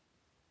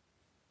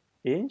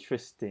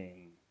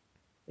 Interesting.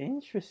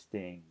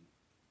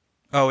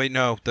 Oh, wait,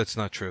 no, that's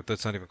not true.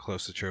 That's not even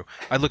close to true.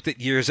 I looked at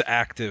years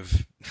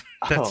active.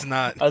 That's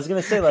not. I was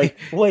gonna say, like,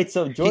 wait,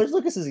 so George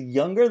Lucas is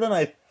younger than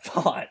I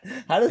thought.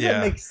 How does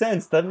that make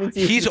sense? That means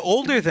he's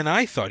older than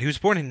I thought. He was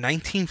born in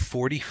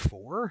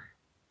 1944.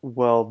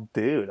 Well,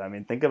 dude, I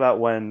mean, think about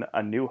when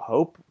A New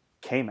Hope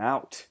came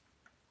out.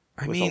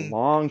 It was a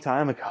long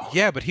time ago.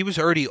 Yeah, but he was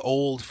already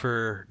old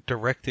for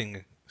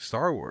directing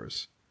Star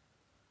Wars.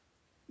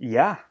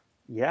 Yeah.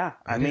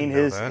 I mean,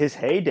 his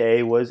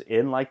heyday was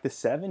in like the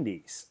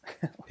 70s.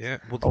 Yeah,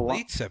 well, the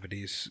late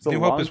 70s.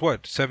 New Hope is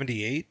what,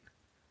 78?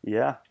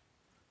 Yeah.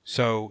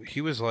 So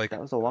he was like...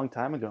 That was a long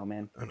time ago,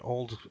 man. An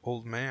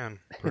old man,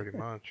 pretty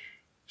much.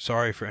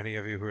 Sorry for any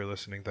of you who are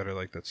listening that are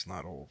like, that's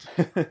not old.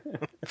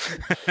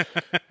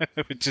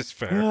 Which is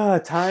fair.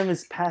 Time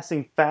is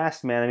passing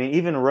fast, man. I mean,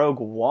 even Rogue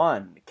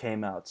One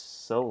came out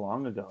so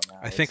long ago now.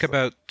 I think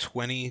about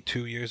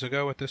 22 years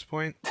ago at this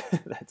point.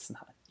 That's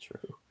not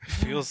true. It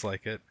feels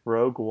like it.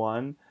 Rogue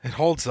One. It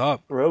holds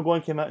up. Rogue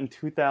One came out in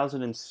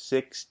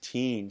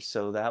 2016,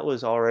 so that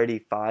was already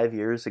 5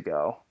 years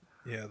ago.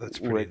 Yeah, that's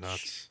pretty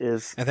nuts.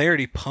 And they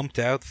already pumped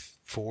out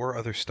 4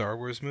 other Star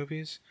Wars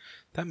movies?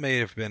 That may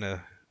have been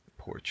a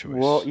poor choice.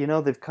 Well,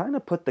 they've kind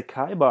of put the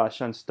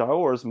kibosh on Star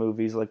Wars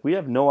movies. Like, we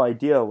have no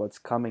idea what's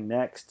coming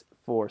next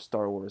for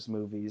Star Wars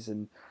movies.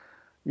 And,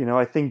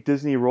 I think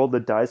Disney rolled the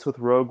dice with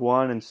Rogue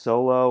One and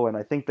Solo, and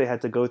I think they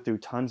had to go through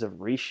tons of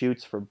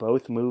reshoots for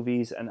both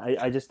movies. And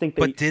I just think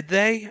But did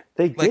they?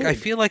 They did. Like, I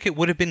feel like it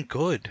would have been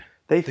good.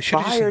 They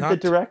fired the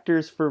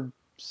directors for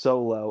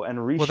Solo and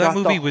reshot that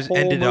movie the whole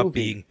ended movie. up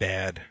being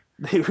bad.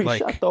 They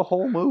reshot the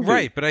whole movie.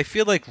 Right, but I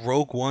feel like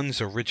Rogue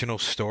One's original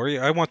story,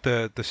 I want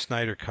the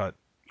Snyder cut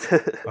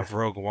of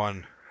Rogue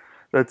One.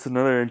 That's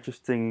another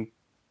interesting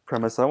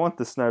premise. I want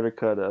the Snyder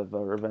cut of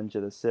Revenge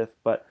of the Sith,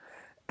 but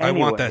anyway.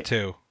 I want that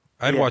too.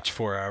 I'd watch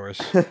 4 hours.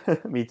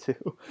 Me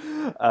too.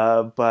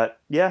 But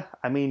yeah,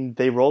 I mean,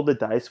 they rolled the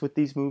dice with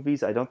these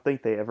movies. I don't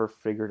think they ever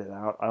figured it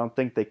out. I don't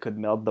think they could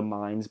meld the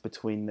minds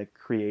between the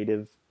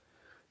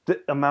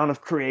amount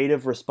of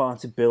creative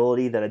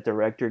responsibility that a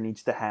director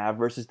needs to have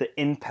versus the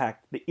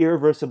impact, the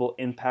irreversible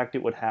impact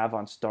it would have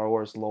on Star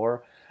Wars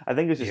lore. I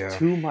think there's just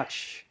too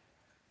much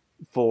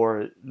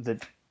for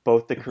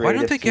both the creative Why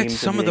don't they get teams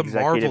some and of the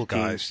Marvel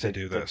teams guys to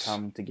do this?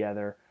 Come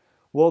together.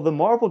 Well, the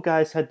Marvel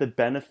guys had the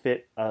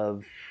benefit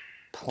of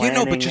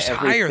planning but just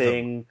hire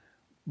them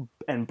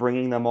and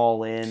bringing them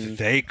all in.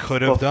 They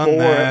could have done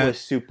that before it was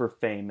super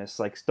famous.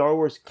 Like, Star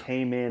Wars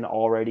came in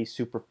already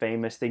super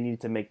famous. They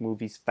needed to make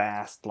movies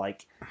fast.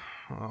 Like,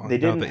 they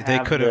didn't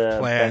have the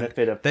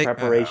benefit of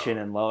preparation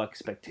and low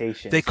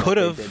expectations. They could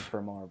have did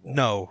for Marvel.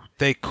 No,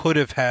 they could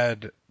have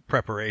had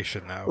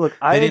preparation now. Look,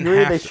 I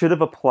agree they should have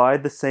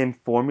applied the same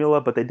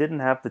formula, but they didn't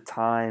have the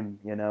time.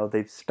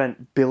 They've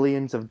spent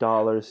billions of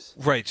dollars.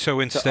 Right, so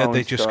instead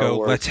they just go,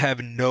 let's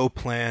have no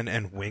plan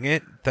and wing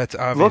it. That's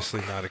obviously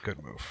not a good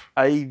move.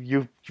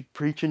 You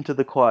preaching to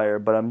the choir,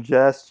 but I'm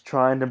just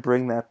trying to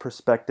bring that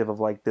perspective of,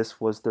 like, this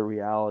was the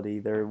reality.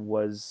 There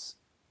was,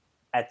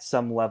 at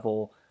some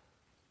level,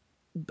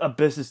 a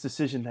business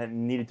decision that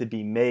needed to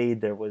be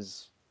made. There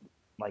was,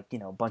 like,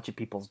 a bunch of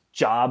people's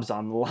jobs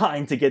on the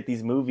line to get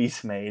these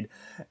movies made,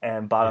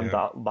 and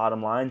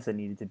bottom lines that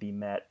needed to be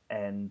met.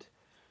 And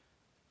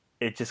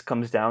it just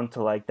comes down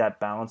to, like, that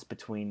balance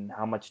between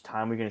how much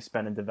time we're going to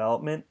spend in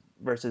development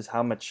versus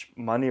how much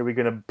money are we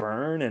going to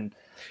burn. And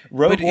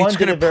Rogue One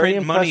did a very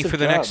impressive money for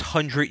the job. next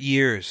 100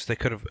 years. They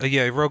could have.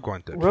 Rogue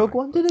One did. Rogue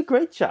One did a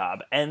great job.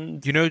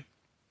 And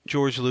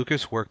George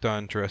Lucas worked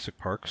on Jurassic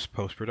Park's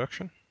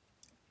post-production?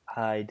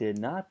 I did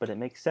not, but it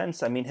makes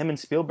sense. I mean, him and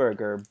Spielberg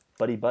are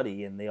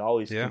buddy, and they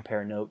always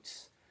compare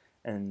notes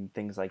and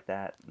things like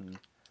that. And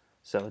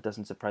so it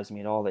doesn't surprise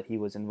me at all that he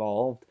was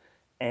involved.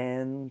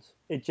 And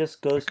it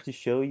just goes to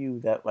show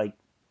you that, like,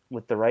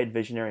 with the right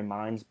visionary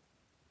minds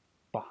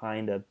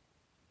behind a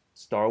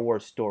Star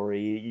Wars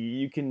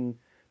story,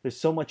 there's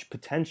so much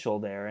potential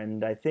there.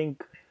 And I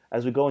think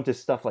as we go into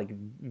stuff like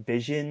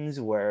Visions,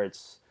 where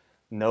it's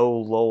no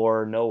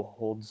lore, no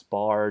holds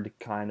barred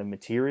kind of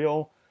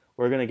material,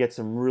 we're going to get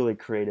some really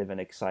creative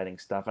and exciting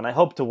stuff. And I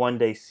hope to one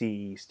day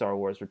see Star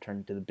Wars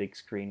return to the big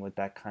screen with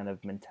that kind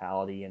of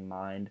mentality in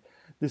mind.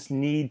 this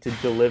need to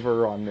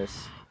deliver on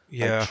this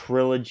Yeah.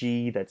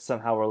 trilogy that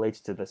somehow relates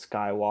to the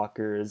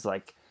Skywalkers.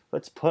 Like,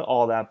 let's put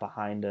all that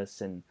behind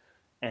us and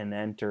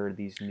enter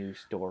these new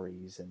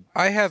stories and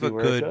I have see a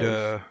where it good.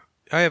 goes.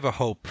 I have a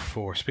hope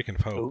for. Speaking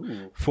of hope,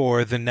 Ooh.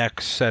 for the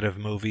next set of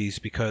movies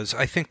because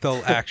I think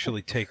they'll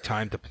actually take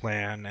time to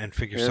plan and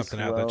figure Yes, something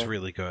out that's well,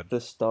 really good.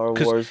 The Star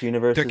 'Cause Wars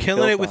universe They're is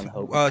killing it built with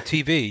on hope.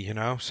 TV, you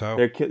know. So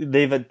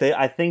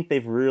I think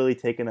they've really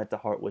taken that to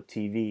heart with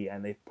TV,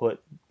 and they've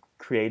put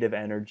creative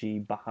energy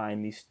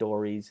behind these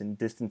stories and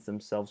distanced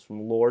themselves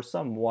from lore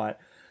somewhat.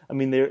 I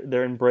mean,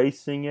 they're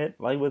embracing it,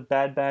 like with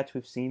Bad Batch.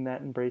 We've seen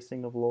that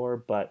embracing of lore,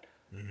 but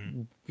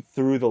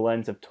through the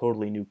lens of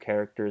totally new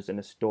characters in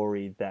a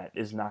story that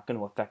is not going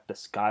to affect the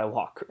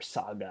Skywalker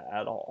saga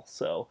at all.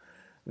 So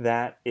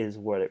that is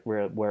where it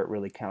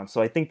really counts.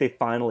 So I think they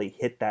finally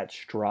hit that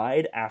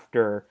stride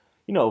after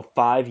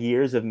 5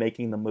 years of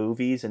making the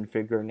movies and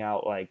figuring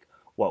out like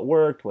what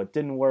worked, what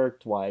didn't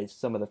work, why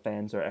some of the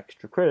fans are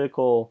extra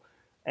critical,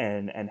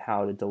 and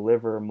how to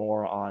deliver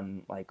more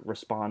on like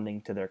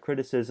responding to their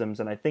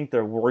criticisms. And I think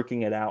they're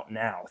working it out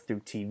now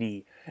through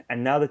TV.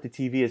 And now that the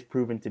TV has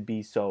proven to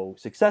be so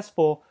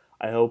successful,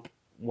 I hope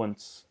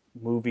once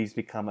movies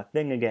become a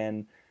thing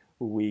again,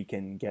 we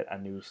can get a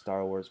new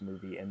Star Wars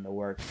movie in the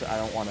works. I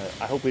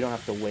hope we don't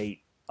have to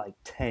wait like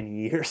 10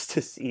 years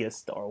to see a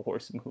Star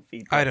Wars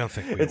movie. I don't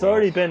think it's will.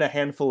 already been a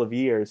handful of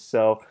years,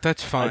 so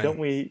that's fine.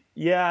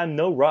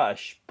 No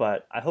rush,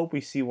 but I hope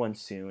we see one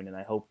soon, and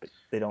I hope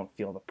they don't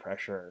feel the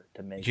pressure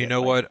to make You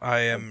know what I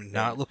am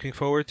not looking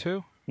forward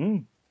to?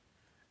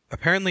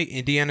 Apparently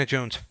Indiana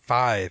Jones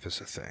 5 is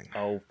a thing.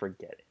 Oh,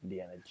 forget it.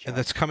 Indiana Jones. And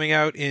that's coming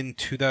out in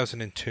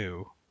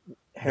 2002.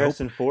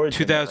 Harrison Ford.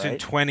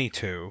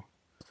 2022.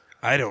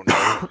 Right? I don't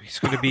know. He's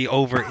going to be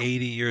over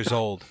 80 years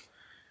old.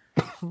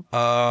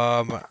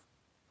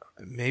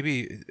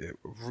 Maybe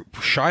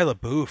Shia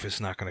LaBeouf is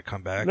not going to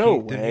come back. No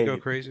way. Didn't he go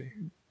crazy?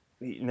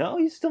 No,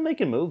 he's still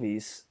making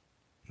movies.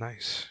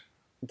 Nice.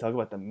 You talk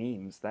about the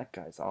memes. That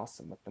guy's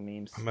awesome with the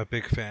memes. I'm a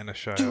big fan of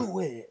Shia. Do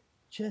it.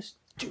 Just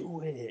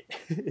do it.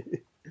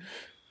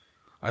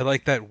 I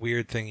like that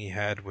weird thing he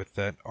had with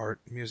that art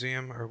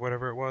museum or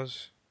whatever it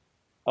was.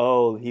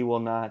 Oh, he will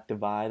not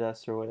divide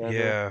us or whatever.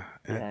 Yeah.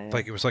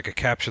 Like it was like a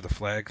capture the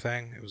flag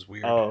thing. It was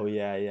weird. Oh,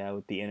 yeah,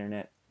 with the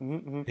internet.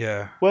 Mm-hmm.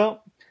 Yeah.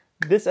 Well,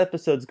 this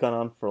episode's gone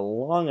on for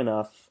long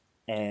enough,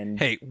 and...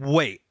 Hey,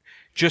 wait.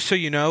 Just so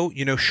you know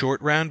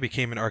Short Round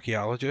became an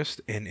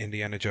archaeologist in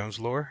Indiana Jones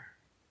lore?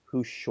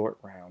 Who's Short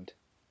Round?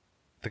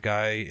 The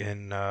guy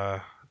in,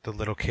 the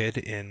little kid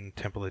in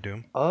Temple of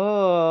Doom.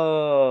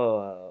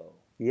 Oh,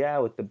 yeah,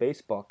 with the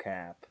baseball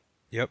cap.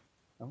 Yep.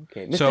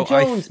 Okay, Mr.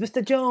 Jones,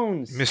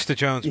 Mr.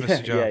 Jones,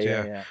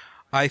 yeah.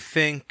 I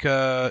think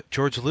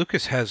George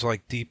Lucas has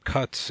like deep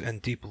cuts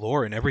and deep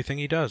lore in everything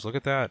he does. Look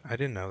at that. I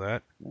didn't know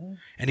that. Yeah.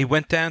 And he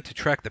went down to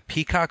track the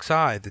Peacock's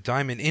Eye, the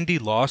diamond Indy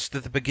lost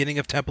at the beginning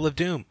of Temple of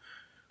Doom.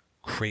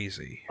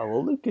 Crazy. Oh,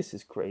 well, Lucas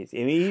is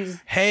crazy. I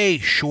mean, Hey,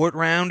 Short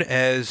Round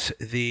as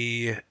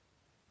the...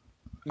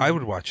 I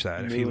would watch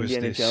that if he was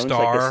Indiana the Jones,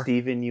 star. like a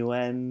Stephen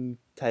Yuen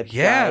type guy.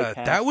 Yeah,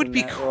 that would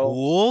be cool.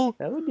 Role.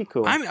 That would be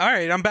cool. All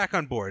right, I'm back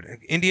on board.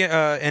 And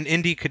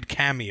Indy could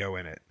cameo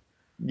in it.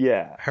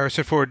 Yeah.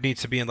 Harrison Ford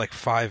needs to be in like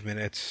 5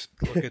 minutes,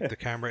 look at the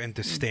camera and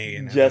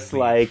disdain. Just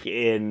like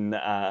in,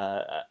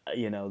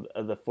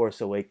 The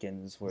Force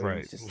Awakens, where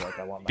he's just like,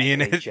 I want my be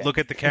in paycheck. it, look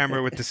at the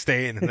camera with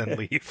disdain and then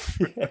leave.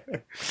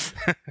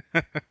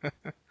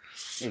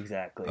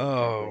 Exactly.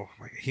 Oh,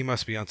 he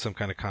must be on some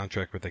kind of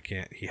contract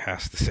where he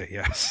has to say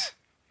yes.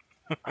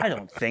 I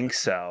don't think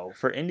so.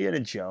 For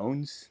Indiana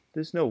Jones,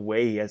 there's no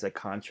way he has a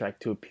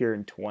contract to appear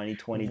in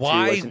 2022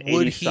 as an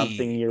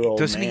 80-something-year-old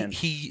man. Doesn't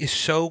he is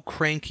so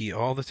cranky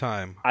all the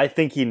time. I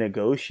think he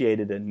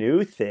negotiated a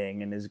new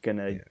thing and is going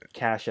to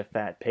cash a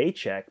fat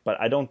paycheck, but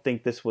I don't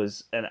think this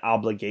was an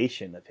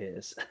obligation of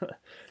his.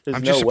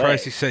 I'm just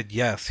surprised he said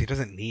yes. He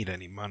doesn't need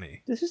any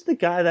money. This is the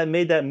guy that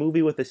made that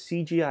movie with a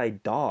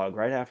CGI dog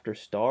right after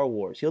Star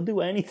Wars. He'll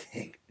do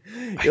anything.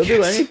 He'll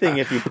do anything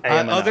if you pay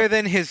him other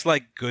than his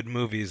like good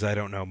movies, I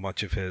don't know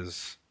much of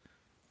his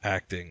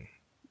acting.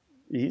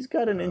 He's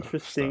got an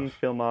interesting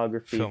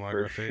filmography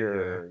for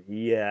sure.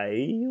 Yeah,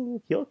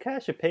 he'll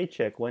cash a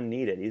paycheck when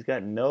needed. He's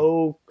got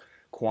no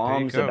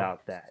qualms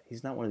about that.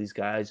 He's not one of these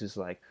guys who's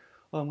like,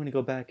 oh, I'm going to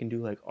go back and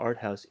do like art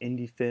house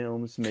indie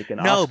films, make an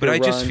Oscar but I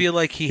run. just feel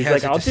like he's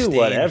like, I'll do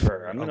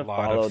whatever. I'm going to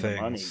follow the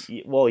things.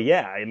 money. Well,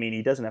 yeah, I mean,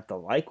 he doesn't have to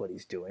like what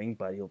he's doing,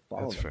 but he'll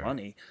follow the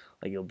money.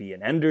 Like he'll be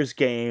in Ender's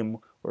Game,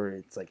 where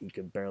it's like he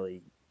could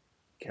barely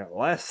care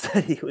less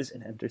that he was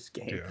in Ender's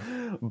Game.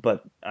 Yeah.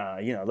 But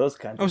those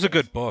kinds. It was a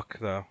good book,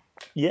 though.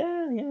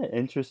 Yeah,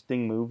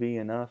 interesting movie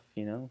enough.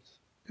 It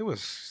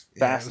was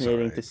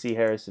fascinating to see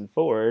Harrison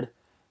Ford.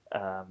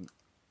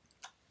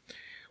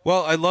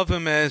 Well, I love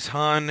him as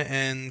Han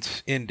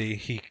and Indy.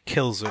 He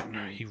kills it.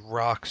 He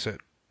rocks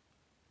it.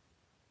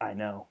 I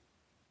know.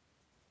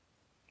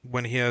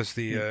 When he has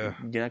the... You're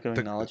not going to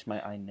acknowledge my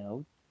I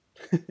know?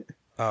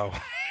 Oh,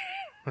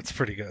 that's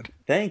pretty good.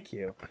 Thank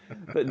you.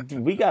 But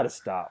we got to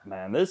stop,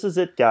 man. This is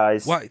it,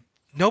 guys. Why?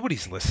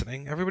 Nobody's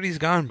listening. Everybody's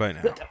gone by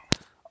now.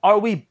 Are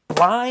we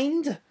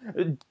blind?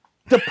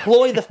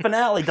 Deploy the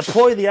finale.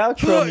 Deploy the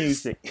outro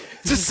music.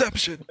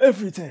 Deception.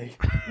 Every day,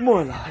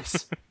 more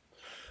lies.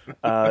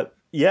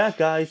 Yeah,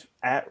 guys,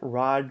 at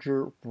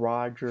Roger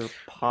Pod.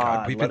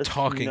 God, we've been Let us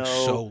talking know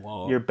so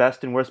long. your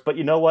best and worst. But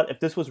you know what? If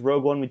this was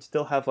Rogue One, we'd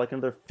still have like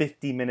another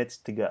 50 minutes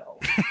to go.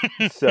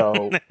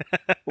 So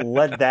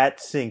let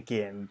that sink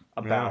in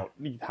about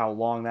how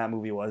long that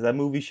movie was. That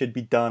movie should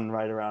be done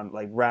right around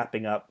like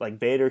wrapping up. Like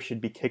Vader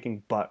should be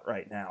kicking butt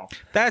right now.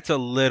 That's a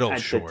little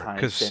short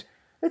because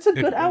it's a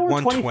good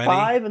hour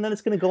 25, and then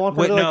it's going to go on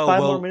for like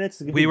 5 more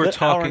minutes. We were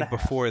talking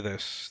before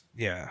this,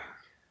 yeah.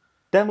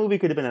 That movie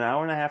could have been an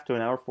hour and a half to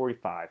an hour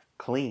 45.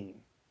 Clean.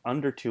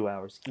 Under 2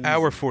 hours. Easy.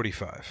 Hour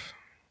 45.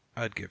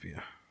 I'd give you.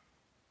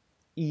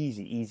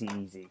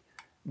 Easy.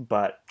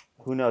 But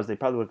who knows? They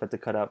probably would have had to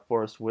cut out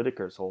Forrest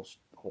Whitaker's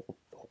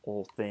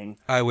whole thing.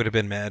 I would have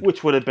been mad.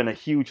 Which would have been a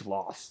huge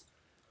loss.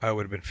 I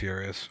would have been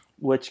furious.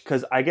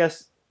 Because I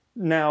guess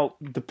now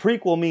the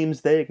prequel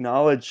memes, they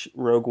acknowledge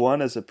Rogue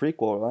One as a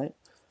prequel, right?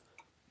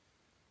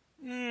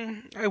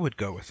 I would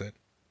go with it.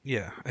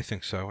 Yeah, I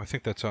think so. I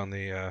think that's on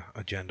the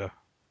agenda.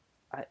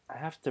 I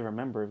have to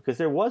remember, because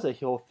there was a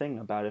whole thing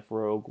about if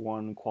Rogue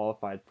One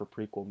qualified for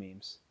prequel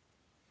memes.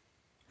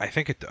 I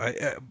think it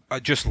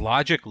just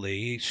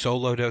logically,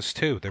 Solo does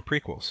too. They're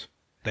prequels.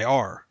 They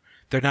are.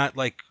 They're not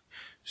like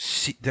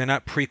they're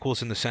not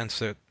prequels in the sense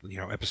that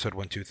episode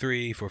 1, 2,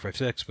 3, 4, 5,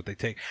 6. But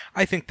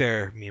I think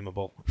they're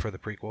memeable for the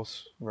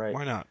prequels. Right?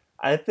 Why not?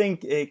 I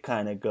think it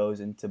kind of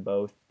goes into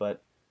both,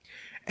 but.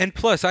 And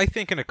plus, I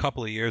think in a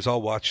couple of years,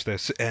 I'll watch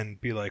this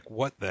and be like,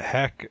 what the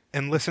heck?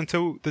 And listen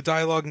to the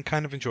dialogue and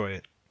kind of enjoy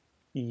it.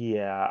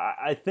 Yeah,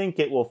 I think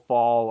it will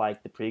fall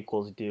like the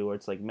prequels do, where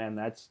it's like, man,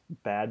 that's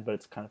bad, but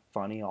it's kind of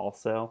funny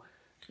also.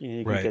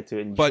 You can get to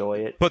enjoy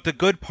it. But the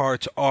good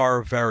parts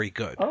are very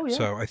good. Oh, yeah.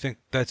 So I think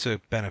that's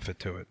a benefit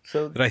to it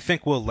so, that I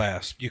think will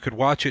last. You could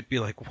watch it, be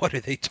like, what are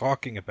they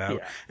talking about?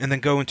 Yeah. And then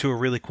go into a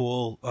really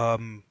cool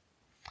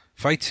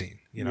fight scene,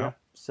 Yeah,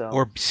 so.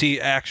 Or see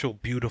actual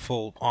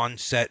beautiful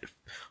on-set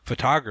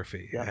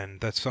photography. Yeah.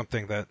 And that's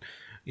something that,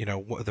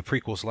 the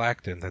prequels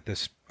lacked in, that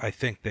this, I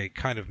think they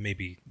kind of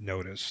maybe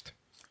noticed.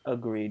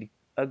 Agreed.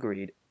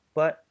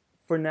 But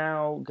for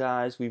now,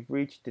 guys, we've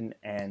reached an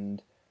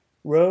end.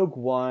 Rogue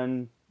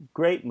One,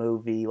 great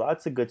movie,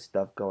 lots of good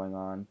stuff going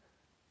on.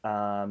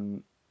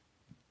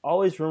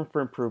 Always room for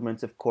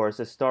improvements, of course.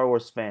 As Star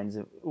Wars fans,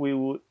 we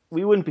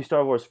wouldn't be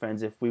Star Wars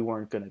fans if we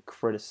weren't going to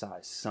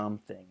criticize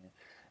something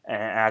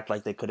and act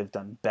like they could have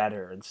done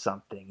better in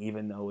something,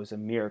 even though it was a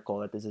miracle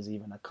that this is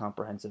even a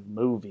comprehensive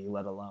movie,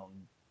 let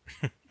alone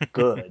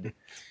good.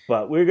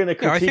 But we're going to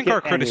critique I think it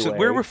our criticism,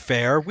 anyway. we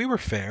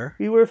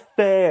were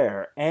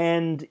fair.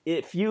 And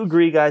if you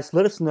agree, guys,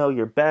 let us know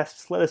your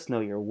bests, let us know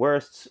your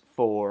worsts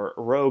for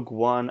Rogue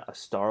One, a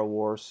Star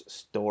Wars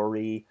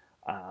story.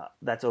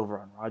 That's over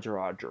on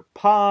Roger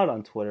Pod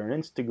on Twitter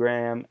and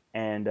Instagram.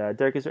 And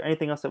Derek, is there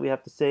anything else that we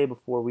have to say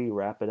before we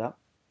wrap it up?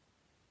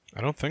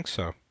 I don't think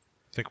so.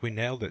 I think we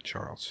nailed it,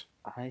 Charles.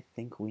 I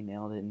think we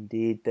nailed it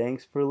indeed.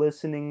 Thanks for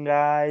listening,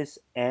 guys,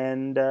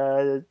 and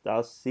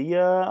I'll see you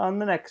on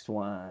the next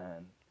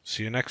one.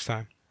 See you next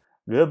time.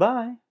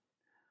 Goodbye.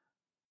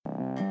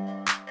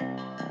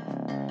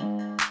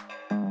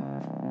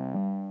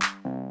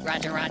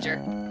 Roger.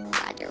 Roger.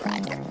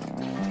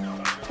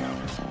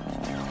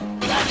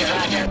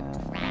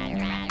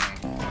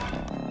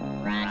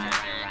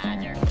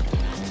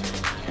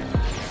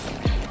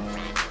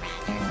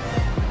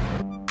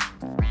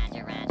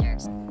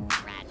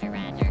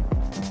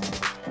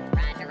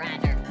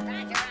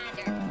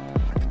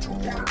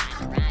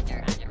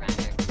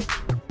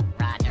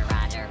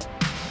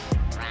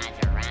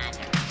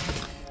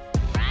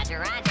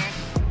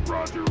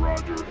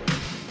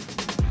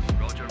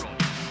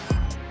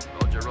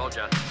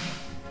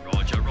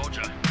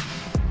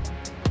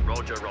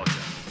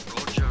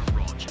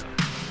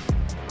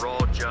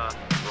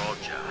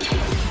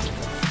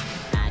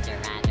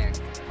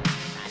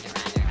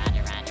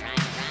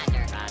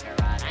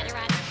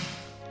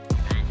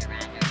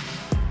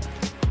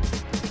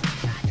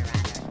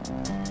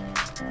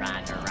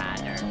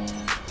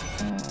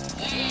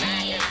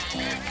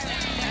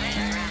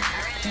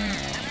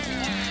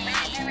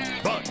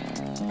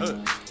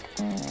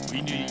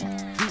 We need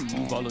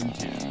 2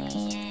 volunteers.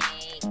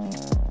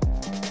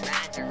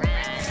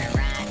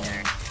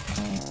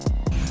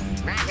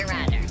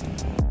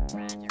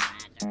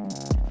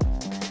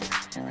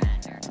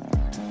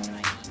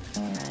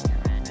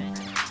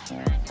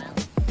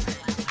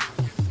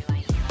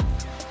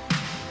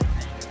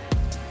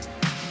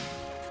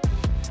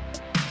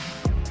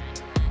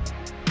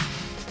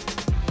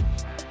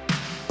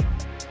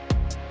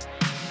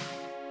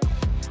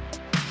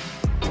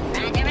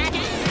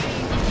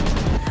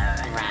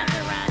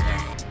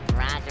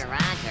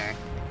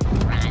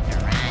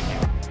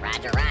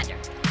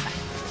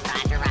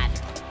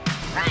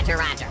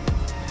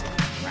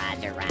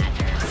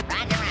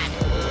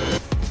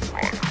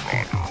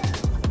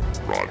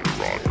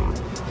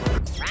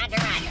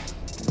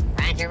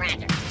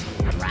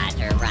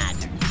 Roger.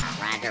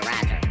 Roger,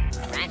 Roger.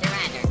 Roger,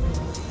 Roger.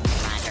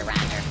 Roger,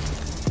 Roger.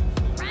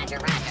 Roger,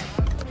 Roger.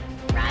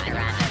 Roger,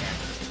 Roger.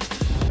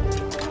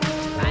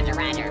 Roger,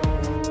 Roger.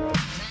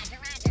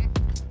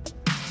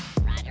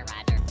 Roger,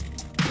 Roger.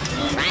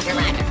 Roger,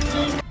 Roger.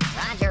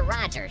 Roger,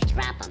 Roger.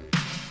 Drop him.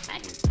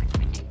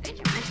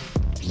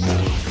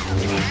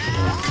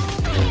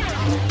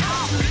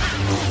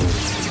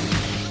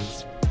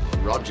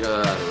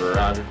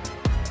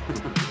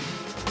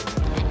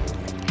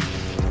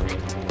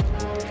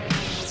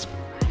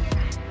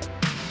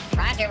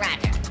 Roger,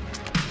 Roger,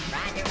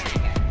 Roger,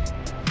 Roger.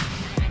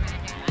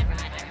 Roger,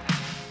 Roger.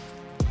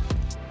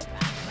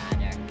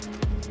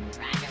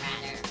 Roger,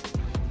 Roger.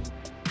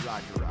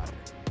 Roger, Roger.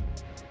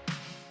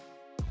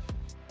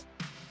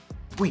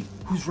 Wait,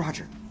 who's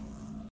Roger?